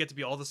you get to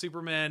be all the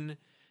Supermen,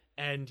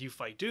 and you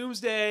fight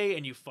Doomsday,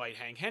 and you fight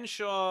Hank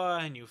Henshaw,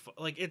 and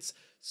like it's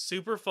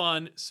super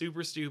fun,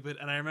 super stupid.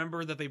 And I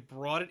remember that they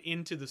brought it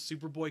into the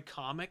Superboy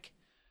comic,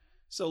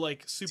 so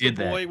like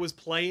Superboy was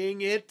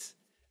playing it,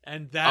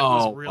 and that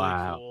was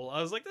really cool.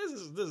 I was like, this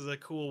is a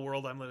cool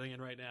world I'm living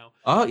in right now.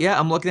 Oh yeah,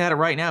 I'm looking at it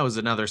right now. It was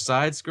another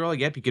side scroll.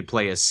 Yep, you could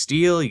play as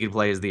Steel. You could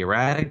play as the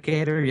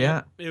Eradicator.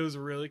 Yeah, it was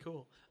really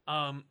cool.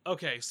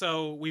 Okay,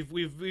 so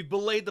we've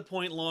belayed the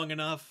point long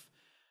enough.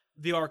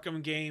 The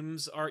Arkham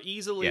games are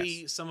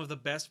easily some of the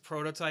best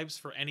prototypes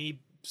for any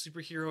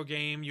superhero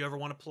game you ever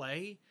want to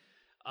play.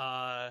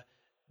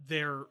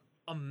 They're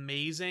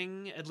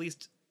amazing. At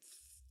least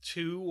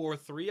 2 or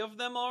 3 of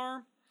them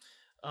are.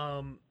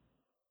 But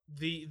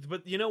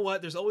you know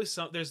what? There's always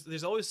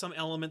some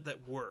element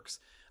that works.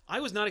 I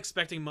was not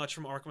expecting much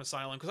from Arkham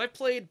Asylum because I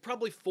played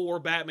probably 4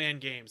 Batman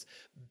games.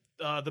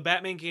 The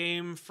Batman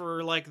game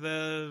for like for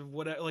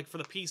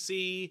the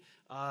PC.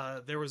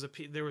 There was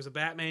a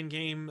Batman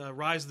game,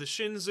 Rise of the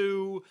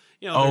Shinzu.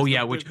 You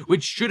know,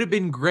 which should have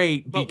been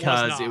great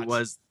because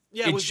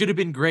it should have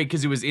been great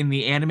because it was in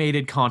the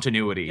animated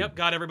continuity. Yep,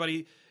 got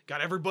everybody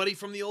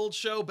from the old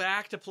show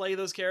back to play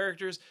those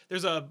characters.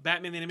 There's a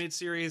Batman the Animated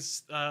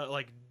Series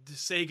like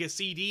Sega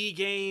CD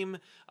game.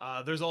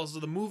 There's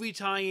also the movie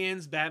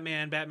tie-ins,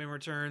 Batman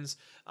Returns,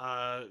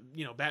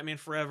 Batman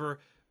Forever,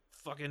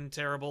 fucking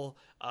terrible.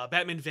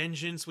 Batman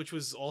Vengeance, which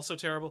was also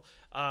terrible.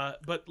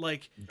 But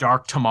like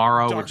Dark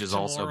Tomorrow, which is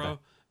also bad.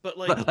 But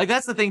like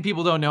that's the thing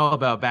people don't know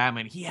about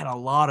Batman. He had a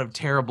lot of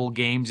terrible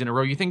games in a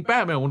row. You think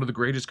Batman, one of the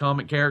greatest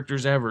comic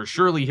characters ever,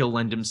 surely he'll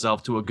lend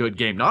himself to a good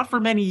game. Not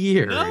for many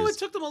years. No, it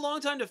took them a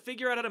long time to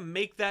figure out how to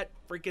make that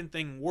freaking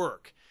thing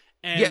work.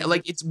 And yeah,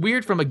 like it's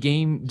weird from a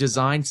game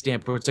design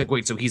standpoint. It's like,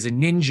 wait, so he's a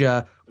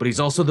ninja, but he's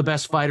also the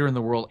best fighter in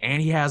the world,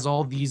 and he has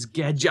all these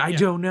gadgets. I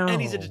don't know.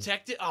 And he's a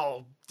detective.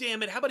 Oh,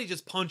 damn it. How about he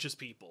just punches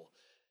people?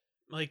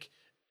 Like,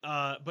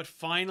 but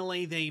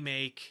finally they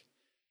make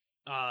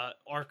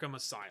Arkham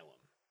Asylum.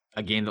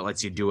 A game that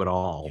lets you do it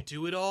all. You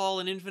do it all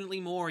and infinitely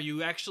more.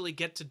 You actually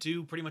get to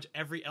do pretty much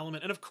every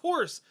element. And of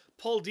course,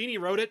 Paul Dini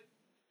wrote it.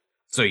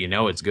 So you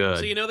know it's good.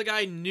 So you know the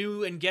guy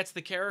knew and gets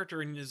the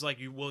character and is like,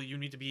 you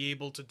need to be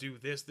able to do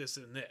this, this,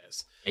 and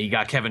this. And you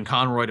got Kevin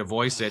Conroy to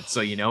voice it,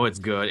 so you know it's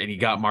good. And you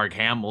got Mark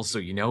Hamill, so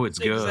you know it's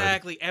good.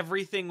 Exactly.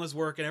 Everything was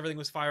working. Everything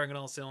was firing on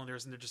all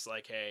cylinders. And they're just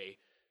like, hey,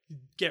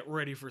 get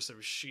ready for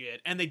some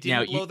shit. And they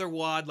didn't blow their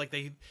wad. Like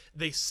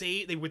they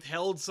say they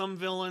withheld some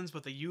villains,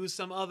 but they used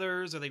some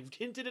others, or they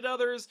hinted at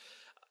others.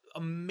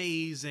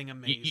 Amazing.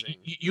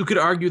 You could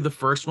argue the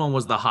first one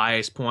was the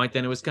highest point,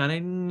 then it was kind of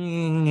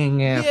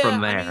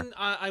from there.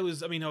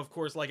 I mean, of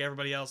course, like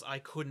everybody else, I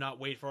could not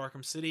wait for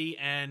Arkham City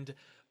and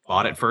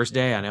bought it first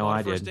day. I know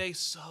I did. First day,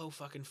 so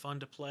fucking fun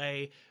to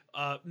play.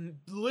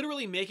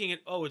 Literally making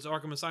it, it's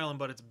Arkham Asylum,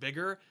 but it's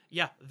bigger.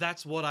 Yeah,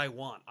 that's what I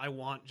want. I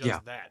want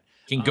just that.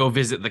 You can go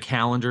visit the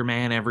Calendar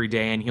Man every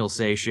day, and he'll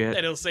say shit.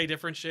 And he'll say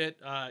different shit.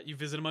 You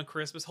visit him on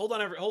Christmas. Hold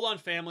on,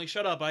 family.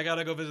 Shut up. I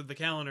gotta go visit the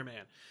Calendar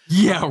Man.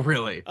 Yeah,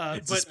 really.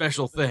 It's a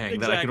special thing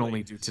that I can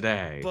only do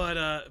today. But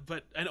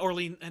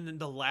Arlene, and then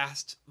the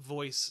last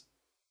voice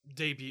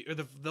debut, or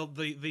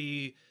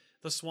the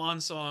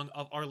swan song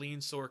of Arlene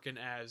Sorkin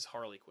as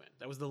Harley Quinn.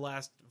 That was the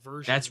last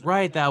version. That's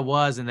right, that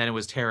was, and then it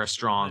was Tara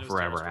Strong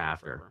forever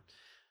after.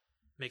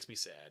 Makes me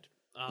sad.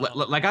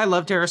 Like, I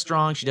love Tara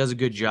Strong. She does a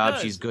good job.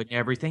 She's good in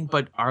everything.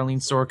 But Arlene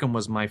Sorkin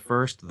was my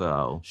first,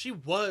 though. She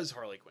was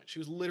Harley Quinn. She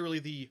was literally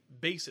the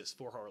basis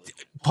for Harley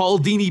Quinn. Paul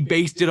Dini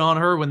based it on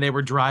her when they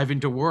were driving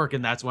to work,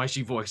 and that's why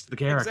she voiced the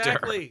character.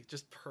 Exactly.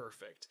 Just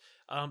perfect.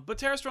 But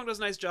Tara Strong does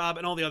a nice job,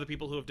 and all the other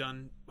people who have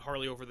done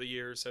Harley over the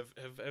years have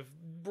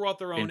brought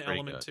their own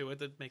element to it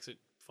that makes it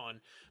fun.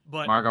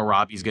 But Margot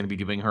Robbie's going to be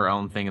doing her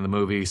own thing in the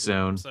movie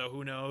soon. So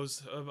who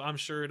knows? I'm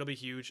sure it'll be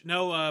huge.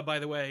 No, by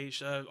the way,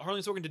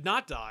 Harley Sorkin did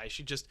not die.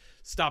 She just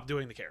stopped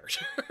doing the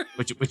character.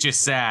 which is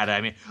sad.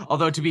 I mean,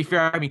 although to be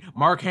fair, I mean,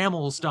 Mark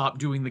Hamill stopped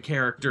doing the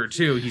character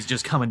too. He's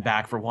just coming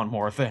back for one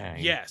more thing.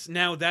 Yes.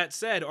 Now that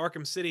said,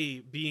 Arkham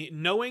City,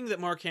 knowing that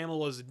Mark Hamill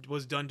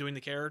was done doing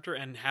the character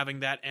and having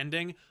that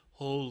ending,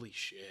 holy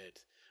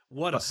shit.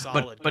 What a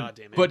solid goddamn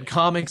ending. But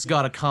comics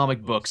got a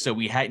comic book, so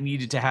we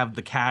needed to have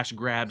the cash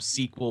grab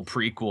sequel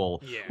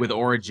prequel with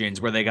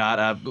Origins, where they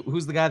got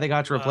who's the guy they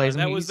got to replace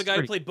him? That was the guy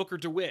who played Booker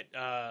DeWitt.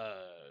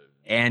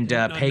 And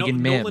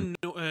Pagan Min.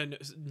 Nolan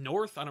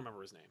North? I don't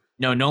remember his name.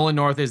 No, Nolan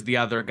North is the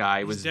other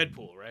guy. He's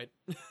Deadpool, right?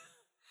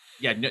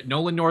 Yeah,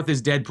 Nolan North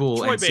is Deadpool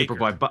Troy and Baker.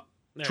 Superboy. But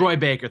Troy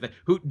Baker,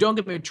 who don't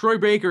get me, Troy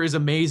Baker is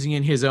amazing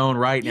in his own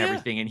right and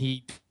everything, and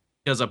he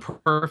does a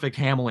perfect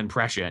Hamill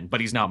impression,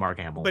 but he's not Mark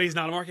Hamill. But he's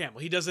not Mark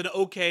Hamill. He does an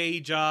okay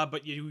job,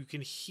 but you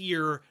can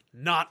hear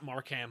not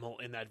Mark Hamill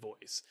in that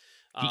voice.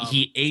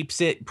 He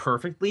apes it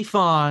perfectly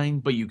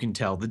fine, but you can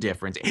tell the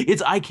difference.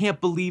 I can't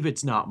believe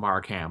it's not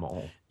Mark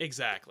Hamill.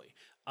 Exactly.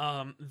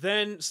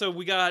 So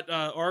we got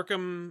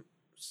Arkham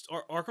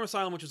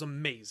Asylum, which was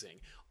amazing.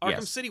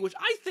 Arkham City, which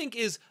I think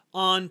is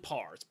on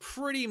par. It's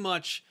pretty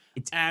much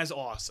as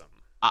awesome.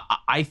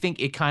 I think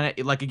it kind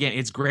of like, again,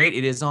 it's great.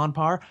 It is on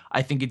par.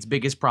 I think its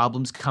biggest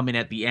problems come in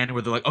at the end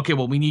where they're like, okay,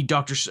 well, we need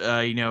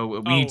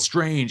we need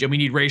Strange and we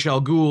need Ra's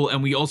al Ghul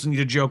and we also need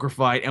a Joker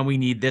fight and we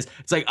need this.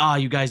 It's like,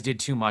 you guys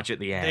did too much at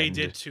the end. They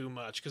did too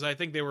much because I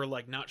think they were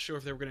like not sure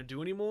if they were going to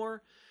do any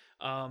more.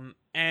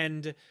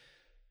 And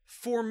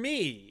for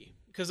me,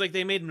 because like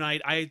they made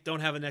Knight, I don't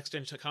have a next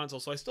gen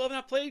console, so I still have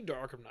not played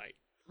Arkham Knight.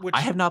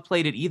 I have not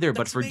played it either,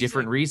 but for amazing.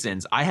 different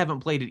reasons. I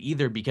haven't played it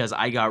either because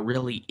I got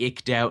really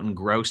icked out and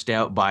grossed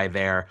out by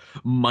their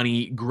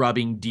money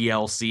grubbing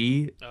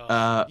DLC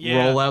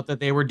rollout that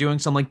they were doing.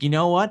 So I'm like, you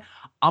know what?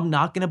 I'm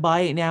not going to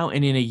buy it now.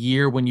 And in a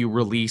year, when you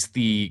release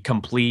the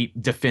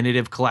complete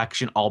definitive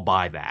collection, I'll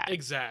buy that.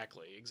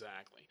 Exactly.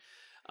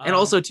 And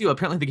also, too,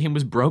 apparently the game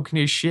was broken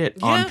as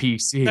shit on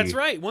PC. That's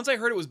right. Once I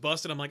heard it was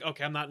busted, I'm like,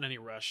 okay, I'm not in any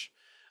rush.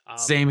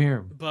 Same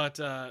here. But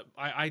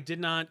I did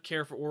not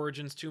care for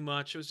Origins too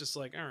much. It was just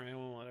like, all right,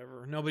 well,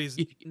 whatever.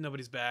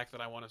 Nobody's back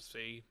that I want to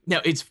see. Now,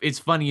 it's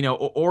funny,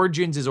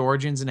 Origins is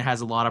Origins and it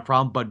has a lot of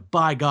problems, but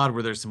by God,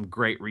 were there some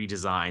great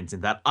redesigns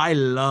in that. I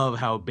love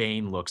how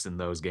Bane looks in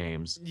those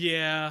games.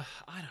 Yeah,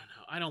 I don't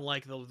know. I don't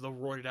like the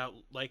roided out,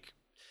 like,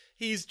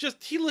 he's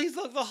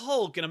like the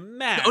Hulk in a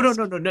mask. Oh,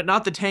 no,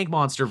 not the tank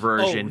monster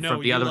version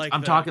from the other. Like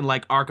I'm talking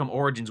like Arkham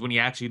Origins when he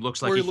actually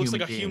looks like a human being. Where he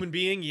looks like a human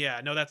being? Yeah,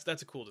 no,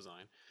 that's a cool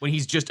design. When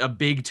he's just a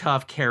big,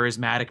 tough,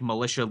 charismatic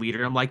militia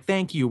leader. I'm like,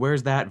 thank you.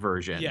 Where's that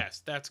version?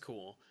 Yes, that's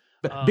cool.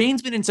 But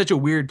Bane's been in such a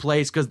weird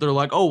place because they're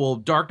like, oh, well,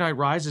 Dark Knight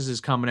Rises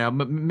is coming out.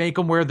 Make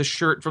him wear the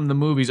shirt from the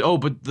movies. Oh,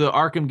 but the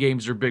Arkham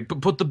games are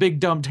big. Put the big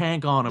dumb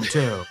tank on him,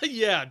 too.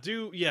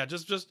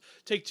 Just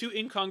take two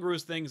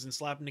incongruous things and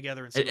slap them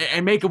together.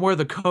 And make him wear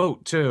the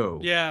coat, too.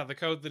 Yeah, the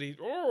coat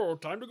that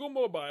time to go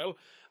mobile.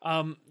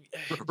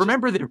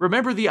 Remember the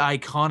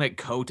iconic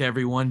coat,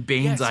 everyone.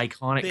 Bane's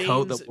iconic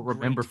coat that we'll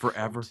remember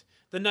forever.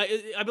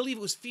 I believe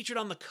it was featured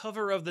on the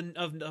cover of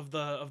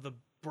the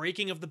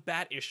breaking of the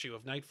Bat issue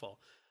of Nightfall.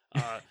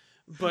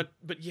 But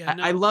yeah,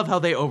 no. I love how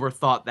they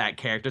overthought that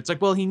character. It's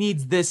like, well, he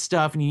needs this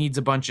stuff and he needs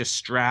a bunch of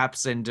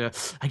straps and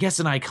I guess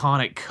an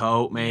iconic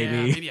coat, maybe.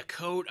 Yeah, maybe a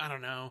coat. I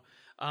don't know.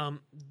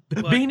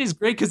 Bane is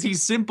great because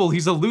he's simple.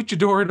 He's a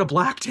luchador in a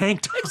black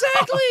tank top.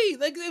 Exactly.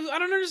 Like, I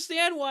don't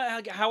understand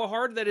how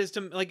hard that is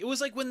to, like, it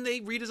was like when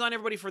they redesigned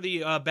everybody for the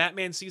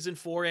Batman season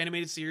 4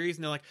 animated series,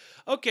 and they're like,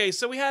 okay,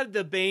 so we had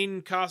the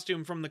Bane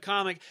costume from the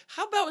comic.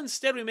 How about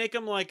instead we make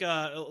him like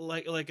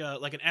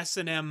an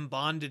S&M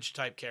bondage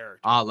type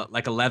character?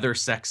 Like a leather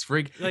sex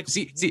freak. Like,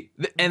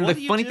 and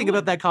the funny thing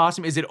about that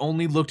costume is it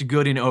only looked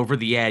good in Over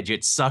the Edge.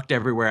 It sucked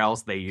everywhere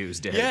else they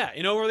used it. Yeah,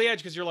 in Over the Edge,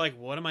 because you're like,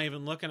 what am I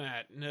even looking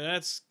at? No,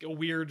 that's a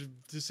weird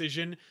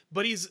decision,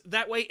 but he's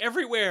that way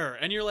everywhere,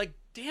 and you're like,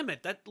 damn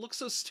it, that looks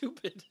so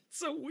stupid. It's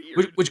so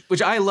weird.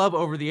 Which I love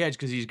Over the Edge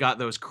because he's got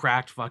those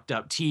cracked, fucked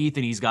up teeth,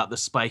 and he's got the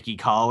spiky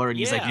collar, and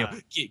he's like,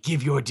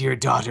 give your dear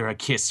daughter a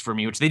kiss for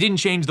me. Which they didn't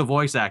change the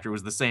voice actor; it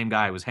was the same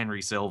guy. It was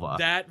Henry Silva.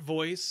 That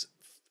voice,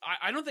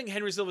 I don't think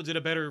Henry Silva did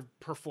a better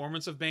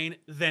performance of Bane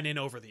than in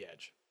Over the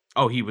Edge.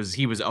 Oh, he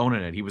was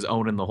owning it. He was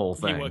owning the whole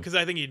thing. Because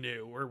I think he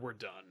knew we're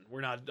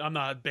done. I'm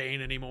not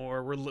Bane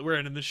anymore. We're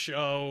ending the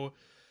show.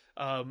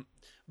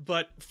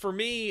 But for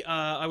me,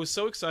 I was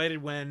so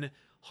excited when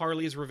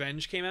Harley's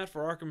Revenge came out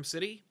for Arkham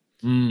City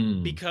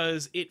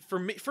because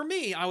for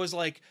me, I was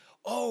like,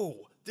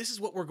 oh, this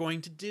is what we're going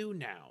to do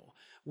now,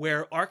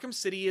 where Arkham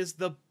City is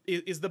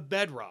the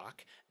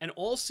bedrock, and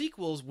all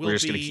sequels will be. We're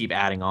just going to keep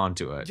adding on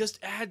to it. Just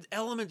add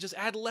elements, just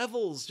add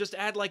levels, just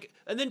add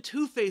and then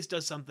Two-Face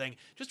does something.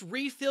 Just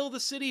refill the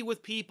city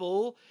with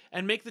people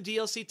and make the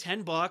DLC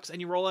 $10,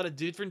 and you roll out a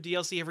different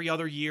DLC every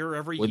other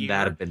year, Wouldn't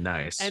that have been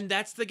nice? And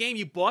that's the game.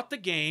 You bought the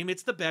game,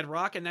 it's the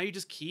bedrock, and now you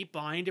just keep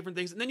buying different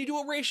things. And then you do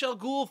a Ra's al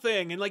Ghul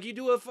thing, and like you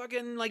do a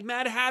fucking like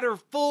Mad Hatter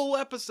full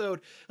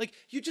episode. Like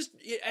you just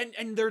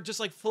and they're just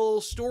like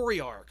full story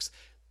arcs.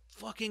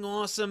 Fucking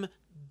awesome.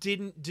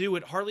 Didn't do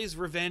it. Harley's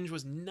Revenge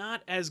was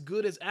not as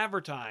good as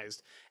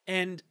advertised,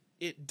 and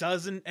it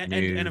doesn't.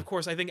 And of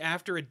course, I think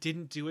after it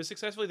didn't do as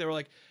successfully, they were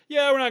like,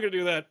 "Yeah, we're not gonna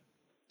do that.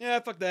 Yeah,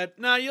 fuck that.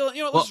 Nah, you know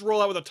what? Let's just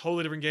roll out with a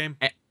totally different game."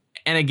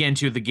 And again,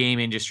 too, the game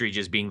industry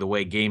just being the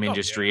way game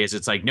industry is,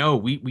 it's like, no,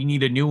 we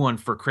need a new one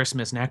for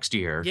Christmas next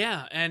year.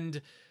 Yeah,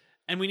 and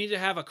we need to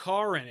have a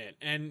car in it,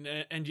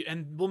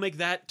 and we'll make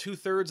that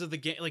 2/3 of the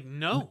game. Like,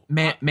 no,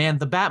 man,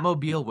 the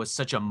Batmobile was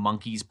such a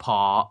monkey's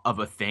paw of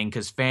a thing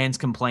because fans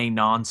complain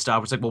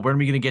nonstop. It's like, well, when are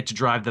we gonna get to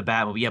drive the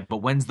Batmobile? Yeah, but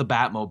when's the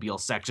Batmobile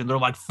section? They're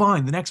like,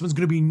 fine, the next one's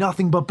gonna be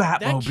nothing but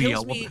Batmobile. That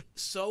kills me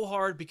so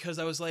hard because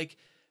I was like,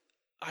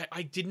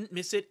 I didn't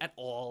miss it at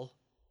all.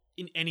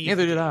 In any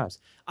Neither did I.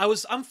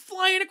 I'm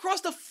flying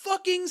across the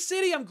fucking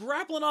city. I'm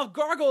grappling off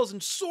gargoyles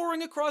and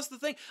soaring across the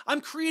thing. I'm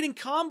creating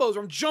combos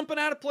where I'm jumping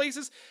out of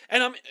places,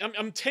 and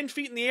I'm 10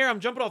 feet in the air. I'm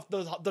jumping off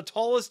the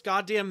tallest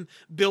goddamn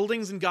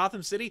buildings in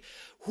Gotham City.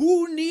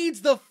 Who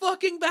needs the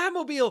fucking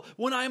Batmobile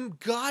when I'm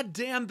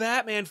goddamn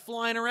Batman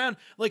flying around?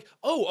 Like,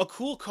 oh, a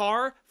cool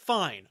car?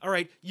 Fine. All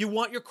right. You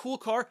want your cool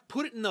car?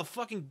 Put it in the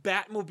fucking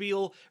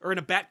Batmobile or in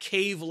a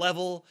Batcave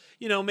level.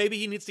 You know, maybe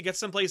he needs to get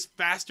someplace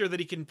faster that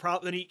he can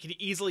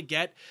easily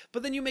get.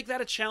 But then you make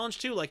that a challenge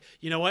too. Like,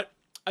 you know what?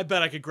 I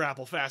bet I could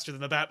grapple faster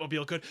than the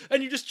Batmobile could.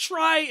 And you just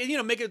try, you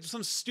know, make it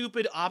some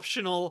stupid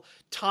optional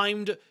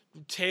timed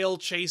tail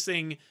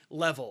chasing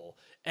level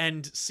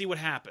and see what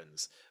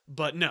happens.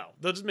 But no,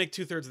 they'll just make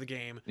 2/3 of the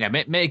game. Yeah,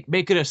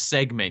 make it a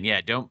segment.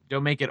 Yeah, don't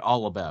make it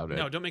all about it.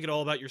 No, don't make it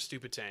all about your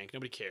stupid tank.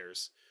 Nobody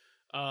cares.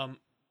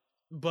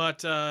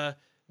 But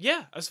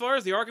yeah, as far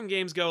as the Arkham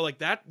games go, like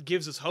that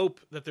gives us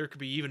hope that there could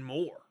be even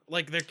more.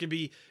 Like there could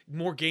be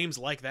more games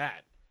like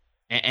that.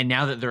 And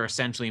now that they're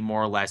essentially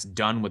more or less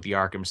done with the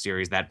Arkham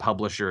series, that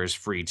publisher is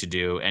free to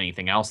do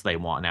anything else they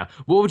want now.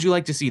 What would you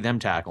like to see them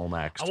tackle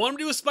next? I want them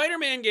to do a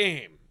Spider-Man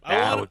game.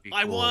 That would be cool.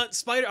 I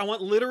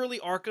want literally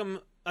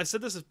Arkham. I've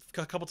said this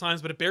a couple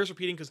times, but it bears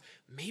repeating because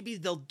maybe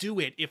they'll do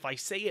it if I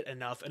say it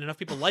enough and enough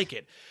people like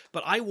it.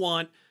 But I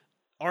want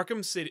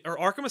Arkham City or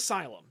Arkham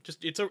Asylum.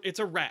 Just it's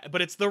a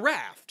but it's the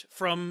Raft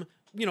from,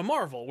 you know,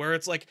 Marvel, where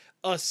it's like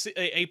a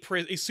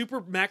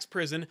super max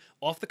prison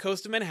off the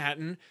coast of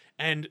Manhattan,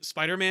 and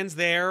Spider-Man's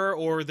there,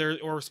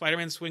 or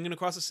Spider-Man's swinging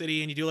across the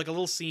city, and you do like a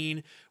little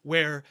scene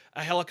where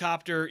a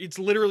helicopter. It's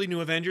literally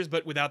New Avengers,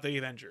 but without the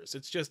Avengers.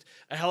 It's just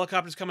a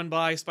helicopter's coming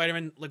by.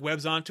 Spider-Man like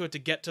webs onto it to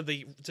get to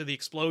the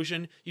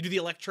explosion. You do the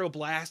electro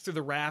blast through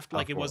the raft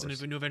like it was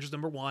in New Avengers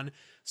 #1.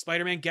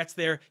 Spider-Man gets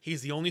there.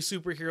 He's the only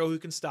superhero who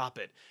can stop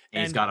it.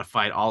 And he's got to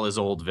fight all his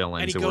old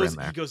villains who were in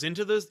there. He goes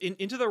into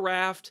the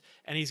raft,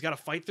 and he's got to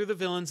fight through the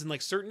villains, and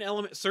like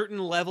certain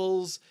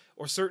levels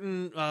or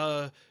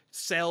certain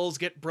cells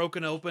get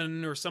broken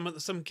open, or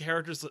some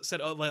characters set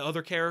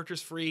other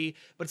characters free.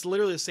 But it's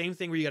literally the same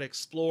thing where you got to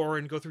explore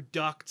and go through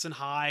ducts and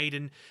hide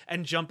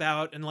and jump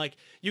out, and like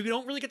you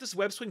don't really get this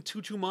web swing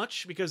too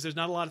much because there's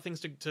not a lot of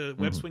things to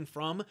web swing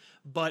from.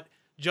 But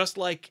just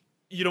like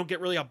you don't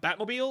get really a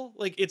Batmobile,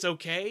 like it's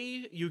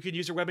okay. You can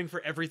use your webbing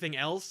for everything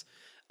else.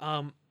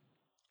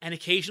 And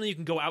occasionally you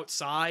can go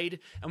outside,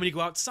 and when you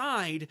go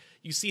outside,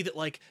 you see that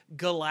like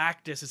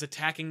Galactus is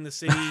attacking the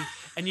city,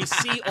 and you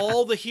see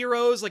all the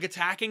heroes like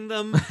attacking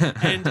them.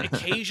 And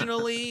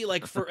occasionally,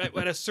 like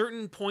at a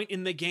certain point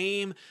in the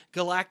game,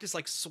 Galactus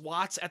like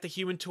swats at the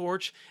Human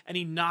Torch, and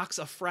he knocks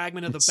a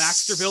fragment of the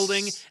Baxter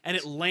Building, and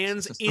it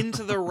lands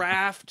into the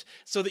raft,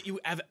 so that you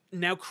have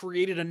now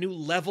created a new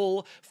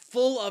level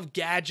full of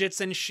gadgets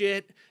and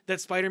shit that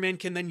Spider-Man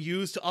can then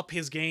use to up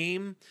his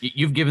game.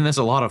 You've given this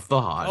a lot of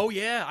thought. Oh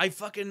yeah, I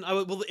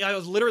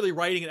was literally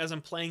writing it as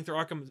I'm playing through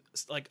Arkham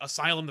like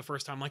Asylum the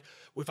first time. Like,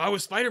 if I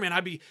was Spider-Man,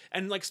 I'd be,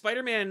 and like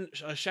Spider-Man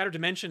Shattered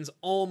Dimensions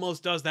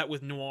almost does that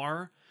with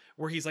Noir,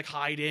 where he's like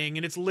hiding,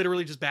 and it's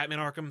literally just Batman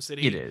Arkham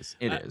City. It is.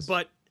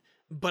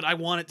 But I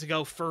want it to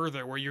go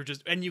further, where you're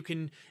just, and you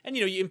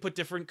input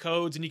different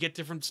codes and you get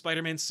different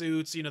Spider-Man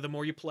suits, you know, the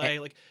more you play.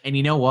 And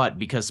you know what?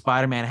 Because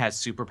Spider-Man has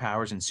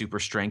superpowers and super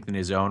strength in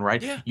his own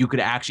right, you could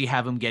actually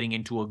have him getting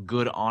into a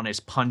good,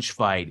 honest punch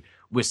fight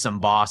with some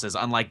bosses,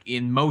 unlike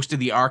in most of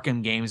the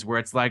Arkham games where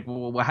it's like,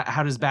 well,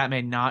 how does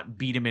Batman not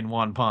beat him in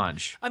one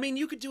punch? I mean,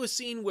 you could do a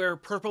scene where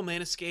Purple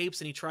Man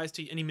escapes and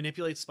he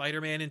manipulates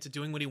Spider-Man into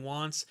doing what he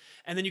wants,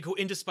 and then you go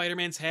into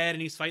Spider-Man's head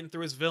and he's fighting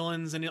through his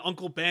villains, and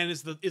Uncle Ben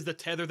is the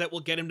tether that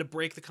will get him to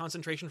break the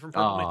concentration from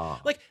Purple Man.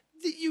 Like,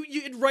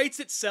 it writes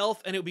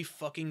itself, and it would be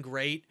fucking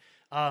great.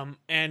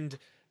 And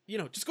you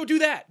know, just go do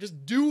that.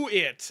 Just do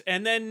it,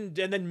 and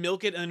then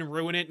milk it and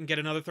ruin it and get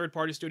another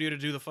third-party studio to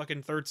do the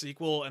fucking third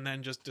sequel and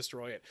then just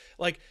destroy it.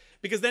 Like,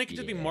 because then it could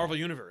just be Marvel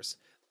Universe.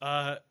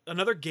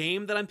 Another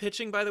game that I'm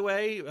pitching, by the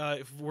way,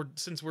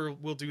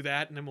 we'll do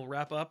that and then we'll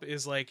wrap up,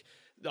 is like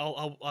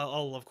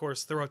I'll of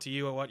course throw it to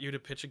you. I want you to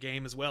pitch a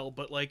game as well,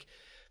 but like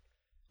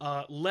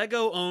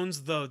Lego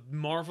owns the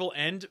Marvel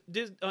and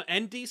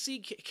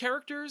DC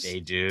characters.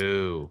 They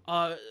do.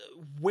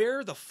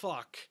 Where the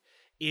fuck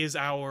is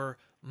our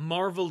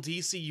Marvel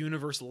DC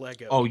Universe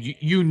Lego? Oh,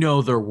 you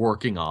know they're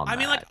working on that. I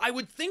mean, like, I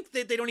would think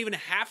that they don't even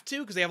have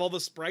to, because they have all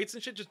the sprites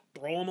and shit. Just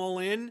throw them all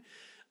in.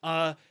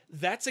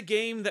 That's a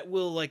game that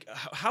will, like,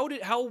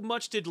 how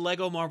much did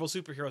Lego Marvel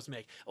superheroes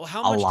make? Well,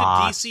 how much did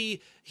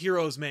DC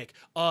heroes make?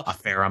 A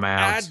fair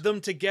amount. Add them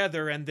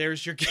together, and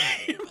there's your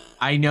game.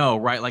 I know,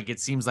 right? Like,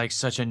 it seems like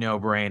such a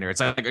no-brainer. It's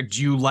like,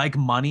 do you like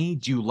money?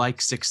 Do you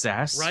like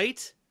success?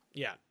 Right?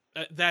 Yeah.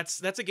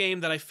 That's a game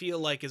that I feel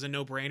like is a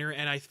no-brainer,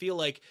 and I feel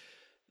like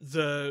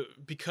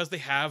because they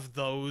have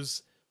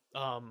those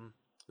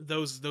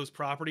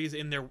properties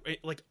in their,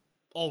 like,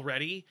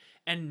 already,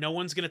 and no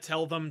one's gonna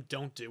tell them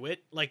don't do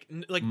it,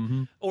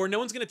 or no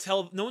one's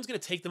gonna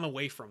take them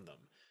away from them.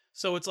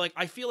 So it's like,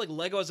 I feel like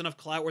Lego has enough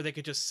clout where they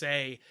could just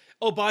say,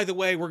 oh, by the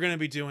way, we're gonna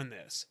be doing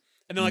this,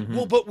 and they're like,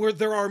 well, but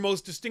they're our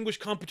most distinguished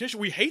competition,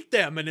 we hate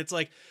them. And it's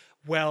like,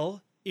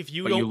 well, if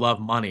you love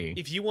money,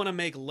 if you want to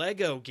make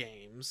Lego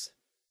games,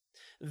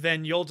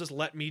 then you'll just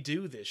let me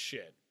do this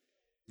shit.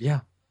 Yeah.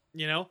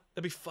 You know,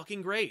 that'd be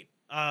fucking great.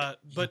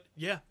 But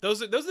yeah,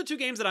 those are the two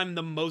games that I'm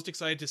the most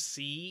excited to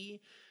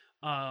see.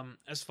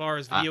 As far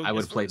as video, I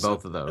would play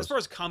both of those. As far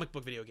as comic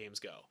book video games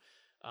go,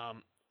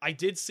 I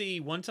did see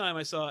one time,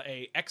 I saw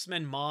a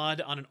X-Men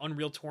mod on an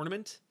Unreal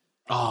Tournament.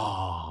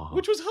 Oh,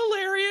 which was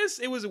hilarious.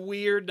 It was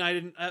weird,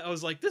 and I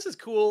was like, this is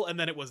cool, and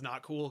then it was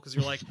not cool because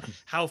you're like,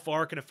 how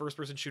far can a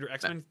first-person shooter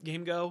X-Men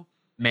game go?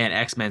 man,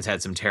 X-Men's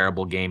had some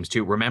terrible games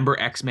too. Remember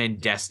X-Men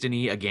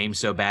Destiny, a game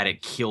so bad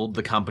it killed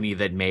the company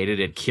that made it.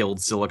 It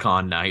killed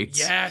Silicon Knights.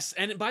 Yes,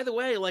 and by the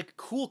way, like,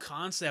 cool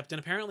concept, and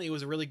apparently it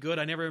was really good.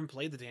 I never even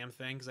played the damn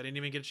thing because I didn't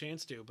even get a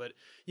chance to. But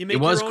you make It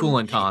was your own, cool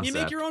in You concept.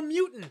 make your own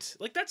mutant.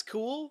 Like, that's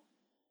cool.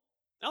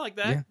 I like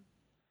that. Yeah.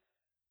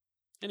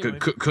 Anyway,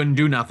 Couldn't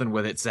do nothing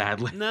with it,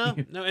 sadly. no,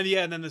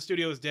 and then the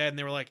studio was dead, and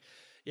they were like,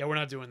 yeah, we're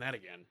not doing that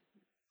again.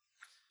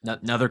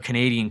 Another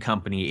Canadian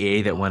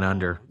company, that went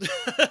under.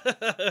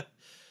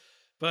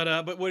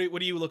 But what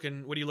are you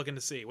looking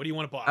to see? What do you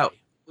want to buy? Oh,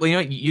 well, you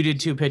know, you did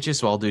 2 pitches,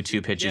 so I'll do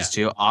 2 pitches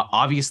too.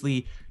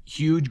 Obviously,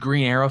 huge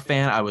Green Arrow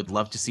fan. I would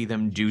love to see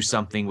them do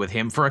something with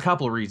him for a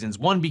couple of reasons.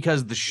 One,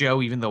 because the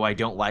show, even though I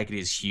don't like it,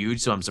 is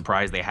huge, so I'm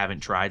surprised they haven't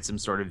tried some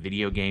sort of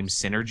video game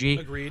synergy.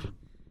 Agreed.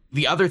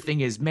 The other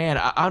thing is, man,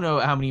 I don't know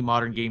how many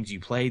modern games you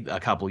played a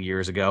couple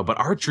years ago, but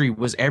archery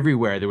was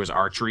everywhere. There was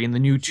archery in the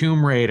new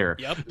Tomb Raider.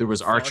 Yep. There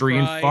was Far archery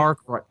Cry. in Far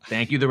Cry.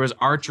 Thank you. There was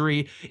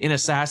archery in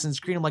Assassin's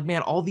Creed. I'm like,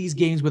 man, all these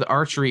games with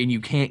archery, and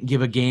you can't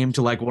give a game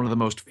to like one of the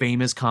most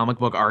famous comic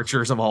book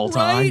archers of all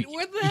time. Right?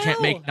 What the You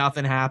can't make hell?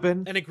 nothing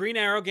happen. And a Green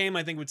Arrow game,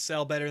 I think, would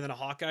sell better than a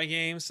Hawkeye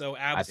game. So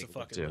think it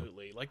would, too.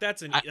 absolutely, like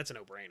that's a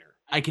no-brainer.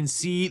 I can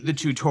see the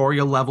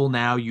tutorial level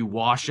now. You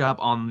wash up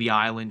on the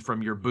island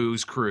from your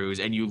booze cruise,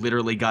 and you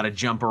literally got to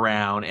jump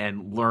around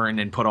and learn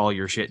and put all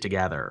your shit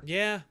together.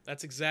 Yeah,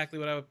 that's exactly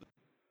what I would.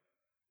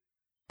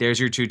 There's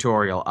your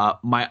tutorial.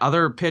 My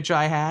other pitch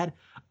I had,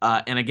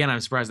 and again, I'm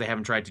surprised they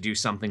haven't tried to do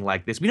something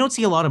like this. We don't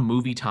see a lot of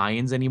movie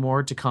tie-ins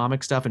anymore to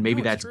comic stuff, and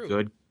maybe No, it's that's true.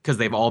 good because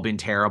they've all been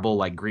terrible,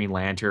 like Green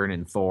Lantern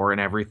and Thor and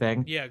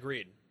everything. Yeah,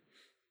 agreed.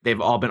 They've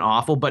all been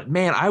awful. But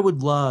man, I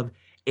would love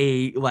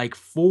a like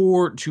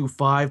 4 to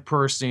 5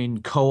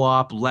 person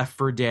co-op Left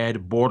 4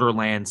 Dead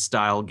Borderlands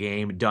style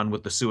game done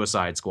with the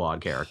Suicide Squad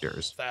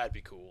characters, That'd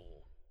be cool.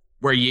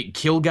 where you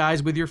kill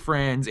guys with your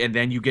friends and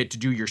then you get to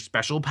do your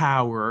special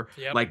power.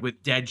 Yep. Like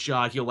with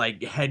Deadshot, you'll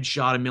like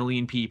headshot a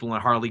million people,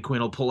 and Harley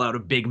Quinn will pull out a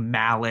big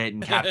mallet,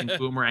 and Captain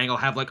Boomerang will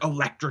have like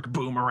electric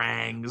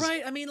boomerangs.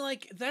 Right. I mean,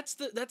 like that's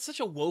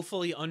such a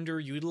woefully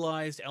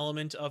underutilized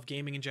element of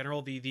gaming in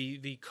general.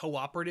 The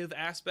cooperative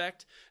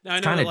aspect. Now I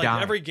know kinda that, like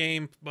dying. every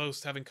game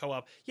boasts having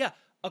co-op. Yeah,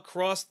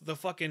 across the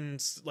fucking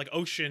like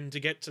ocean to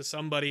get to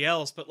somebody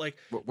else. But like,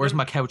 Where's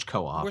my couch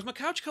co-op? where's my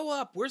couch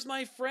co-op? Where's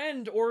my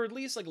friend? Or at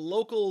least like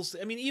locals.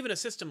 I mean, even a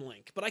system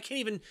link. But I can't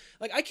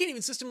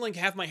even system link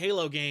half my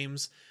Halo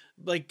games.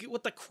 Like,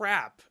 what the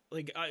crap?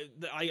 Like,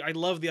 I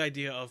love the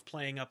idea of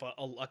playing up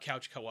a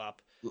couch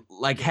co-op.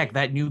 Like, heck,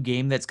 that new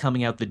game that's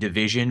coming out, The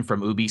Division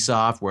from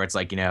Ubisoft, where it's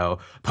like, you know,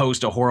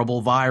 post a horrible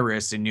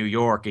virus in New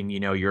York, and, you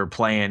know, you're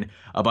playing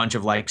a bunch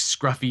of like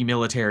scruffy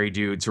military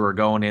dudes who are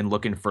going in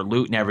looking for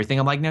loot and everything.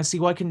 I'm like, now see,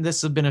 why couldn't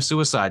this have been a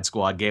Suicide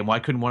Squad game? Why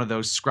couldn't one of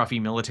those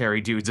scruffy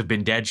military dudes have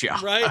been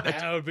Deadshot? Right?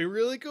 That would be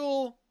really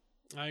could.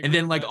 And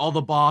then like all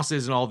the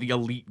bosses and all the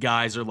elite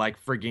guys are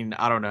like friggin',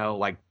 I don't know,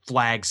 like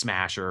Flag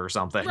Smasher or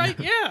something. Right?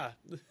 Yeah.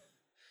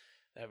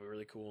 That'd be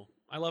really cool.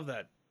 I love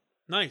that.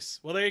 Nice.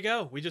 Well, there you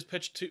go. We just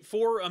pitched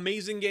 4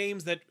 amazing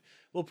games that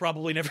we'll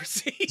probably never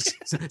see.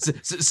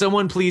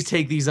 Someone please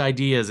take these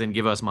ideas and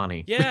give us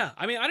money. Yeah.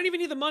 I mean, I don't even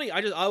need the money.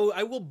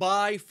 I will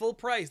buy full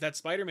price that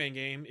Spider-Man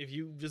game if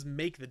you just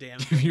make the damn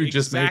thing You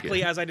just make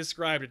exactly it. as I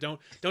described it.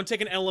 Don't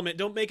take an element.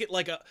 Don't make it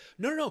like a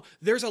no.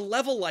 There's a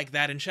level like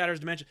that in Shatter's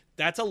Dimension.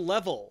 That's a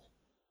level.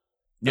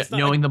 That's not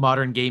Knowing the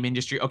modern game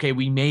industry, okay,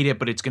 we made it,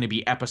 but it's going to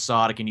be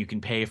episodic and you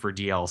can pay for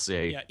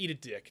DLC. Yeah, eat a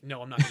dick.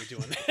 No, I'm not going to be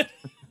doing that.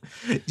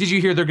 Did you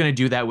hear they're going to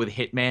do that with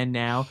Hitman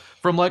now?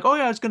 From like, oh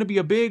yeah, it's going to be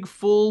a big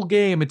full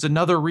game. It's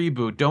another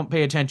reboot. Don't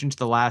pay attention to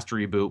the last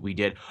reboot we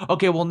did.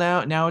 Okay, well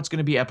now it's going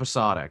to be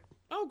episodic.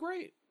 Oh,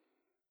 great.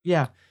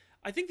 Yeah.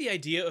 I think the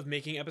idea of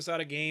making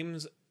episodic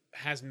games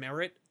has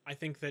merit. I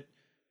think that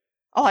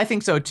Oh, I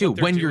think so too. What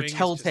they're When you're doing is just-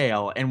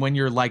 Telltale and when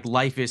you're like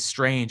Life is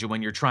Strange and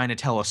when you're trying to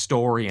tell a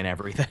story and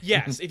everything.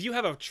 yes, if you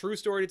have a true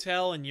story to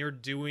tell and you're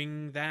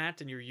doing that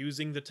and you're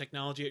using the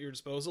technology at your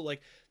disposal, like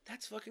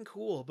that's fucking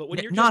cool. But when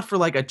you're Not just, for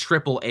like a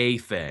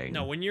AAA thing.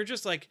 no, when you're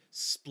just like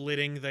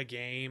splitting the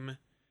game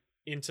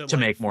into To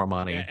like, make more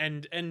money.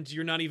 and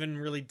you're not even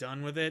really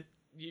done with it,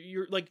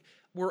 you're like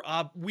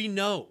we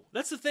know.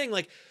 That's the thing.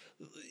 Like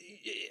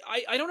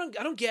I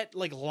don't get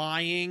like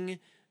lying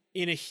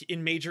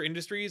in major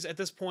industries at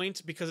this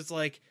point because it's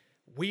like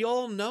we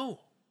all know.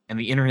 And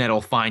the internet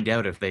will find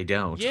out if they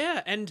don't.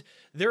 Yeah, and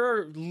there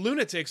are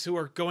lunatics who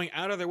are going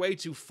out of their way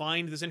to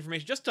find this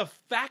information just to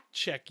fact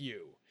check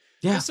you.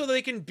 Yeah. Just so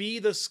they can be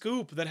the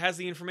scoop that has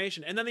the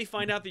information. And then they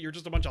find out that you're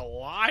just a bunch of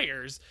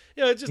liars.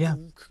 You know,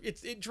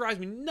 it drives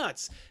me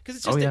nuts. Because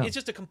it's just it's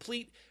just a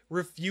complete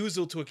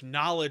refusal to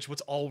acknowledge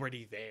what's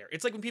already there.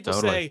 It's like when people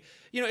say,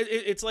 you know,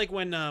 it's like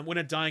when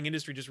a dying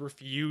industry just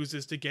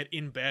refuses to get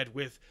in bed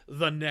with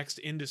the next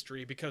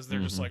industry because they're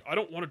just like, I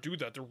don't want to do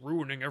that. They're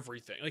ruining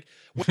everything. Like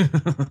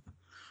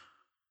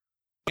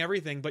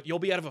everything, but you'll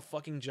be out of a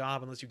fucking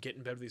job unless you get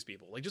in bed with these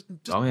people. Like, just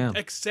Oh, yeah.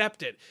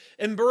 accept it.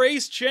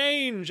 Embrace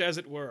change, as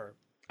it were.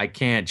 I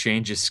can't.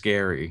 Change is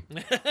scary.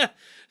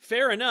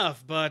 Fair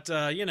enough, but,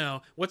 you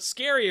know, what's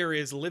scarier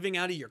is living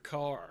out of your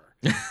car.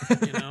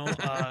 You know?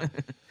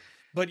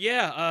 But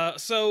yeah,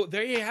 so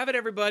there you have it,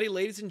 everybody.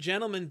 Ladies and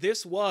gentlemen,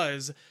 this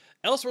was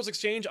Elseworlds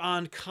Exchange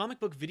on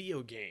comic book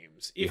video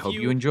games. We hope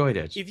you enjoyed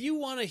it. If you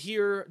want to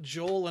hear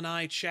Joel and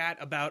I chat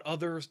about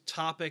other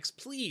topics,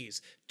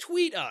 please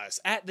tweet us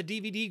at the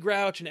DVD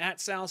Grouch and at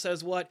Sal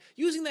Says What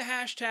using the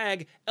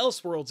hashtag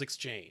Elseworlds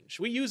Exchange.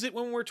 We use it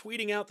when we're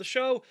tweeting out the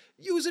show.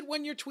 Use it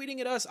when you're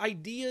tweeting at us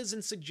ideas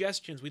and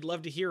suggestions. We'd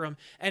love to hear them.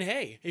 And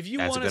hey, if you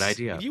want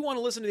to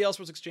listen to the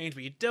Elseworlds Exchange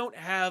but you don't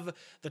have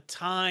the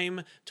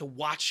time to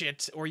watch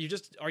it, or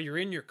you're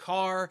in your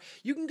car,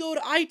 you can go to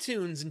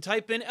iTunes and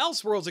type in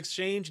Elseworlds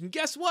Exchange, and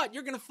guess what?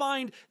 You're gonna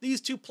find these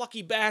two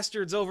plucky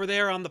bastards over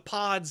there on the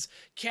pods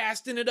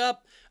casting it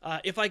up.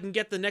 If I can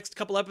get the next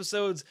couple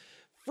episodes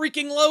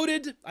freaking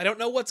loaded. I don't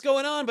know what's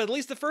going on, but at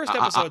least the first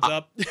episode's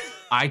up.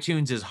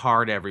 iTunes is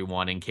hard,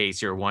 everyone, in case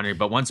you're wondering.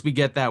 But once we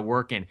get that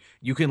working,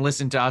 you can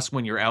listen to us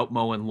when you're out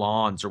mowing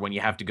lawns or when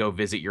you have to go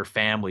visit your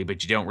family,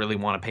 but you don't really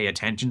want to pay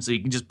attention. So you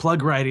can just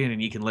plug right in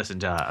and you can listen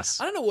to us.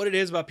 I don't know what it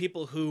is about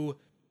people who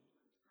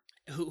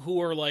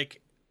are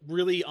like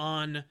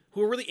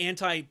who are really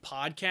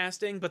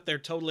anti-podcasting, but they're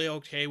totally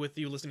okay with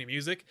you listening to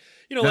music.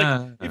 You know,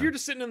 like if you're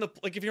just sitting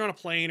if you're on a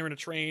plane or in a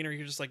train, or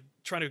you're just like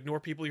trying to ignore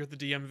people, you're at the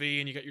DMV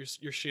and you got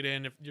your shit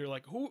in. If you're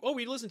like,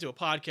 we listen to a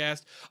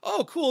podcast.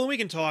 Oh, cool, and we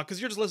can talk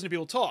because you're just listening to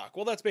people talk.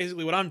 Well, that's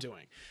basically what I'm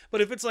doing.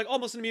 But if it's like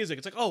almost in music,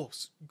 it's like, oh,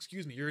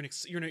 excuse me, you're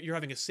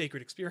having a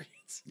sacred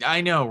experience. I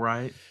know,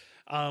 right?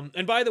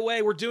 And by the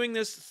way, we're doing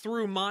this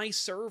through my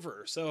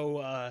server,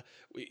 so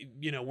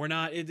we're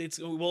not. It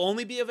will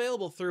only be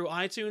available through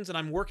iTunes, and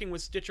I'm working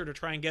with Stitcher to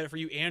try and get it for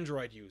you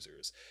Android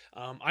users.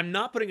 I'm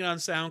not putting it on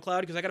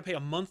SoundCloud because I got to pay a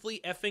monthly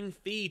effing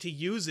fee to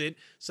use it.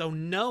 So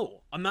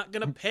no, I'm not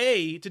gonna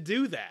pay to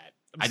do that.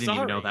 I didn't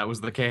even know that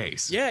was the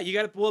case. Yeah, you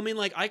got to. Well, I mean,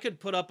 like I could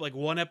put up like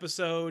one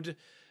episode,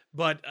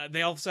 but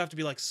they also have to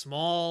be like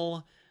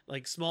small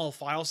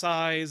file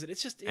size, and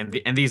it's just and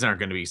these aren't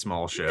going to be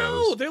small shows.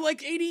 No, they're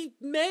like 80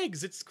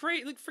 megs. It's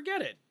great. Like,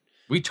 forget it.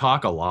 We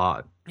talk a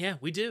lot. Yeah,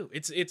 we do.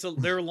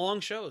 They're long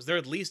shows. They're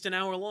at least an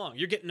hour long.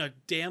 You're getting a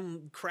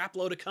damn crap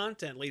load of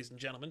content, ladies and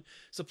gentlemen.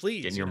 So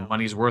please, getting your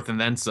money's worth and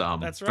then some.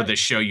 That's right. For the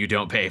show you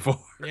don't pay for.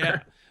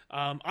 Yeah.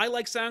 I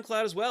like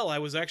SoundCloud as well. I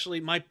was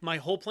actually my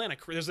whole plan.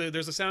 There's a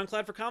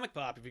SoundCloud for Comic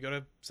Pop. If you go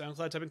to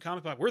SoundCloud, type in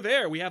Comic Pop, we're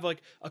there. We have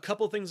like a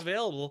couple things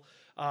available.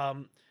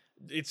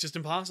 It's just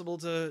impossible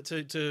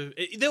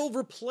they'll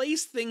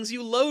replace things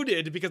you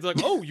loaded because they're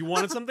like, oh, you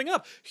wanted something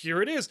up.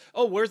 Here it is.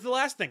 Oh, where's the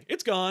last thing?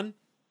 It's gone.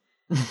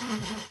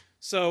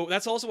 So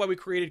that's also why we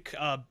created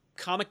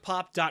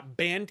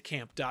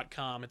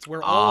comicpop.bandcamp.com. It's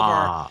where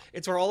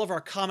all of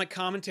our comic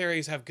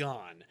commentaries have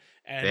gone.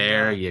 And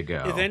there you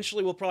go.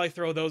 Eventually, we'll probably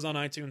throw those on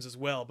iTunes as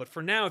well. But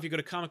for now, if you go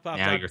to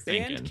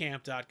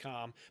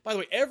comicpop.bandcamp.com, by the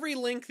way, every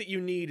link that you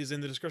need is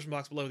in the description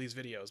box below these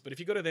videos. But if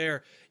you go to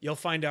there, you'll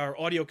find our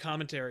audio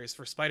commentaries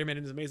for Spider-Man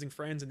and His Amazing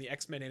Friends and the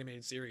X-Men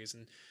animated series.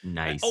 And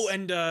nice.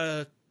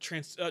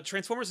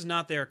 Transformers is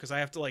not there because I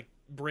have to like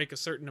break a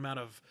certain amount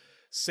of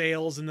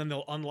sales, and then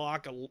they'll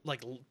unlock a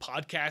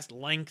podcast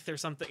length or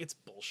something. It's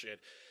bullshit.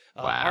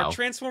 Wow. Our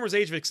Transformers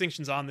Age of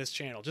Extinction's on this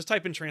channel. Just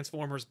type in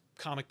Transformers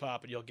Comic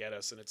Pop and you'll get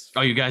us. And it's.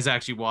 Oh, you guys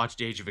actually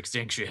watched Age of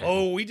Extinction?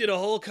 Oh, we did a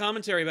whole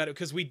commentary about it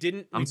because we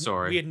didn't. I'm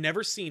sorry. We had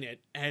never seen it,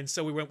 and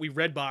so we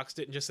redboxed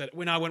it and just said.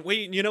 When I went,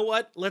 wait, you know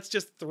what? Let's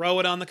just throw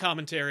it on the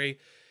commentary.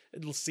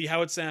 We'll see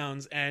how it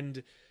sounds.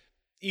 And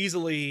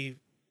easily,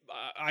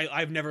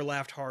 I've never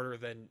laughed harder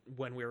than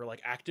when we were like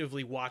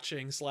actively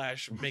watching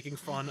 / making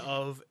fun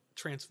of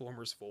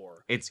Transformers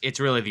 4. It's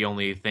really the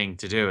only thing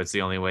to do. It's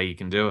the only way you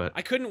can do it.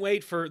 I couldn't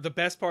wait for the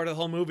best part of the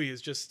whole movie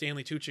is just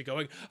Stanley Tucci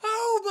going,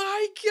 "Oh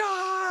my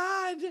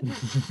god!"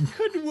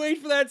 Couldn't wait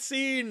for that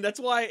scene. That's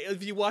why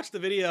if you watch the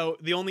video,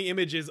 the only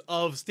image is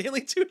of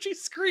Stanley Tucci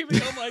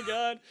screaming, "Oh my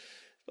god!"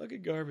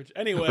 Fucking garbage.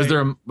 Anyway, was there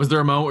a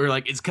moment where you're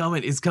like, "It's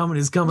coming, it's coming,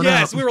 it's coming"?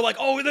 Yes, up. We were like,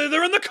 "Oh,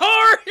 they're in the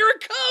car! Here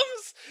it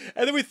comes!"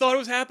 And then we thought it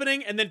was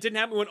happening, and then it didn't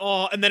happen. We went,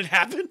 "Oh," and then it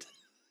happened.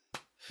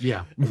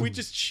 Yeah. We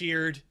just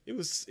cheered. It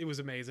was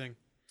amazing.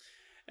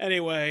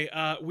 Anyway,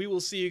 we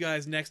will see you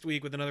guys next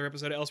week with another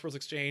episode of Elseworlds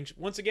Exchange.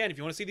 Once again, if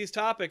you want to see these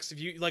topics,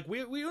 if you like, we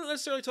don't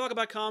necessarily talk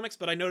about comics,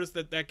 but I noticed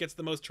that gets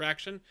the most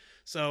traction.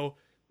 So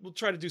we'll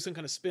try to do some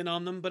kind of spin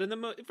on them. But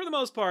for the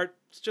most part,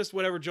 it's just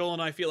whatever Joel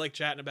and I feel like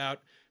chatting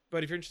about.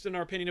 But if you're interested in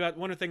our opinion about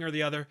one thing or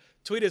the other,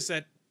 tweet us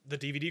at the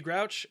DVD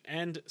Grouch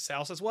and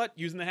Sal Says What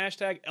using the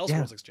hashtag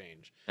Elseworlds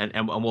Exchange.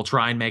 And we'll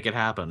try and make it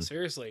happen.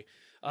 Seriously.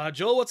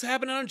 Joel, what's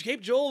happening on Cape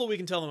Joel that we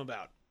can tell them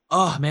about?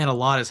 Oh, man, a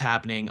lot is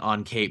happening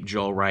on Cape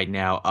Joel right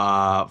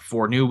now.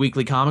 For new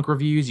weekly comic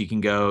reviews, you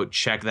can go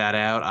check that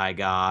out. I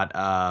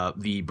got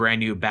the brand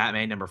new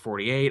Batman number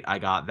 48. I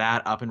got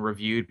that up and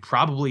reviewed.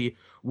 Probably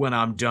when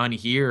I'm done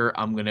here,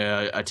 I'm going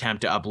to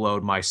attempt to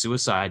upload my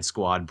Suicide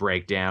Squad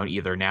breakdown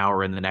either now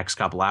or in the next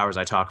couple hours.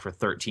 I talk for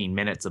 13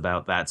 minutes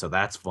about that, so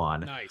that's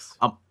fun. Nice.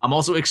 I'm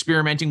also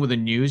experimenting with a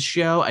news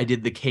show. I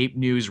did the Cape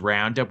News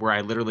Roundup where I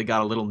literally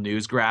got a little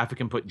news graphic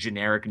and put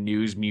generic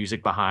news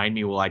music behind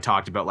me while I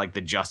talked about like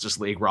the Justice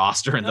League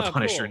roster and the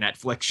Punisher cool.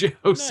 Netflix show.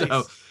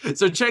 Nice.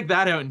 So check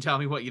that out and tell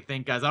me what you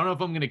think, guys. I don't know if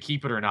I'm going to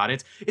keep it or not.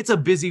 It's a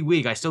busy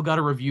week. I still got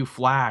to review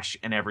Flash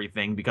and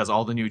everything because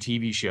all the new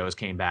TV shows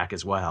came back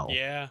as well.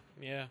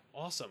 Yeah,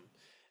 awesome.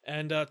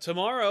 And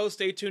tomorrow,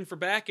 stay tuned for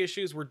back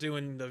issues. We're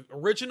doing the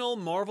original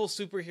Marvel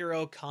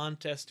Superhero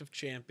Contest of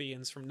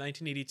Champions from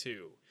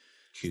 1982.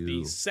 Cool.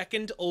 The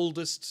second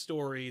oldest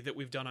story that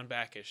we've done on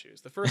back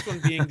issues. The first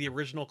one being the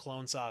original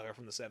Clone Saga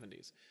from the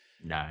 70s.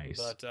 Nice.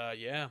 But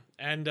yeah,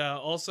 and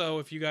also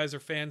if you guys are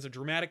fans of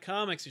dramatic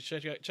comics, you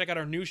should check out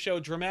our new show,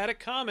 Dramatic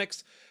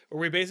Comics, where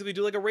we basically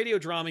do like a radio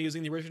drama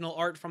using the original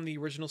art from the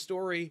original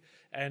story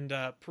and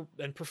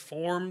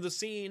perform the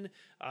scene.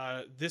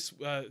 This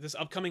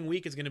upcoming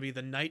week is going to be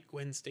the night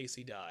Gwen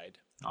Stacy died.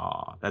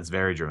 Aw, that's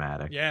very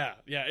dramatic. Yeah,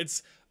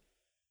 it's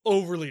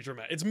overly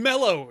dramatic. It's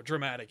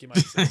melodramatic, you might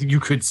say. You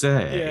could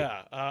say.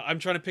 Yeah, I'm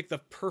trying to pick the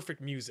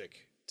perfect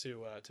music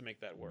to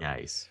make that work.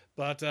 Nice.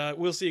 But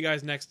we'll see you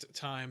guys next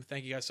time.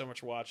 Thank you guys so much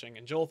for watching.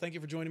 And Joel, thank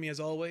you for joining me as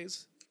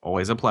always.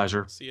 Always a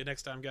pleasure. See you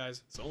next time,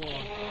 guys. So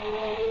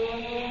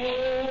long.